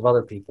aspects of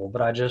other people.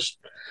 But I just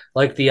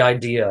like the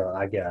idea,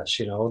 I guess,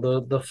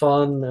 the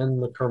fun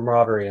and the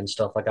camaraderie and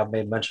stuff, like I've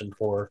made mention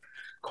for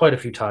quite a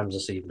few times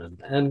this evening.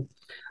 And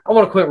I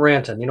want to quit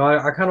ranting.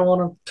 I kind of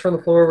want to turn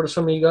the floor over to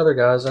some of you other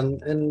guys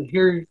and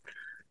hear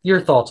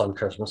your thoughts on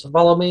Christmas.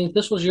 Follow me.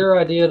 This was your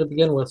idea to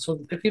begin with. So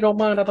if you don't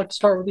mind, I'd like to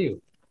start with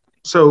you.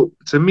 So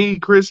to me,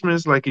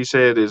 Christmas, like you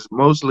said, is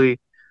mostly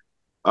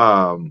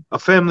a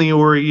family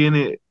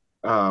oriented,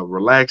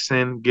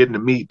 relaxing, getting to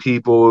meet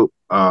people.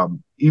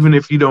 Even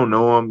if you don't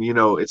know them,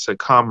 it's a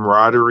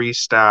camaraderie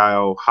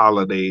style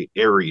holiday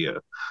area.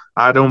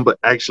 I don't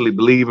actually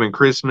believe in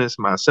Christmas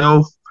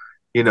myself.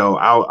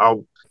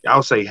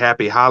 I'll say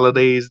happy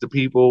holidays to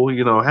people.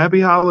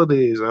 Happy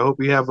holidays. I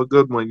hope you have a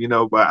good one.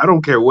 But I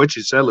don't care what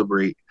you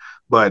celebrate.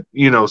 But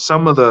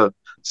some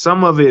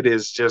of it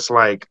is just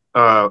like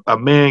a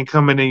man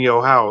coming in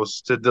your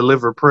house to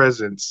deliver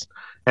presents.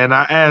 And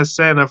I asked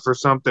Santa for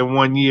something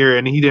one year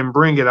and he didn't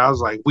bring it. I was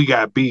like, we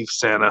got beef,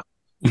 Santa.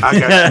 I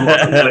got you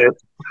on the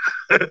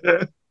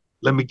list.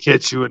 Let me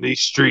catch you in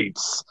these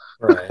streets.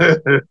 Right.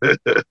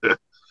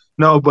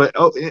 No, but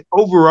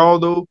overall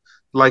though,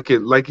 like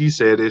you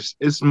said,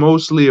 it's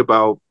mostly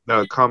about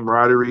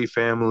camaraderie,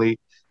 family,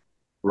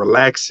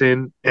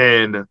 relaxing,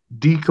 and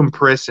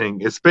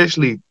decompressing,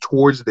 especially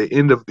towards the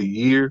end of the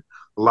year.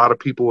 A lot of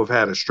people have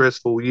had a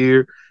stressful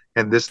year,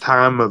 and this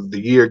time of the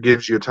year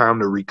gives you time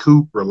to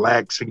recoup,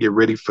 relax, and get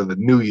ready for the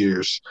New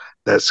Year's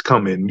that's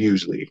coming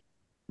usually.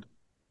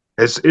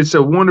 It's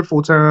a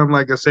wonderful time,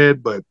 like I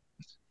said, but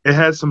it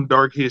has some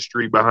dark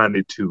history behind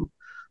it too.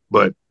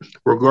 But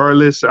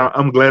regardless,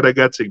 I'm glad I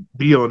got to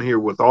be on here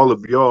with all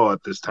of y'all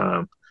at this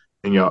time.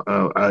 And y'all,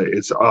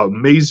 it's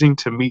amazing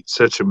to meet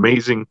such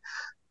amazing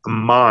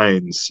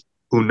minds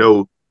who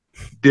know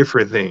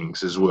different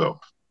things as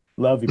well.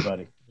 Love you,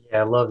 buddy.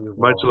 Yeah, I love you.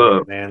 Much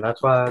love, man.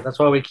 That's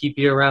why we keep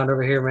you around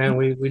over here, man.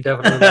 We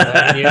definitely love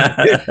having you.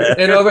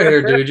 And over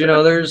here, dude.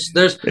 There's.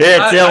 It's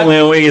the only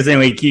reason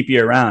we keep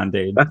you around,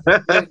 dude.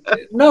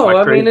 No,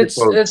 I mean it's.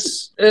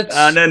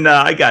 No,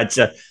 I got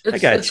you. I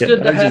got it's you.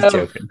 good to I'm just have.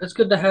 joking. It's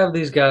good to have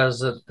these guys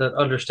that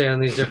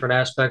understand these different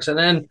aspects. And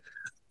then,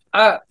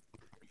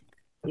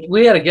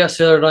 we had a guest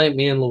the other night.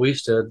 Me and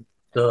Luis did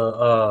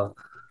the.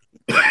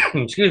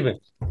 Excuse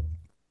me,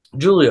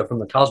 Julia from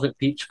the Cosmic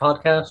Peach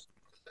podcast.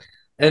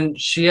 And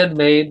she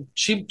made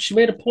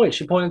a point.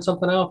 She pointed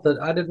something out that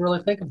I didn't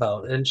really think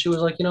about. And she was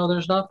like,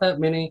 there's not that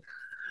many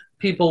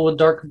people with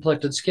dark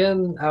complected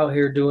skin out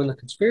here doing the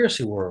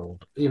conspiracy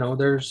world.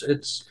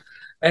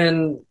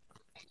 And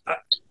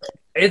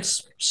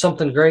it's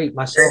something great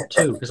myself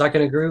too, because I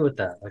can agree with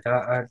that.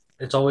 Like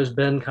it's always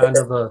been kind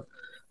of a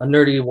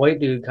nerdy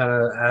white dude kind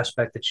of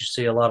aspect that you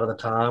see a lot of the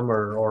time,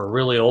 or a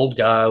really old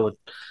guy with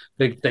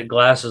big thick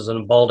glasses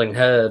and a balding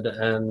head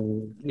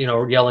and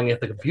yelling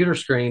at the computer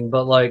screen.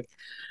 But like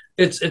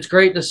it's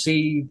great to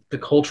see the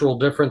cultural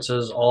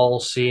differences all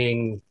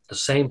seeing the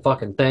same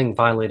fucking thing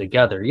finally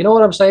together. You know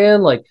what I'm saying?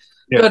 Like,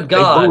 yeah, good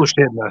God,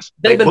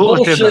 they've been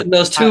bullshitting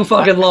us too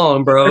fucking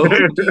long, bro.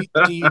 Do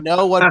you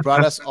know what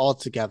brought us all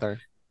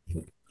together?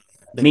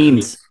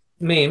 Memes.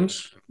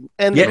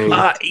 And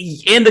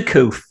the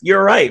coof.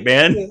 You're right,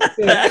 man.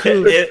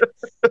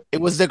 It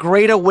was the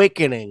Great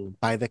Awakening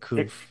by the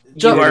coof.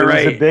 You are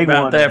right. A big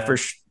about one, that for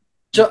sure.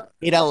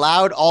 It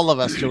allowed all of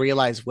us to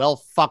realize, well,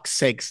 fuck's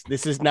sakes,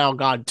 this has now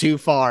gone too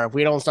far. If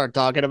we don't start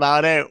talking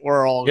about it,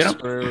 we're all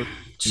screwed.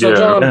 So,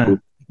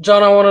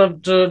 John, I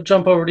wanted to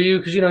jump over to you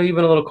because you've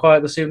been a little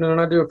quiet this evening,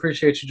 and I do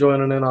appreciate you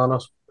joining in on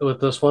us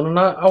with this one. And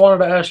I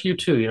wanted to ask you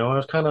too. I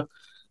was kind of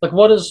like,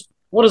 what does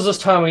this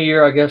time of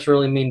year, I guess,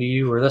 really mean to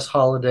you, or this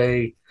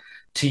holiday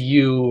to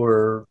you,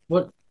 or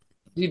what?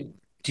 Do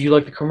you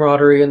like the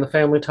camaraderie and the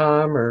family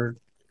time, or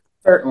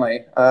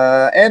certainly?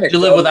 Do you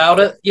live without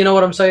it? You know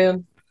what I'm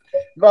saying?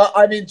 Well,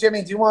 I mean,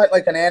 Jimmy, do you want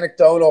like an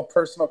anecdotal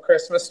personal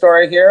Christmas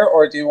story here,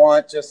 or do you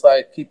want just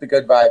like keep the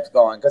good vibes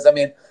going? Because I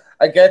mean,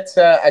 I get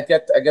the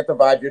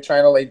vibe you're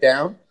trying to lay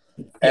down.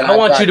 And I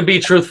want you to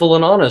be truthful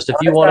and honest. If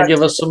you want to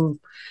give us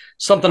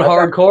something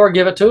hardcore,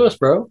 give it to us,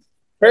 bro.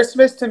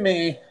 Christmas to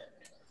me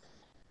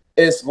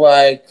is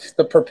like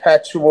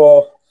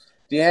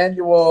the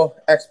annual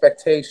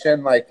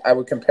expectation. Like I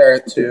would compare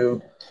it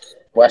to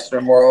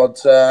Western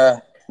world's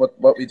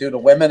what we do to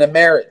women in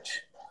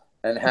marriage.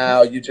 And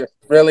how you just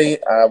really,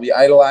 we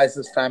idolize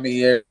this time of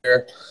year.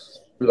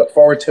 We look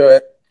forward to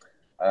it.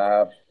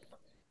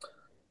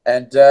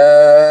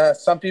 And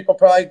some people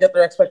probably get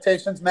their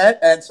expectations met.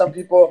 And some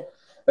people,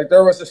 like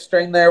there was a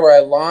string there where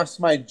I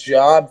lost my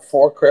job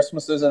 4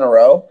 Christmases in a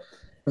row.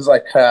 It was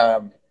like,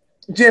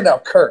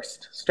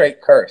 cursed,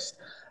 straight cursed.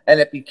 And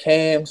it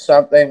became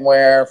something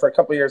where for a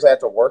couple of years I had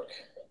to work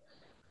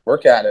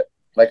at it.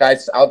 Like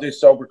I'll do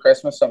sober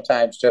Christmas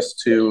sometimes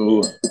just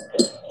to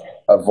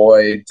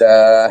avoid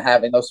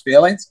having those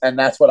feelings, and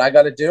that's what I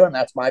got to do, and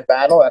that's my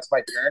battle, that's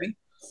my journey,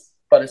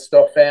 but it's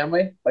still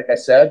family. Like I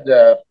said,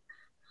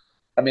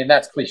 I mean,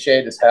 that's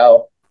cliched as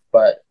hell,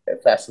 but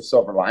if that's the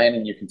silver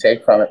lining you can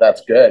take from it,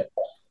 that's good.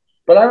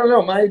 But I don't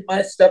know, my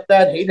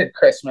stepdad hated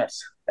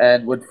Christmas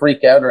and would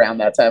freak out around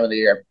that time of the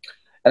year,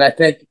 and I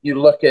think you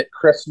look at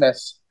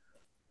Christmas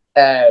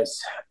as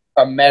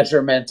a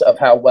measurement of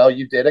how well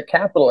you did at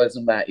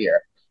capitalism that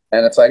year,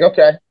 and it's like,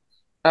 okay,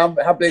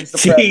 How big's the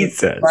present?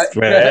 Jesus,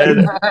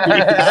 man.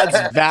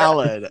 That's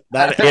valid.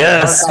 That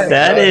Yes, I've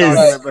that heard is.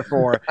 argument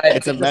before.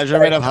 It's a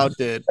measurement of how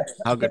good.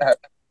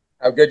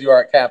 how good you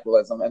are at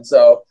capitalism. And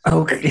so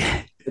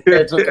Okay. the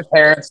kids with the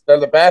parents, they're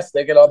the best.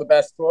 They get all the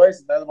best toys,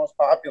 and they're the most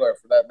popular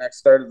for that next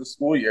start of the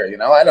school year.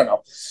 I don't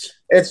know.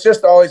 It's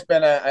just always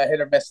been a hit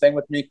or miss thing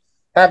with me.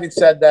 Having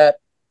said that,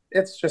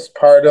 it's just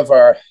part of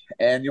our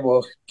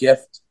annual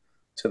gift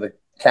to the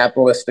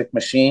capitalistic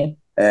machine,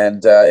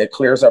 and it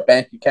clears our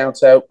bank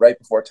accounts out right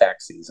before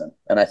tax season.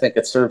 And I think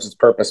it serves its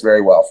purpose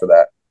very well for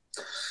that.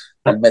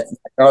 And I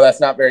know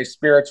that's not very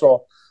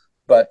spiritual,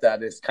 but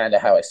that is kind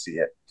of how I see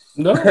it.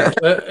 No,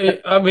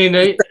 I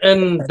mean,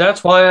 and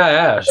that's why I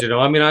asked.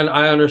 I mean,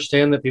 I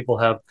understand that people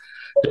have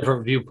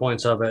different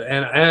viewpoints of it,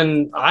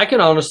 and I can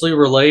honestly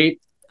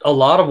relate a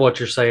lot of what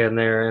you're saying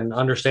there, and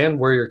understand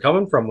where you're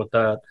coming from with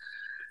that.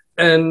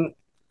 And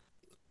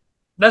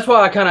that's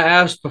why I kind of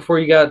asked before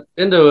you got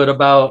into it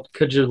about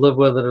could you live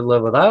with it or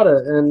live without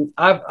it, and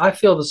I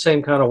feel the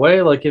same kind of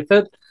way. Like if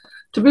it,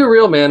 to be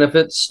real, man, if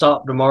it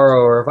stopped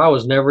tomorrow, or if I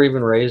was never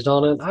even raised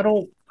on it, I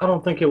don't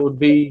think it would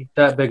be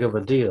that big of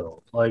a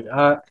deal. Like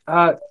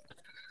I'm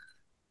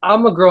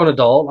a grown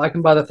adult. I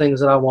can buy the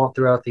things that I want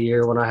throughout the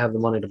year when I have the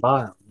money to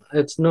buy them.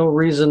 It's no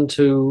reason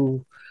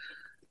to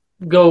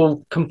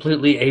go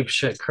completely ape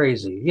shit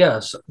crazy.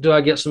 Yes, do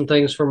I get some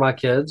things for my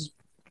kids?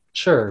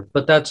 Sure,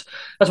 but that's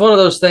one of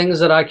those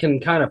things that I can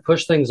kind of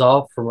push things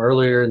off from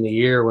earlier in the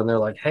year when they're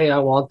like, "Hey, I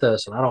want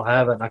this," and I don't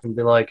have it, and I can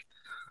be like,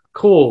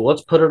 "Cool,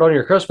 let's put it on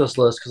your Christmas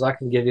list because I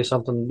can give you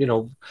something,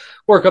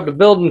 work up to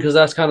building because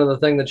that's kind of the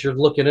thing that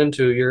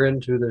you're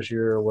into this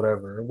year or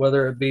whatever,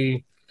 whether it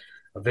be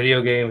a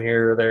video game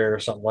here or there or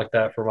something like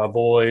that for my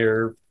boy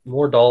or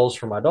more dolls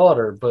for my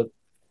daughter." But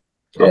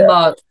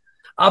Yeah.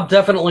 I'm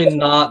definitely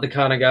not the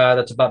kind of guy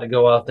that's about to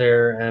go out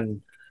there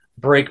and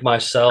break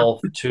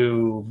myself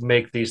to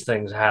make these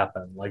things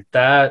happen. Like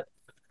that,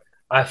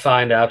 I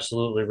find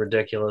absolutely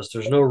ridiculous.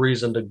 There's no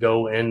reason to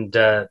go in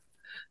debt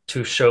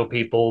to show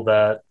people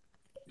that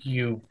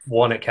you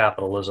wanted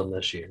capitalism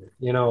this year.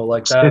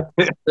 Like that.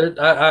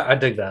 I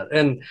dig that,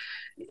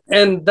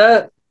 and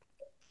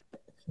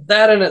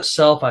that in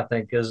itself, I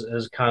think,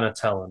 is kind of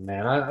telling,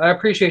 man. I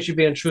appreciate you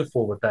being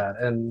truthful with that,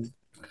 and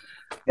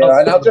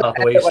And I'll just about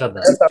the way you said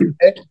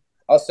that.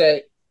 I'll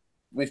say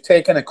we've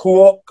taken a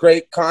cool,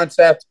 great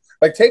concept.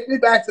 Like, take me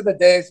back to the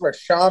days where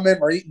shaman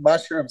were eating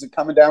mushrooms and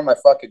coming down my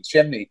fucking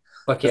chimney.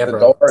 Fuck yeah,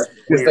 bro.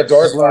 The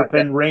door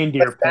slurping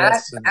reindeer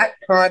piss. That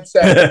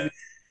concept,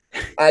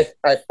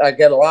 I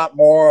get a lot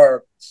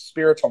more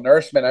spiritual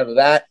nourishment out of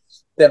that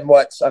than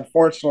what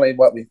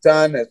we've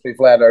done is we've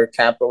let our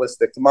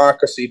capitalistic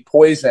democracy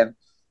poison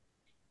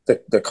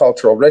the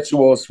cultural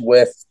rituals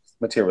with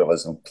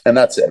materialism, and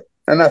that's it.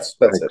 And that's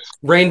it.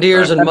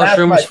 Reindeers and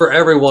mushrooms for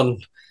everyone.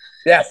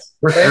 Yes.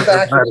 Bring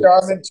back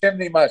the shaman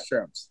chimney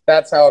mushrooms.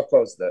 That's how I'll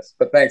close this.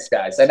 But thanks,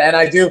 guys. And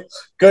I do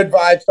good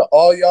vibes to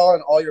all y'all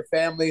and all your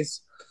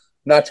families.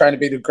 I'm not trying to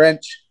be the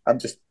Grinch.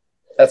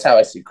 That's how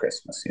I see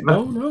Christmas.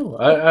 No.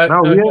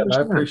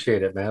 I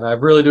appreciate it, man. I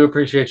really do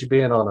appreciate you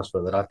being honest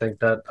with it. I think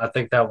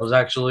that was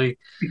actually,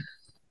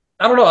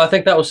 I don't know. I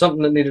think that was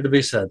something that needed to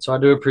be said. So I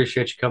do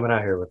appreciate you coming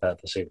out here with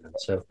that this evening.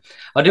 So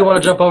I do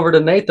want to jump over to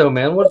Nate though,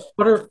 man. What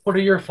are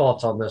your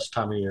thoughts on this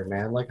time of year,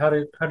 man? Like how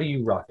do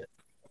you rock it?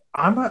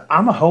 I'm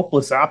a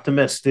hopeless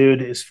optimist,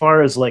 dude. As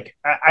far as like,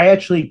 I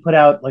actually put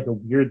out like a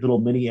weird little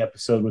mini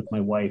episode with my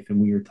wife, and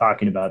we were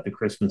talking about the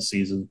Christmas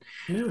season,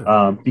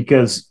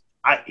 because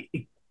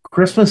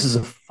Christmas is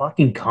a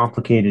fucking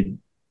complicated.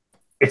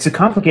 It's a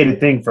complicated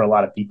thing for a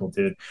lot of people,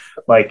 dude.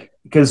 Like,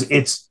 because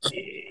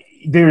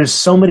there's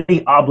so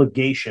many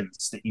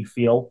obligations that you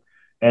feel,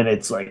 and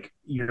it's like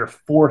you're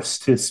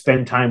forced to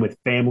spend time with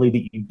family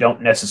that you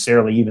don't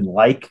necessarily even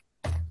like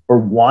or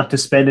want to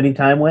spend any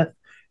time with.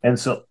 And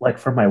so, like,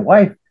 for my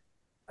wife,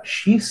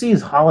 she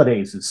sees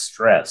holidays as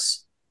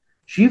stress.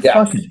 She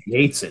fucking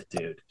hates it,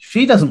 dude.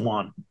 She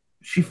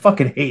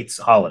fucking hates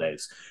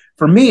holidays.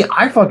 For me,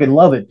 I fucking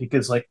love it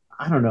because, like,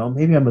 I don't know,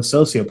 maybe I'm a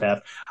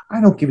sociopath. I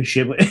don't give a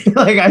shit.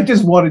 Like, I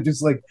just want to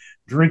just, like,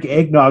 drink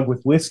eggnog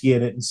with whiskey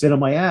in it and sit on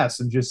my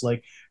ass and just,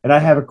 like, and I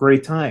have a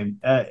great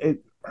time.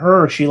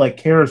 She, like,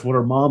 cares what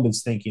her mom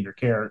is thinking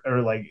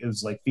or like,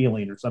 is, like,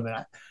 feeling or something.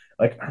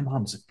 Her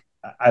mom's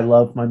I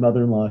love my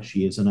mother-in-law.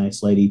 She is a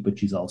nice lady, but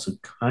she's also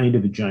kind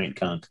of a giant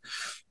cunt.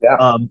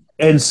 Yeah.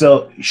 And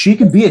so she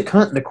can be a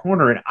cunt in the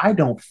corner, and I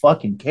don't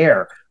fucking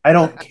care. I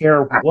don't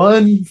care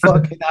one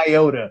fucking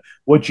iota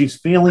what she's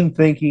feeling,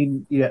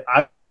 thinking. Yeah,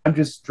 I'm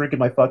just drinking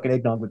my fucking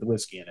eggnog with the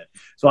whiskey in it.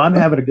 So I'm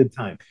having a good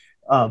time.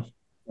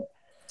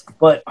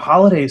 But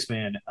holidays,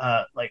 man,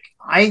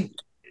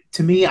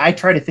 to me, I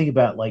try to think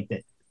about like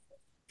that.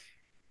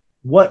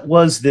 What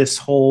was this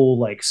whole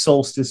like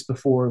solstice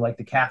before like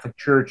the Catholic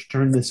Church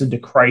turned this into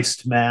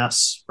Christ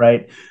Mass,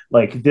 right?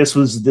 Like this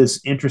was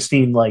this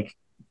interesting like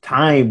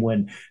time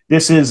when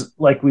this is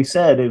like we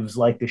said, it was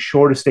like the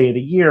shortest day of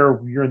the year.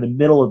 You're in the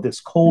middle of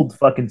this cold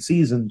fucking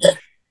season,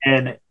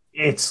 and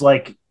it's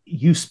like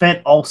you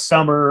spent all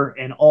summer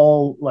and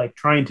all like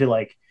trying to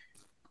like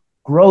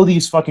grow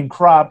these fucking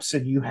crops,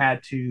 and you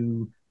had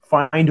to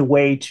find a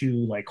way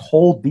to like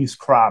hold these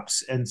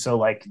crops. And so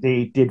like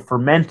they did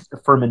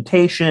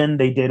fermentation,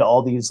 they did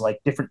all these like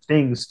different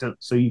things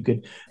so you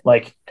could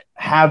like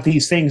have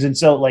these things. And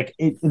so like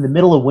in the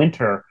middle of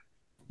winter,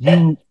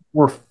 you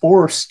were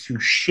forced to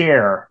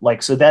share,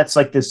 like, so that's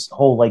like this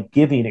whole like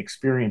giving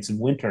experience in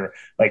winter.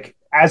 Like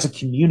as a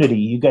community,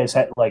 you guys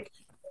had like,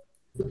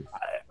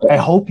 I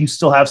hope you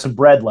still have some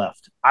bread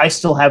left. I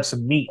still have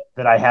some meat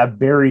that I have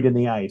buried in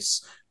the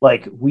ice.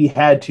 Like we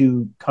had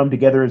to come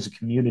together as a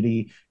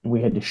community, and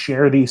we had to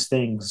share these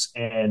things,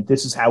 and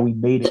this is how we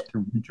made it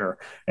through winter.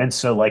 And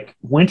so like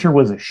winter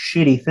was a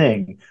shitty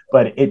thing,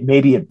 but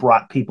it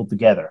brought people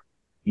together,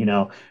 you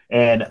know.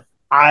 And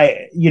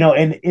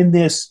and in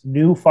this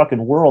new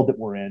fucking world that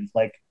we're in,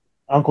 like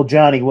Uncle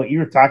Johnny, what you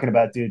were talking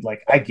about, dude,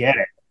 like I get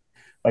it.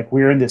 Like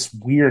we're in this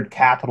weird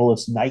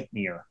capitalist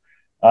nightmare,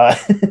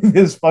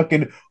 this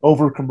fucking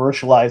over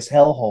commercialized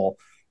hellhole,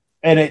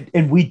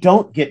 and we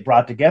don't get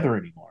brought together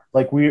anymore.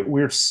 Like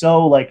we're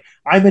so like,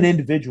 I'm an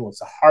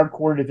individualist, a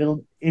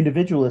hardcore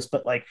individualist,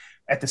 but like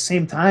at the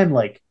same time,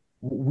 like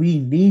we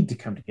need to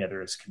come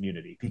together as a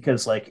community,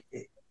 because like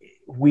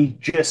we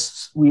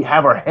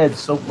have our heads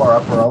so far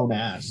up our own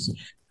ass.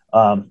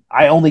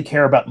 I only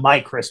care about my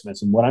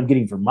Christmas and what I'm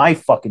getting for my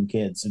fucking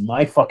kids and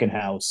my fucking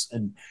house,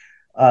 and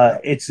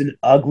it's an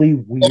ugly,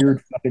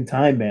 weird fucking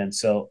time, man.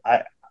 So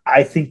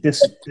I think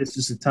this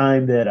is a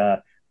time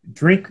that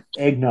drink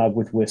eggnog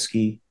with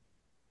whiskey,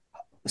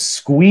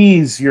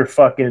 squeeze your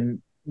fucking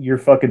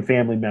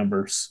family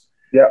members.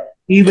 Yeah.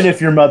 Even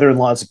if your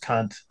mother-in-law's a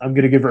cunt, I'm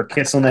gonna give her a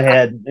kiss on the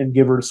head and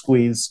give her a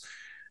squeeze.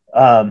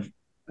 This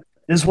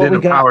is what Then we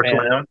a got, power man.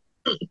 slam.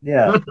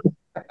 Yeah.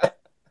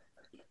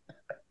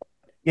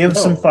 Give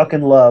some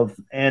fucking love.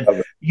 And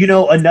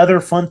another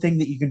fun thing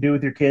that you can do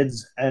with your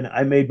kids, and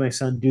I made my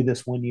son do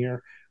this one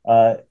year,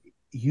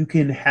 you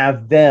can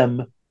have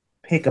them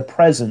pick a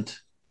present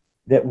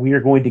that we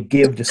are going to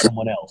give to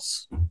someone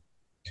else.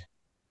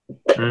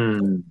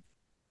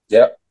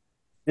 Yep.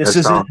 This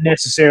isn't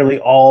necessarily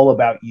all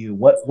about you.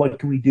 What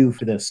can we do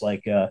for this?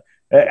 Like,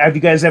 have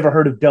you guys ever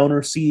heard of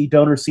DonorSee?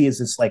 DonorSee is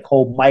this like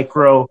whole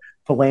micro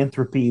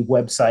philanthropy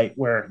website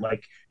where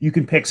like you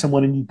can pick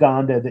someone in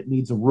Uganda that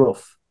needs a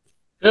roof.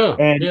 Yeah,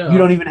 and you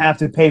don't even have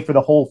to pay for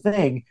the whole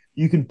thing.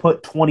 You can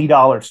put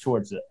 $20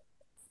 towards it.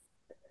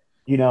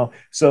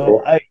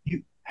 So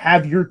you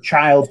have your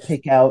child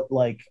pick out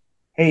like,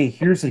 hey,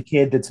 here's a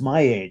kid that's my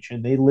age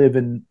and they live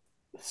in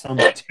some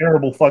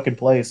terrible fucking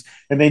place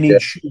and they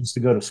need shoes to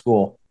go to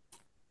school.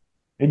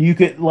 And you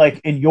could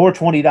like, and your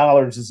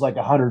 $20 is like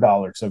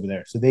 $100 over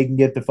there, so they can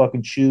get the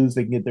fucking shoes,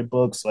 they can get their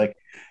books. Like,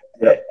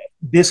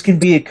 this can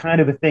be a kind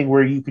of a thing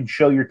where you can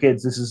show your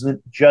kids this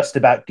isn't just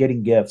about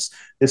getting gifts.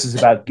 This is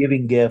about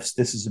giving gifts.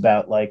 This is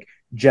about like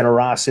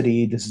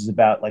generosity. This is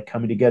about like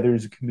coming together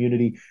as a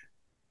community.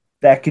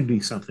 That can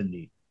be something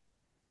neat.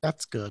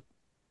 That's good.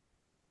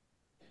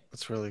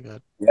 That's really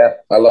good. Yeah,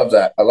 I love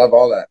that. I love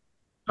all that.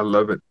 I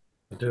love it.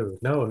 Dude,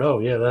 no,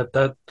 yeah,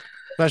 that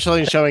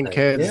Especially showing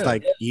kids yeah.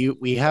 like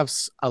we have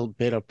a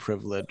bit of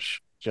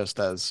privilege just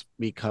as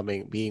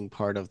being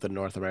part of the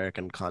North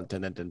American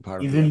continent and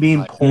part even of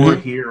being poor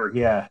here.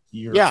 Yeah,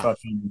 you're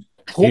fucking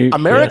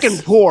American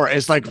poor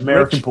is like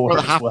American rich poor for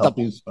as half well,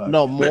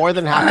 no more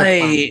than half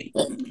the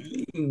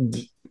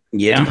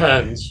Yeah.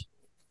 depends.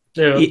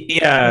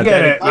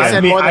 Yeah.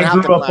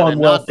 I grew up on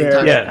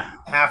welfare, Yeah.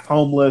 half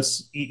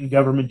homeless, eating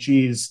government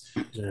cheese,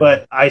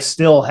 but I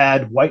still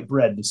had white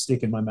bread to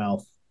stick in my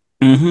mouth.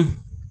 Mm-hmm.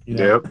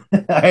 Yep.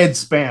 I had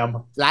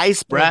Spam.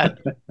 Slice bread.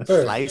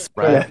 Slice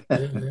bread.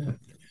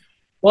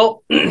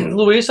 Well,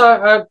 Luis,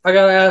 I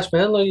gotta ask,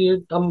 man. Like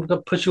I'm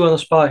gonna put you on the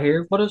spot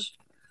here. What does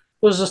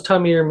this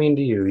time of year mean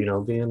to you?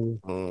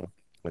 Being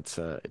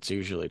it's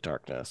usually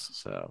darkness,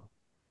 so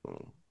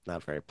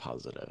not very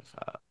positive.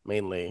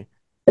 Mainly,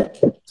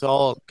 it's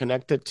all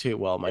connected to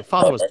my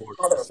father was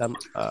born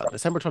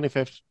December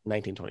 25th,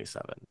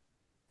 1927,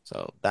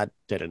 so that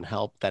didn't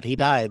help. That he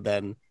died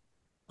then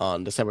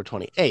on December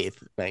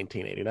 28th,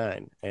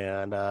 1989,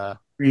 and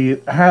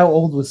how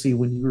old was he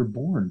when you were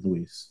born,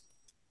 Luis?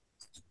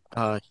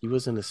 He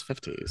was in his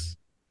 50s.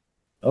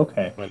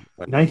 Okay. When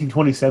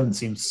 1927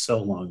 seems so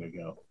long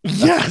ago.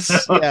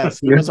 Yes,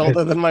 he was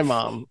older than my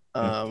mom.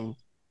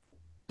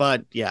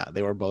 But yeah,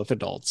 they were both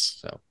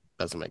adults, so it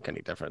doesn't make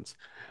any difference.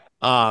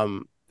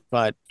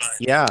 But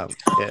yeah,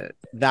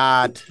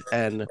 that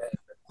and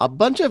a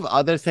bunch of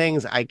other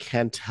things I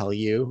can't tell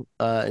you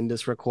in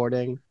this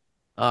recording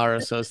are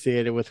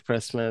associated with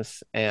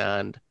Christmas,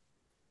 and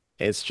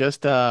it's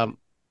just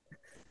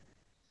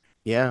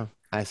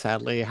I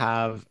sadly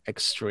have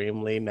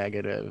extremely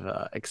negative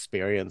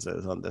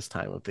experiences on this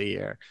time of the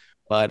year,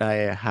 but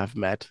I have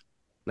met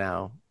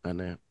now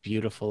a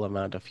beautiful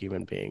amount of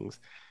human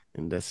beings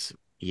in this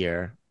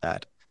year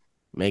that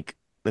make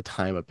the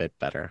time a bit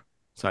better.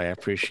 So I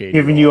appreciate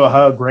giving you a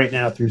hug right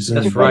now through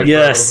Zoom. That's right.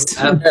 Yes.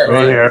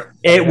 Right here.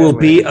 It will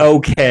be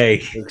okay.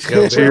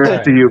 Cheers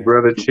to you,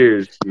 brother.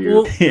 Cheers to you.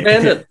 Well,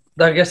 Bandit,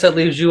 I guess that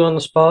leaves you on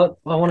the spot.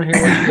 I want to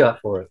hear what you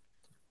got for it.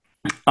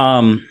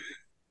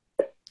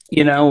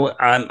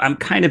 I'm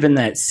kind of in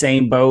that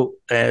same boat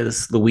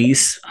as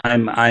Luis.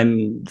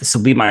 This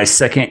will be my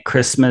second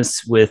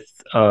Christmas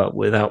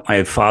without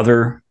my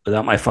father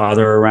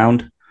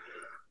around.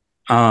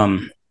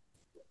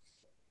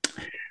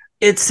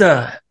 It's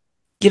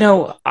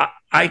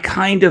I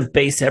kind of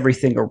base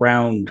everything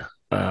around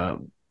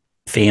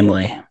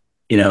family.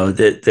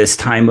 This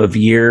time of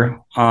year,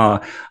 I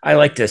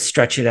like to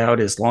stretch it out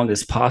as long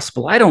as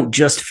possible. I don't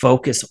just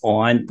focus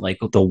on like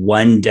the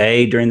one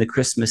day during the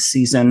Christmas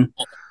season.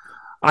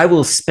 I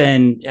will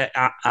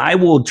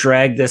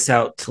drag this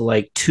out to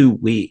like 2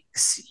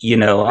 weeks.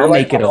 I'll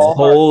make it a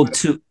whole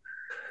two.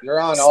 You're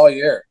on all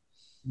year.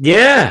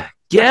 Yeah.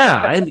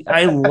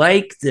 I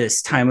like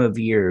this time of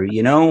year.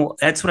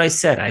 That's what I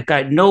said. I've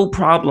got no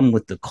problem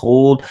with the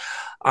cold.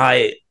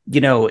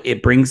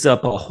 It brings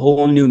up a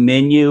whole new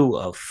menu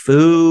of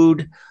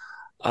food.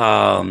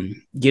 I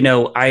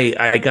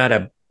got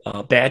a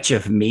batch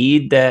of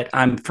mead that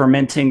I'm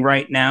fermenting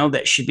right now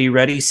that should be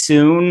ready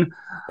soon.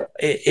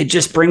 It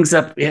just brings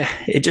up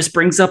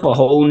a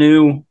whole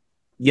new,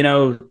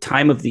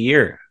 time of the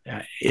year.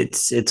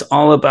 It's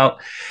all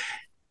about,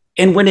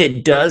 and when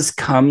it does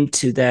come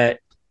to that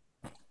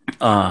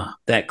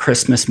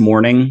Christmas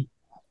morning,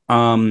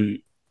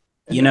 it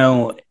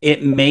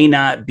may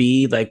not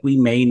be like, we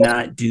may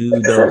not do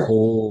the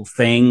whole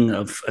thing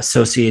of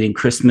associating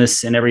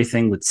Christmas and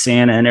everything with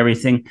Santa and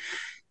everything.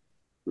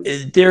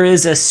 There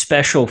is a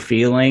special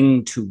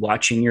feeling to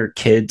watching your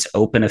kids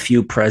open a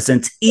few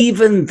presents,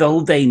 even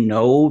though they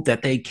know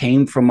that they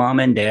came from mom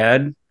and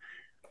dad.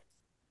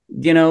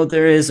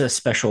 There is a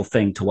special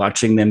thing to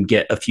watching them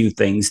get a few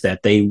things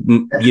that they,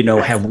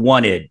 have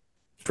wanted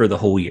for the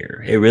whole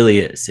year. It really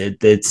is.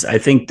 I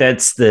think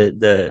that's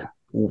the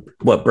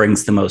what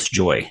brings the most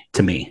joy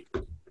to me.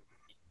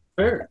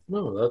 Fair.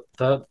 No,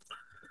 that.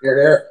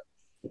 You're here.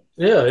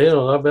 Yeah,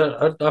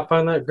 I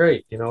find that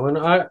great. And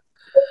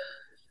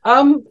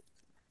I'm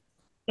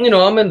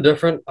I'm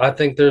indifferent. I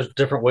think there's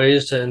different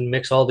ways to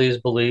mix all these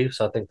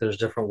beliefs. I think there's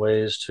different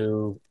ways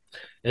to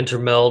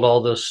intermeld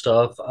all this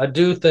stuff. I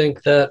do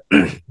think that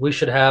we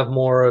should have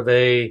more of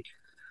a.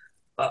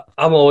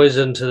 I'm always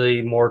into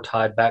the more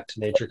tied back to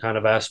nature kind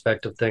of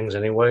aspect of things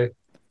anyway.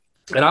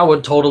 And I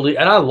would totally,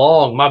 and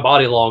my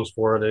body longs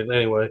for it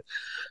anyway,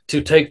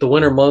 to take the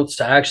winter months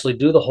to actually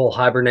do the whole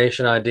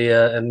hibernation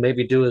idea and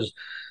maybe do as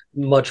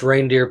much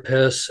reindeer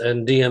piss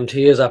and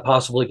DMT as I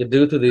possibly could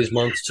do through these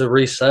months to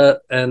reset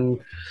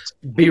and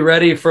be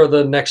ready for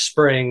the next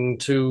spring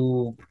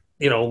to,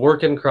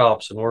 work in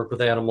crops and work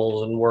with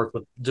animals and work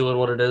with doing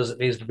what it is that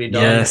needs to be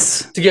done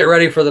to get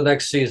ready for the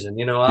next season.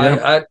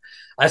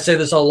 I say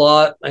this a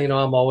lot.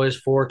 I'm always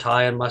for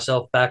tying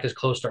myself back as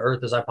close to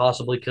earth as I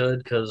possibly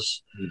could,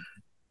 because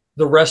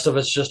the rest of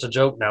it's just a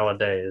joke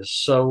nowadays.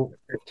 So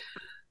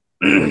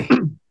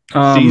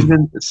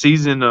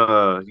season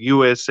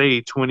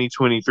USA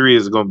 2023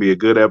 is going to be a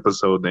good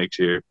episode next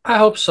year. I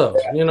hope so.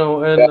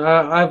 And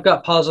I've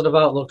got positive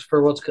outlooks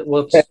for what's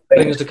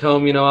things to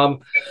come.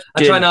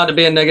 I try not to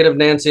be a negative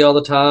Nancy all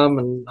the time,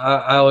 and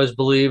I always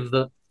believe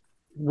that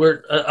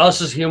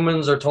us as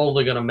humans are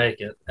totally going to make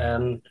it.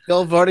 And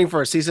still voting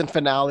for a season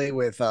finale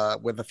with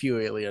a few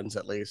aliens,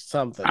 at least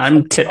something.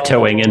 I'm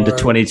tiptoeing into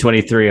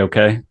 2023.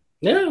 Okay.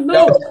 Yeah.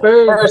 No.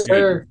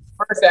 Fair.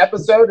 First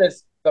episode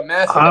is the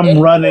massive. I'm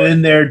running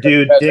in there,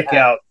 dude. Dick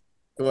out.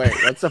 Wait,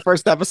 what's the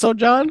first episode,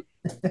 John?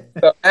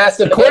 The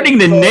massive. According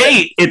to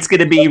Nate, it's going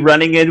to be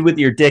running in with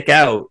your dick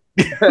out.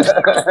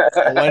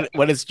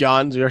 What is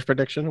John's your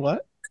prediction?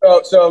 What?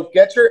 So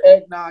get your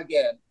eggnog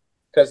in,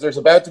 because there's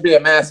about to be a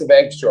massive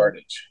egg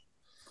shortage.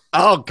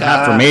 Oh God!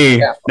 Not for me.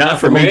 Yeah. Not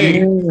for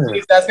me.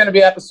 That's going to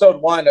be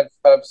episode 1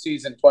 of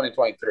season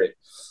 2023.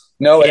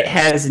 No, it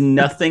has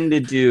nothing to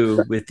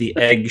do with the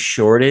egg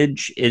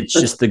shortage. It's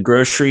just the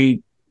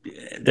grocery.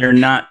 They're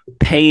not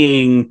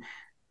paying.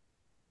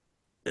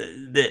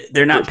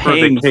 They're not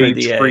paying for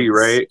the eggs,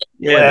 right?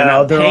 Yeah, they're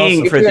not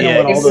paying for the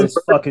eggs. All those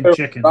fucking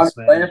chickens,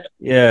 man.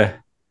 Yeah.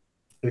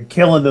 They're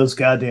killing those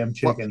goddamn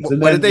chickens.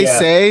 What did they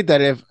say?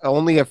 That if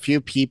only a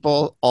few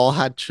people all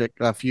had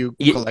a few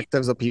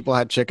collectives of people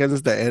had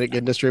chickens, the egg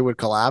industry would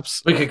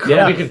collapse. I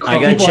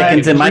got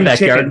chickens in my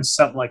backyard.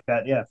 Something like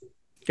that. Yeah.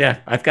 Yeah,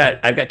 I've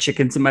got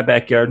chickens in my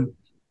backyard,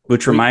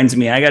 which reminds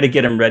me, I got to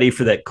get them ready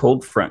for that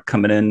cold front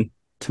coming in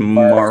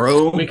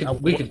tomorrow. We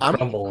could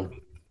crumble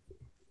them.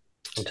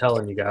 I'm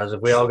telling you guys,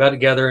 if we all got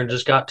together and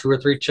just got 2 or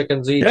 3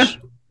 chickens each. Yeah.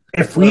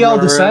 If we all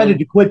decided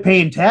to quit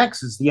paying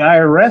taxes, the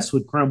IRS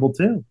would crumble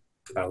too.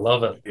 I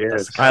love it.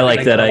 Yes. I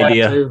like that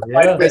idea.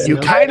 You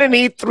kind of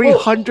need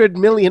 300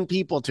 million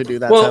people to do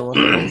that.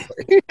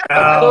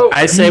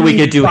 I say we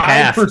could do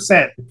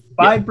 5%.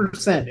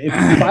 5%. If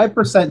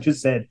 5%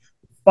 just said,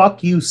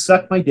 "Fuck you,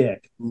 suck my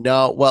dick."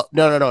 No.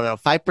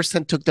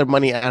 5% took their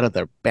money out of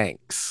their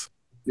banks.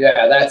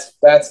 Yeah, that's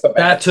the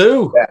that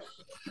too. Yeah.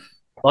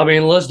 I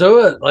mean, let's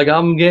do it. Like,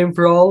 I'm game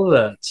for all of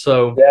that.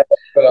 So,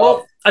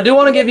 well, I do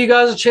want to give you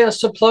guys a chance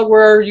to plug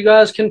where you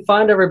guys can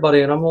find everybody,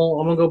 and I'm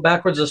gonna go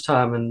backwards this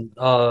time. And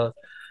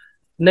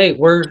Nate,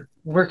 where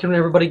can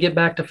everybody get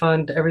back to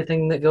find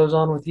everything that goes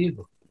on with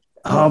you?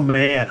 Oh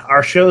man,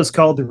 our show is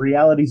called The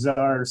Reality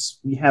Czars.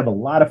 We have a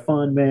lot of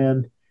fun,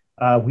 man.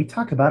 We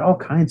talk about all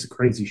kinds of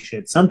crazy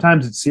shit.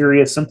 Sometimes it's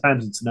serious,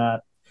 sometimes it's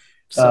not.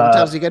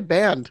 Sometimes you get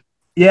banned.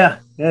 Yeah,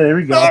 there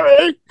we go.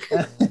 Sorry.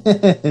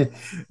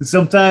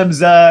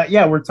 Sometimes,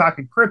 yeah, we're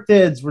talking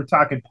cryptids, we're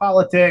talking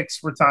politics,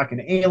 we're talking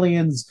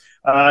aliens.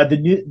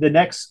 The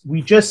next,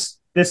 we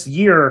just this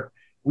year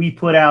we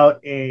put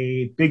out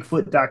a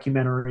Bigfoot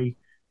documentary.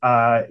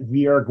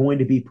 We are going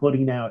to be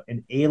putting out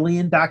an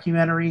alien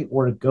documentary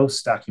or a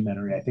ghost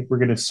documentary. I think we're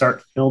going to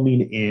start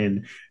filming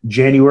in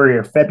January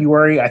or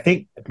February. I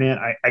think, man,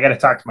 I got to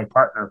talk to my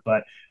partner,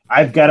 but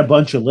I've got a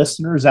bunch of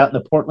listeners out in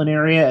the Portland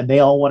area, and they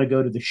all want to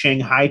go to the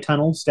Shanghai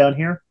tunnels down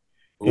here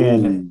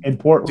in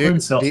Portland.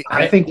 Dude, So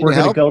I think we're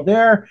going to go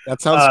there.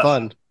 That sounds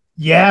fun.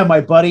 Yeah, my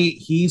buddy,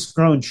 he's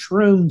grown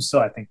shrooms, so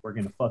I think we're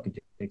going to fucking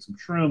take some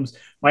shrooms.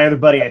 My other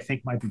buddy, I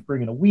think, might be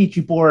bringing a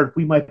Ouija board.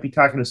 We might be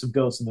talking to some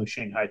ghosts in those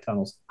Shanghai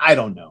tunnels. I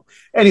don't know.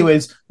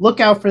 Anyways, look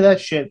out for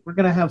that shit. We're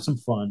going to have some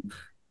fun.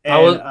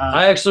 And,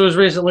 I actually was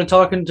recently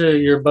talking to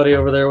your buddy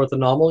over there with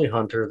Anomaly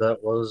Hunter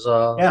that was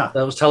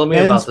telling me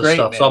Ben's about this great,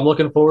 stuff. man. So I'm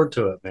looking forward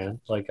to it, man.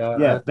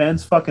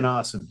 Ben's fucking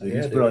awesome, dude. Yeah,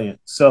 He's dude. brilliant.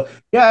 So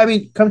yeah, I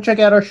mean, come check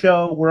out our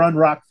show. We're on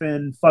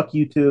Rockfin. Fuck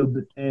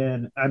YouTube,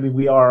 and I mean,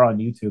 we are on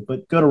YouTube,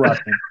 but go to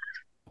Rockfin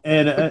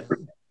and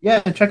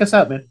yeah, check us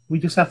out, man. We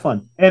just have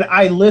fun, and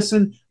I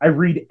listen. I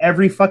read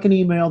every fucking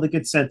email that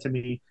gets sent to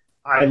me.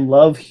 I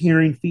love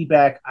hearing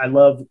feedback. I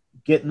love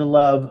getting the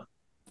love.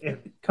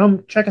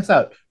 Come check us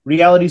out.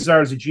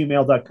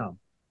 realityzars@gmail.com.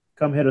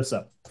 Come hit us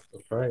up.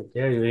 That's right.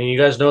 Yeah, and you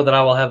guys know that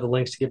I will have the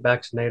links to get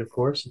back to Nate, of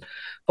course.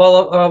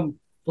 Follow. I'm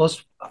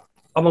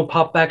gonna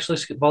pop. Actually,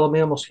 follow me.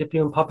 I'm gonna skip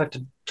you and pop back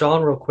to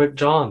John real quick.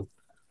 John,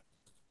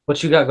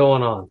 what you got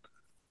going on?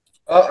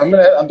 I'm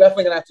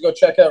definitely gonna have to go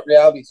check out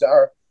Reality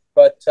Czar,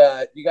 but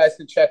you guys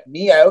can check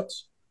me out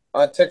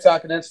on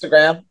TikTok and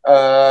Instagram.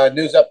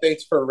 News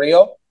updates for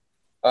real.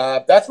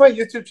 That's my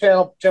YouTube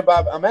channel, Jim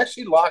Bob. I'm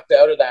actually locked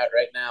out of that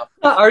right now.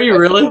 Are you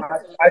really?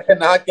 I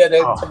cannot get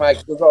into my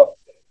Google.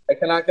 I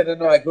cannot get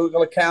into my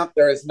Google account.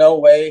 There is no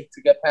way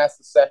to get past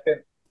the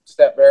second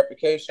step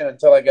verification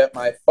until I get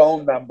my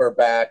phone number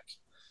back.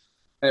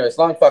 Anyways,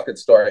 long fucking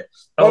story.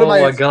 Oh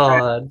my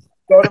God.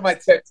 Go to my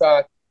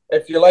TikTok.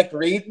 If you like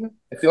reading,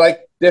 if you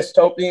like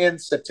dystopian,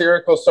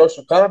 satirical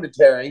social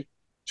commentary,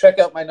 check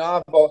out my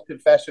novel,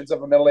 Confessions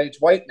of a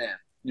Middle-Aged White Man.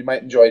 You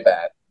might enjoy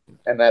that.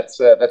 And that's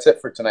it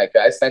for tonight,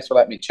 guys. Thanks for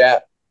letting me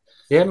chat.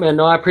 Yeah, man.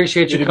 No, I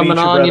appreciate you Good to coming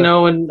meet you, on. brother. You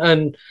know,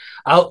 and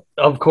I'll,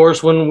 of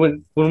course,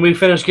 when we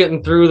finish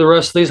getting through the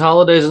rest of these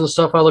holidays and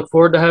stuff, I look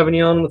forward to having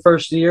you on in the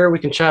first of the year. We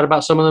can chat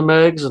about some of the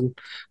eggs and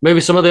maybe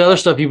some of the other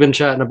stuff you've been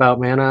chatting about,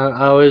 man.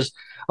 I always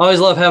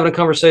love having a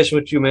conversation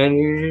with you,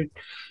 man.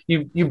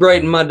 You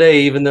brighten my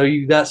day, even though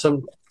you got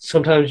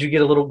sometimes you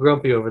get a little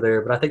grumpy over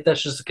there. But I think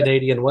that's just the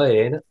Canadian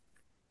way, ain't it?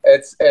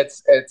 It's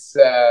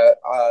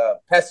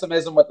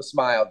pessimism with a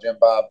smile, Jim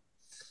Bob.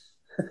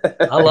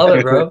 I love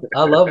it, bro.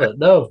 I love it.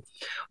 No,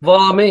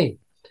 follow me.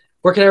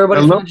 Where can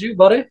everybody find you,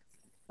 buddy?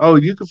 Oh,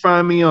 you can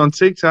find me on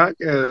TikTok,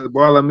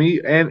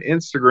 Me, and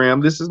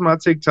Instagram. This is my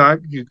TikTok.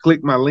 You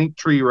click my link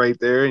tree right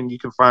there, and you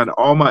can find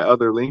all my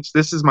other links.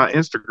 This is my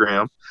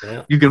Instagram.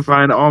 Yeah. You can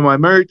find all my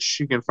merch.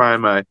 You can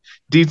find my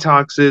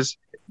detoxes,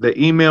 the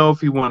email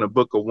if you want to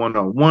book a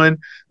one-on-one.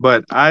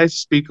 But I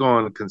speak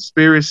on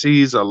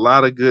conspiracies, a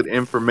lot of good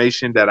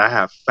information that I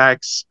have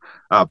facts,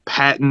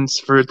 patents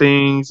for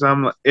things.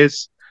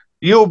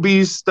 You'll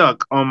be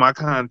stuck on my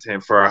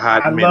content for a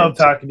hot minute. I love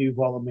talking to you,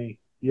 follow me.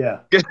 Yeah.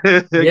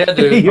 Yeah,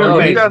 dude. You're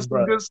amazing, you got some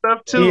brother. good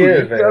stuff too.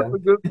 You got some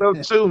good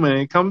stuff too,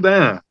 man. Come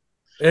down.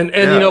 And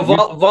you know,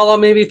 Vala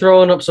may be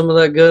throwing up some of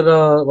that good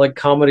like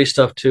comedy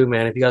stuff too,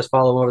 man. If you guys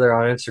follow him over there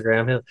on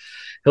Instagram,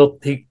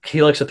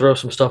 he likes to throw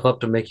some stuff up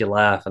to make you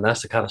laugh, and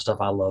that's the kind of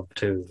stuff I love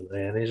too,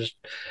 man. He's just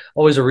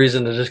always a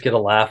reason to just get a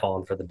laugh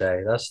on for the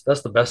day. That's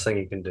the best thing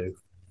you can do.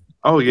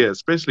 Oh yeah,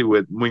 especially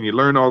when you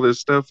learn all this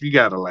stuff, you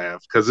gotta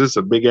laugh because it's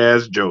a big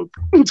ass joke.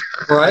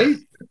 Right?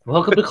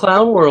 Welcome to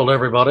Clown World,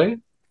 everybody.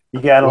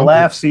 You gotta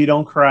laugh so you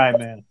don't cry,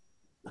 man.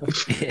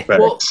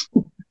 Well,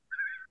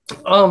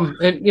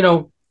 and you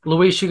know,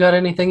 Luis, you got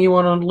anything you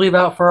want to leave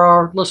out for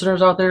our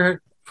listeners out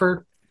there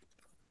for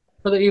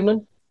the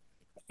evening?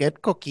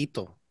 Get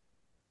coquito.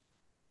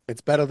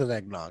 It's better than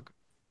eggnog.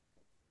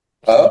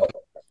 Oh,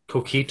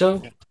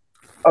 Coquito?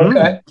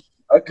 okay.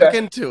 Okay. Look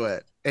into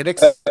it. It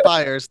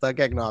expires like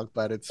eggnog,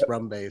 but it's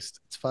rum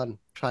based. It's fun.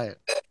 Try it.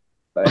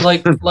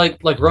 Like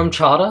rum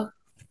chata?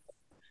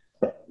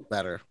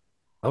 Better.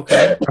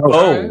 Okay.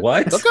 Oh,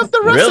 what? Look up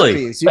the Really?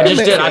 recipes. You I can just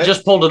make did. it. I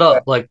just pulled it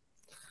up. Like,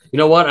 you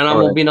know what? And I'm All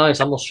gonna right. be nice.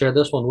 I'm gonna share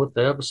this one with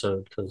the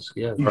episode because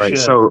You Right. should.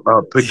 So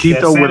Paquito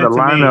Yeah, with send a it to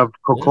line me. of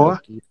cocoa.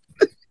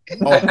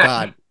 Oh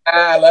God.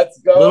 Let's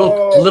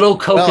go. little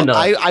coconut,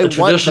 I the want the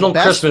traditional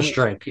best- Christmas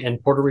drink in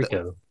Puerto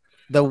Rico.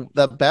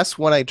 The best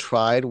one I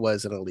tried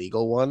was an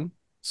illegal one.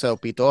 So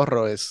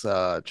pitorro is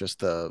just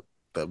the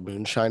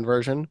moonshine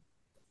version,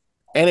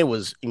 and it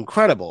was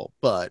incredible.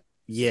 But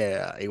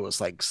yeah, it was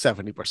like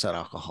 70%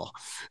 alcohol.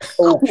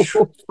 Oh,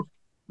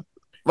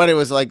 But it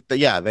was like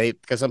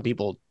because some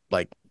people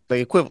like the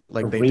equivalent.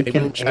 Like they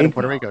Rican moonshine in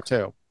Puerto eggnog.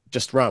 Rico too.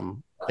 Just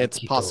rum. It's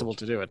Poquito. possible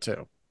to do it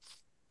too.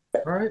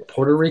 All right,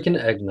 Puerto Rican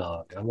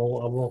eggnog. I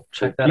will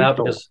check that out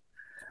because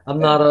I'm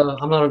not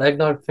an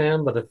eggnog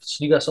fan, but if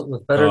you got something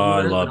that's better Oh,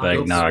 I than that, love I'll go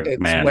for eggnog, it.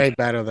 It's man. way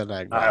better than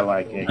eggnog. I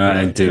like it.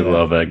 I do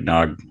love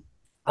eggnog.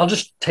 I'll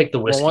just take the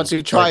whiskey. Well, once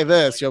you try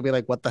this, you'll be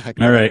like, "What the heck?"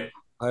 All right.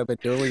 I've been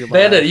doing with your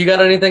Bandit, mind. you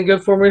got anything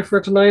good for me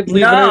for tonight?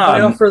 Leaving No.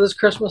 everybody off for this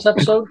Christmas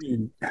episode?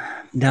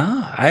 No,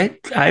 I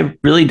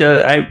really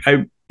do.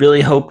 I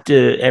really hope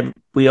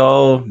we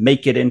all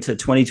make it into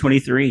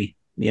 2023.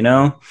 You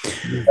know,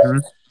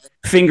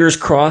 fingers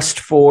crossed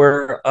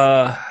for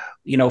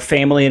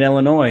family in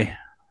Illinois.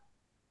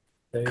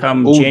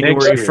 Come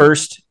January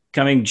 1st,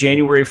 coming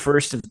January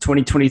 1st of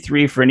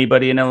 2023 for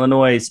anybody in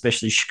Illinois,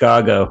 especially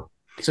Chicago.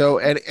 So,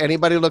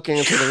 anybody looking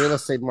into the real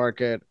estate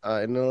market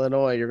in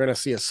Illinois, you're going to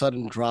see a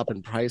sudden drop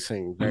in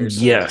pricing very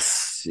soon.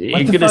 Yes, What you're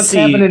the gonna fuck's see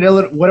happening in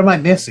Illinois? What am I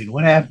missing?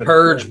 What happened?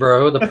 Purge,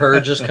 bro. The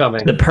purge is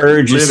coming. the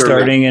purge is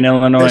Literally. starting in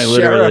Illinois. The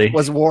Literally, sheriff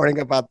was warning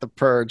about the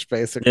purge,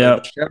 basically.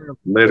 Yep.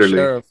 Literally. The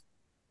sheriff.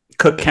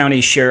 Cook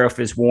County Sheriff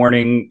is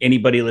warning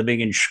anybody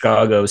living in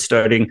Chicago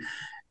starting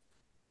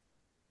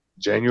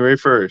January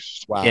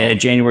 1st. Wow.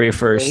 January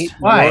 1st. Nate,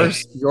 Why?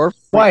 Your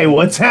Why?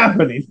 What's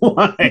happening?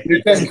 Why?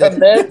 You can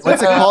commit.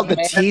 what's it called? The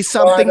T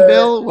something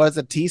bill? Was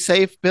it T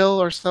safe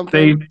bill or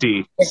something?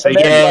 Safety.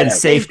 Yeah, and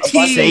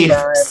Safety.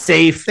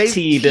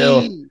 safety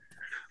bill.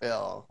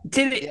 bill.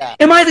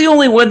 Am I the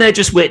only one that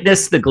just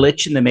witnessed the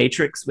glitch in the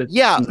Matrix? With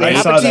Yeah, I it saw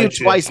happened to that you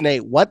shit. twice,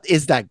 Nate. What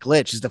is that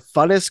glitch? It's the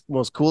funnest,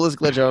 most coolest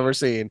glitch I've ever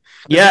seen. It's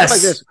Yes. like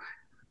this.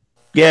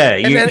 Yeah,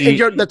 And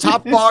then the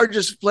top bar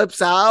just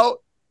flips out,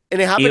 and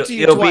it happened to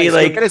you You'll be twice.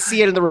 like- You're gonna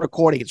see it in the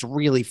recording. It's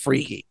really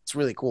freaky. It's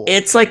really cool.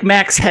 it's like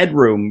Max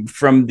Headroom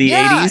from the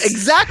yeah, 80s.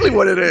 exactly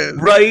what it is.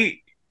 Right?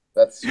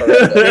 That's It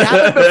horrendous.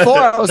 happened before.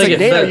 I was I think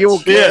like, it Nate, are you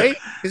fits. okay?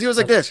 Because he was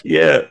like this.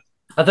 Yeah.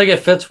 I think it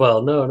fits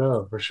well.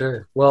 No, for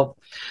sure. Well,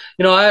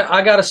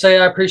 I got to say,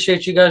 I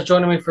appreciate you guys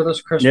joining me for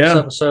this Christmas Yeah.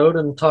 episode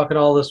and talking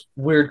all this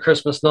weird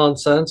Christmas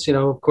nonsense.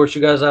 Of course,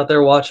 you guys out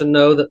there watching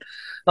know that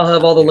I'll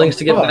have all the links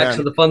to get Oh, back man.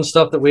 to the fun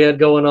stuff that we had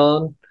going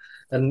on.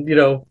 And,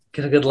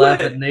 get a good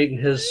laugh at Nate and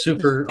his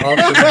super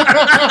awesome.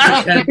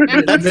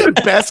 That's the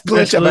best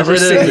glitch I've ever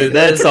It is. seen.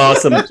 That's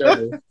awesome.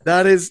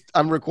 That is,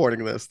 I'm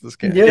recording this. This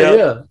can't.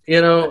 Yeah.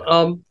 It's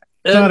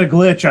not a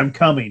glitch. I'm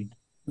coming.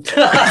 and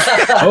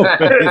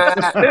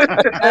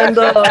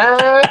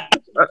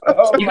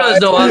you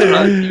guys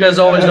know, you guys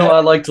always know I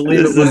like to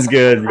leave This it with is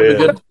good, with a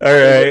man. good All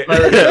right.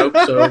 pirate joke,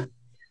 so.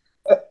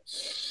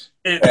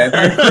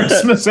 Merry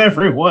Christmas,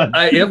 everyone.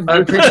 I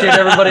appreciate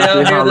everybody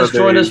out Happy here that's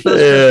joined us for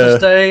this holidays.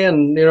 Christmas day,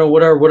 and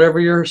whatever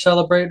you're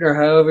celebrating or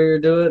however you're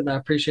doing. And I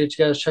appreciate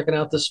you guys checking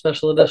out this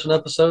special edition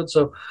episode.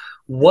 So,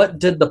 what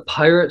did the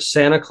pirate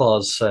Santa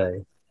Claus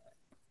say?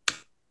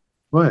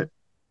 What?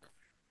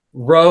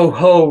 Row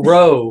ho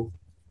row.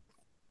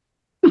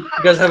 You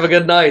guys have a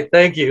good night.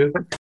 Thank you.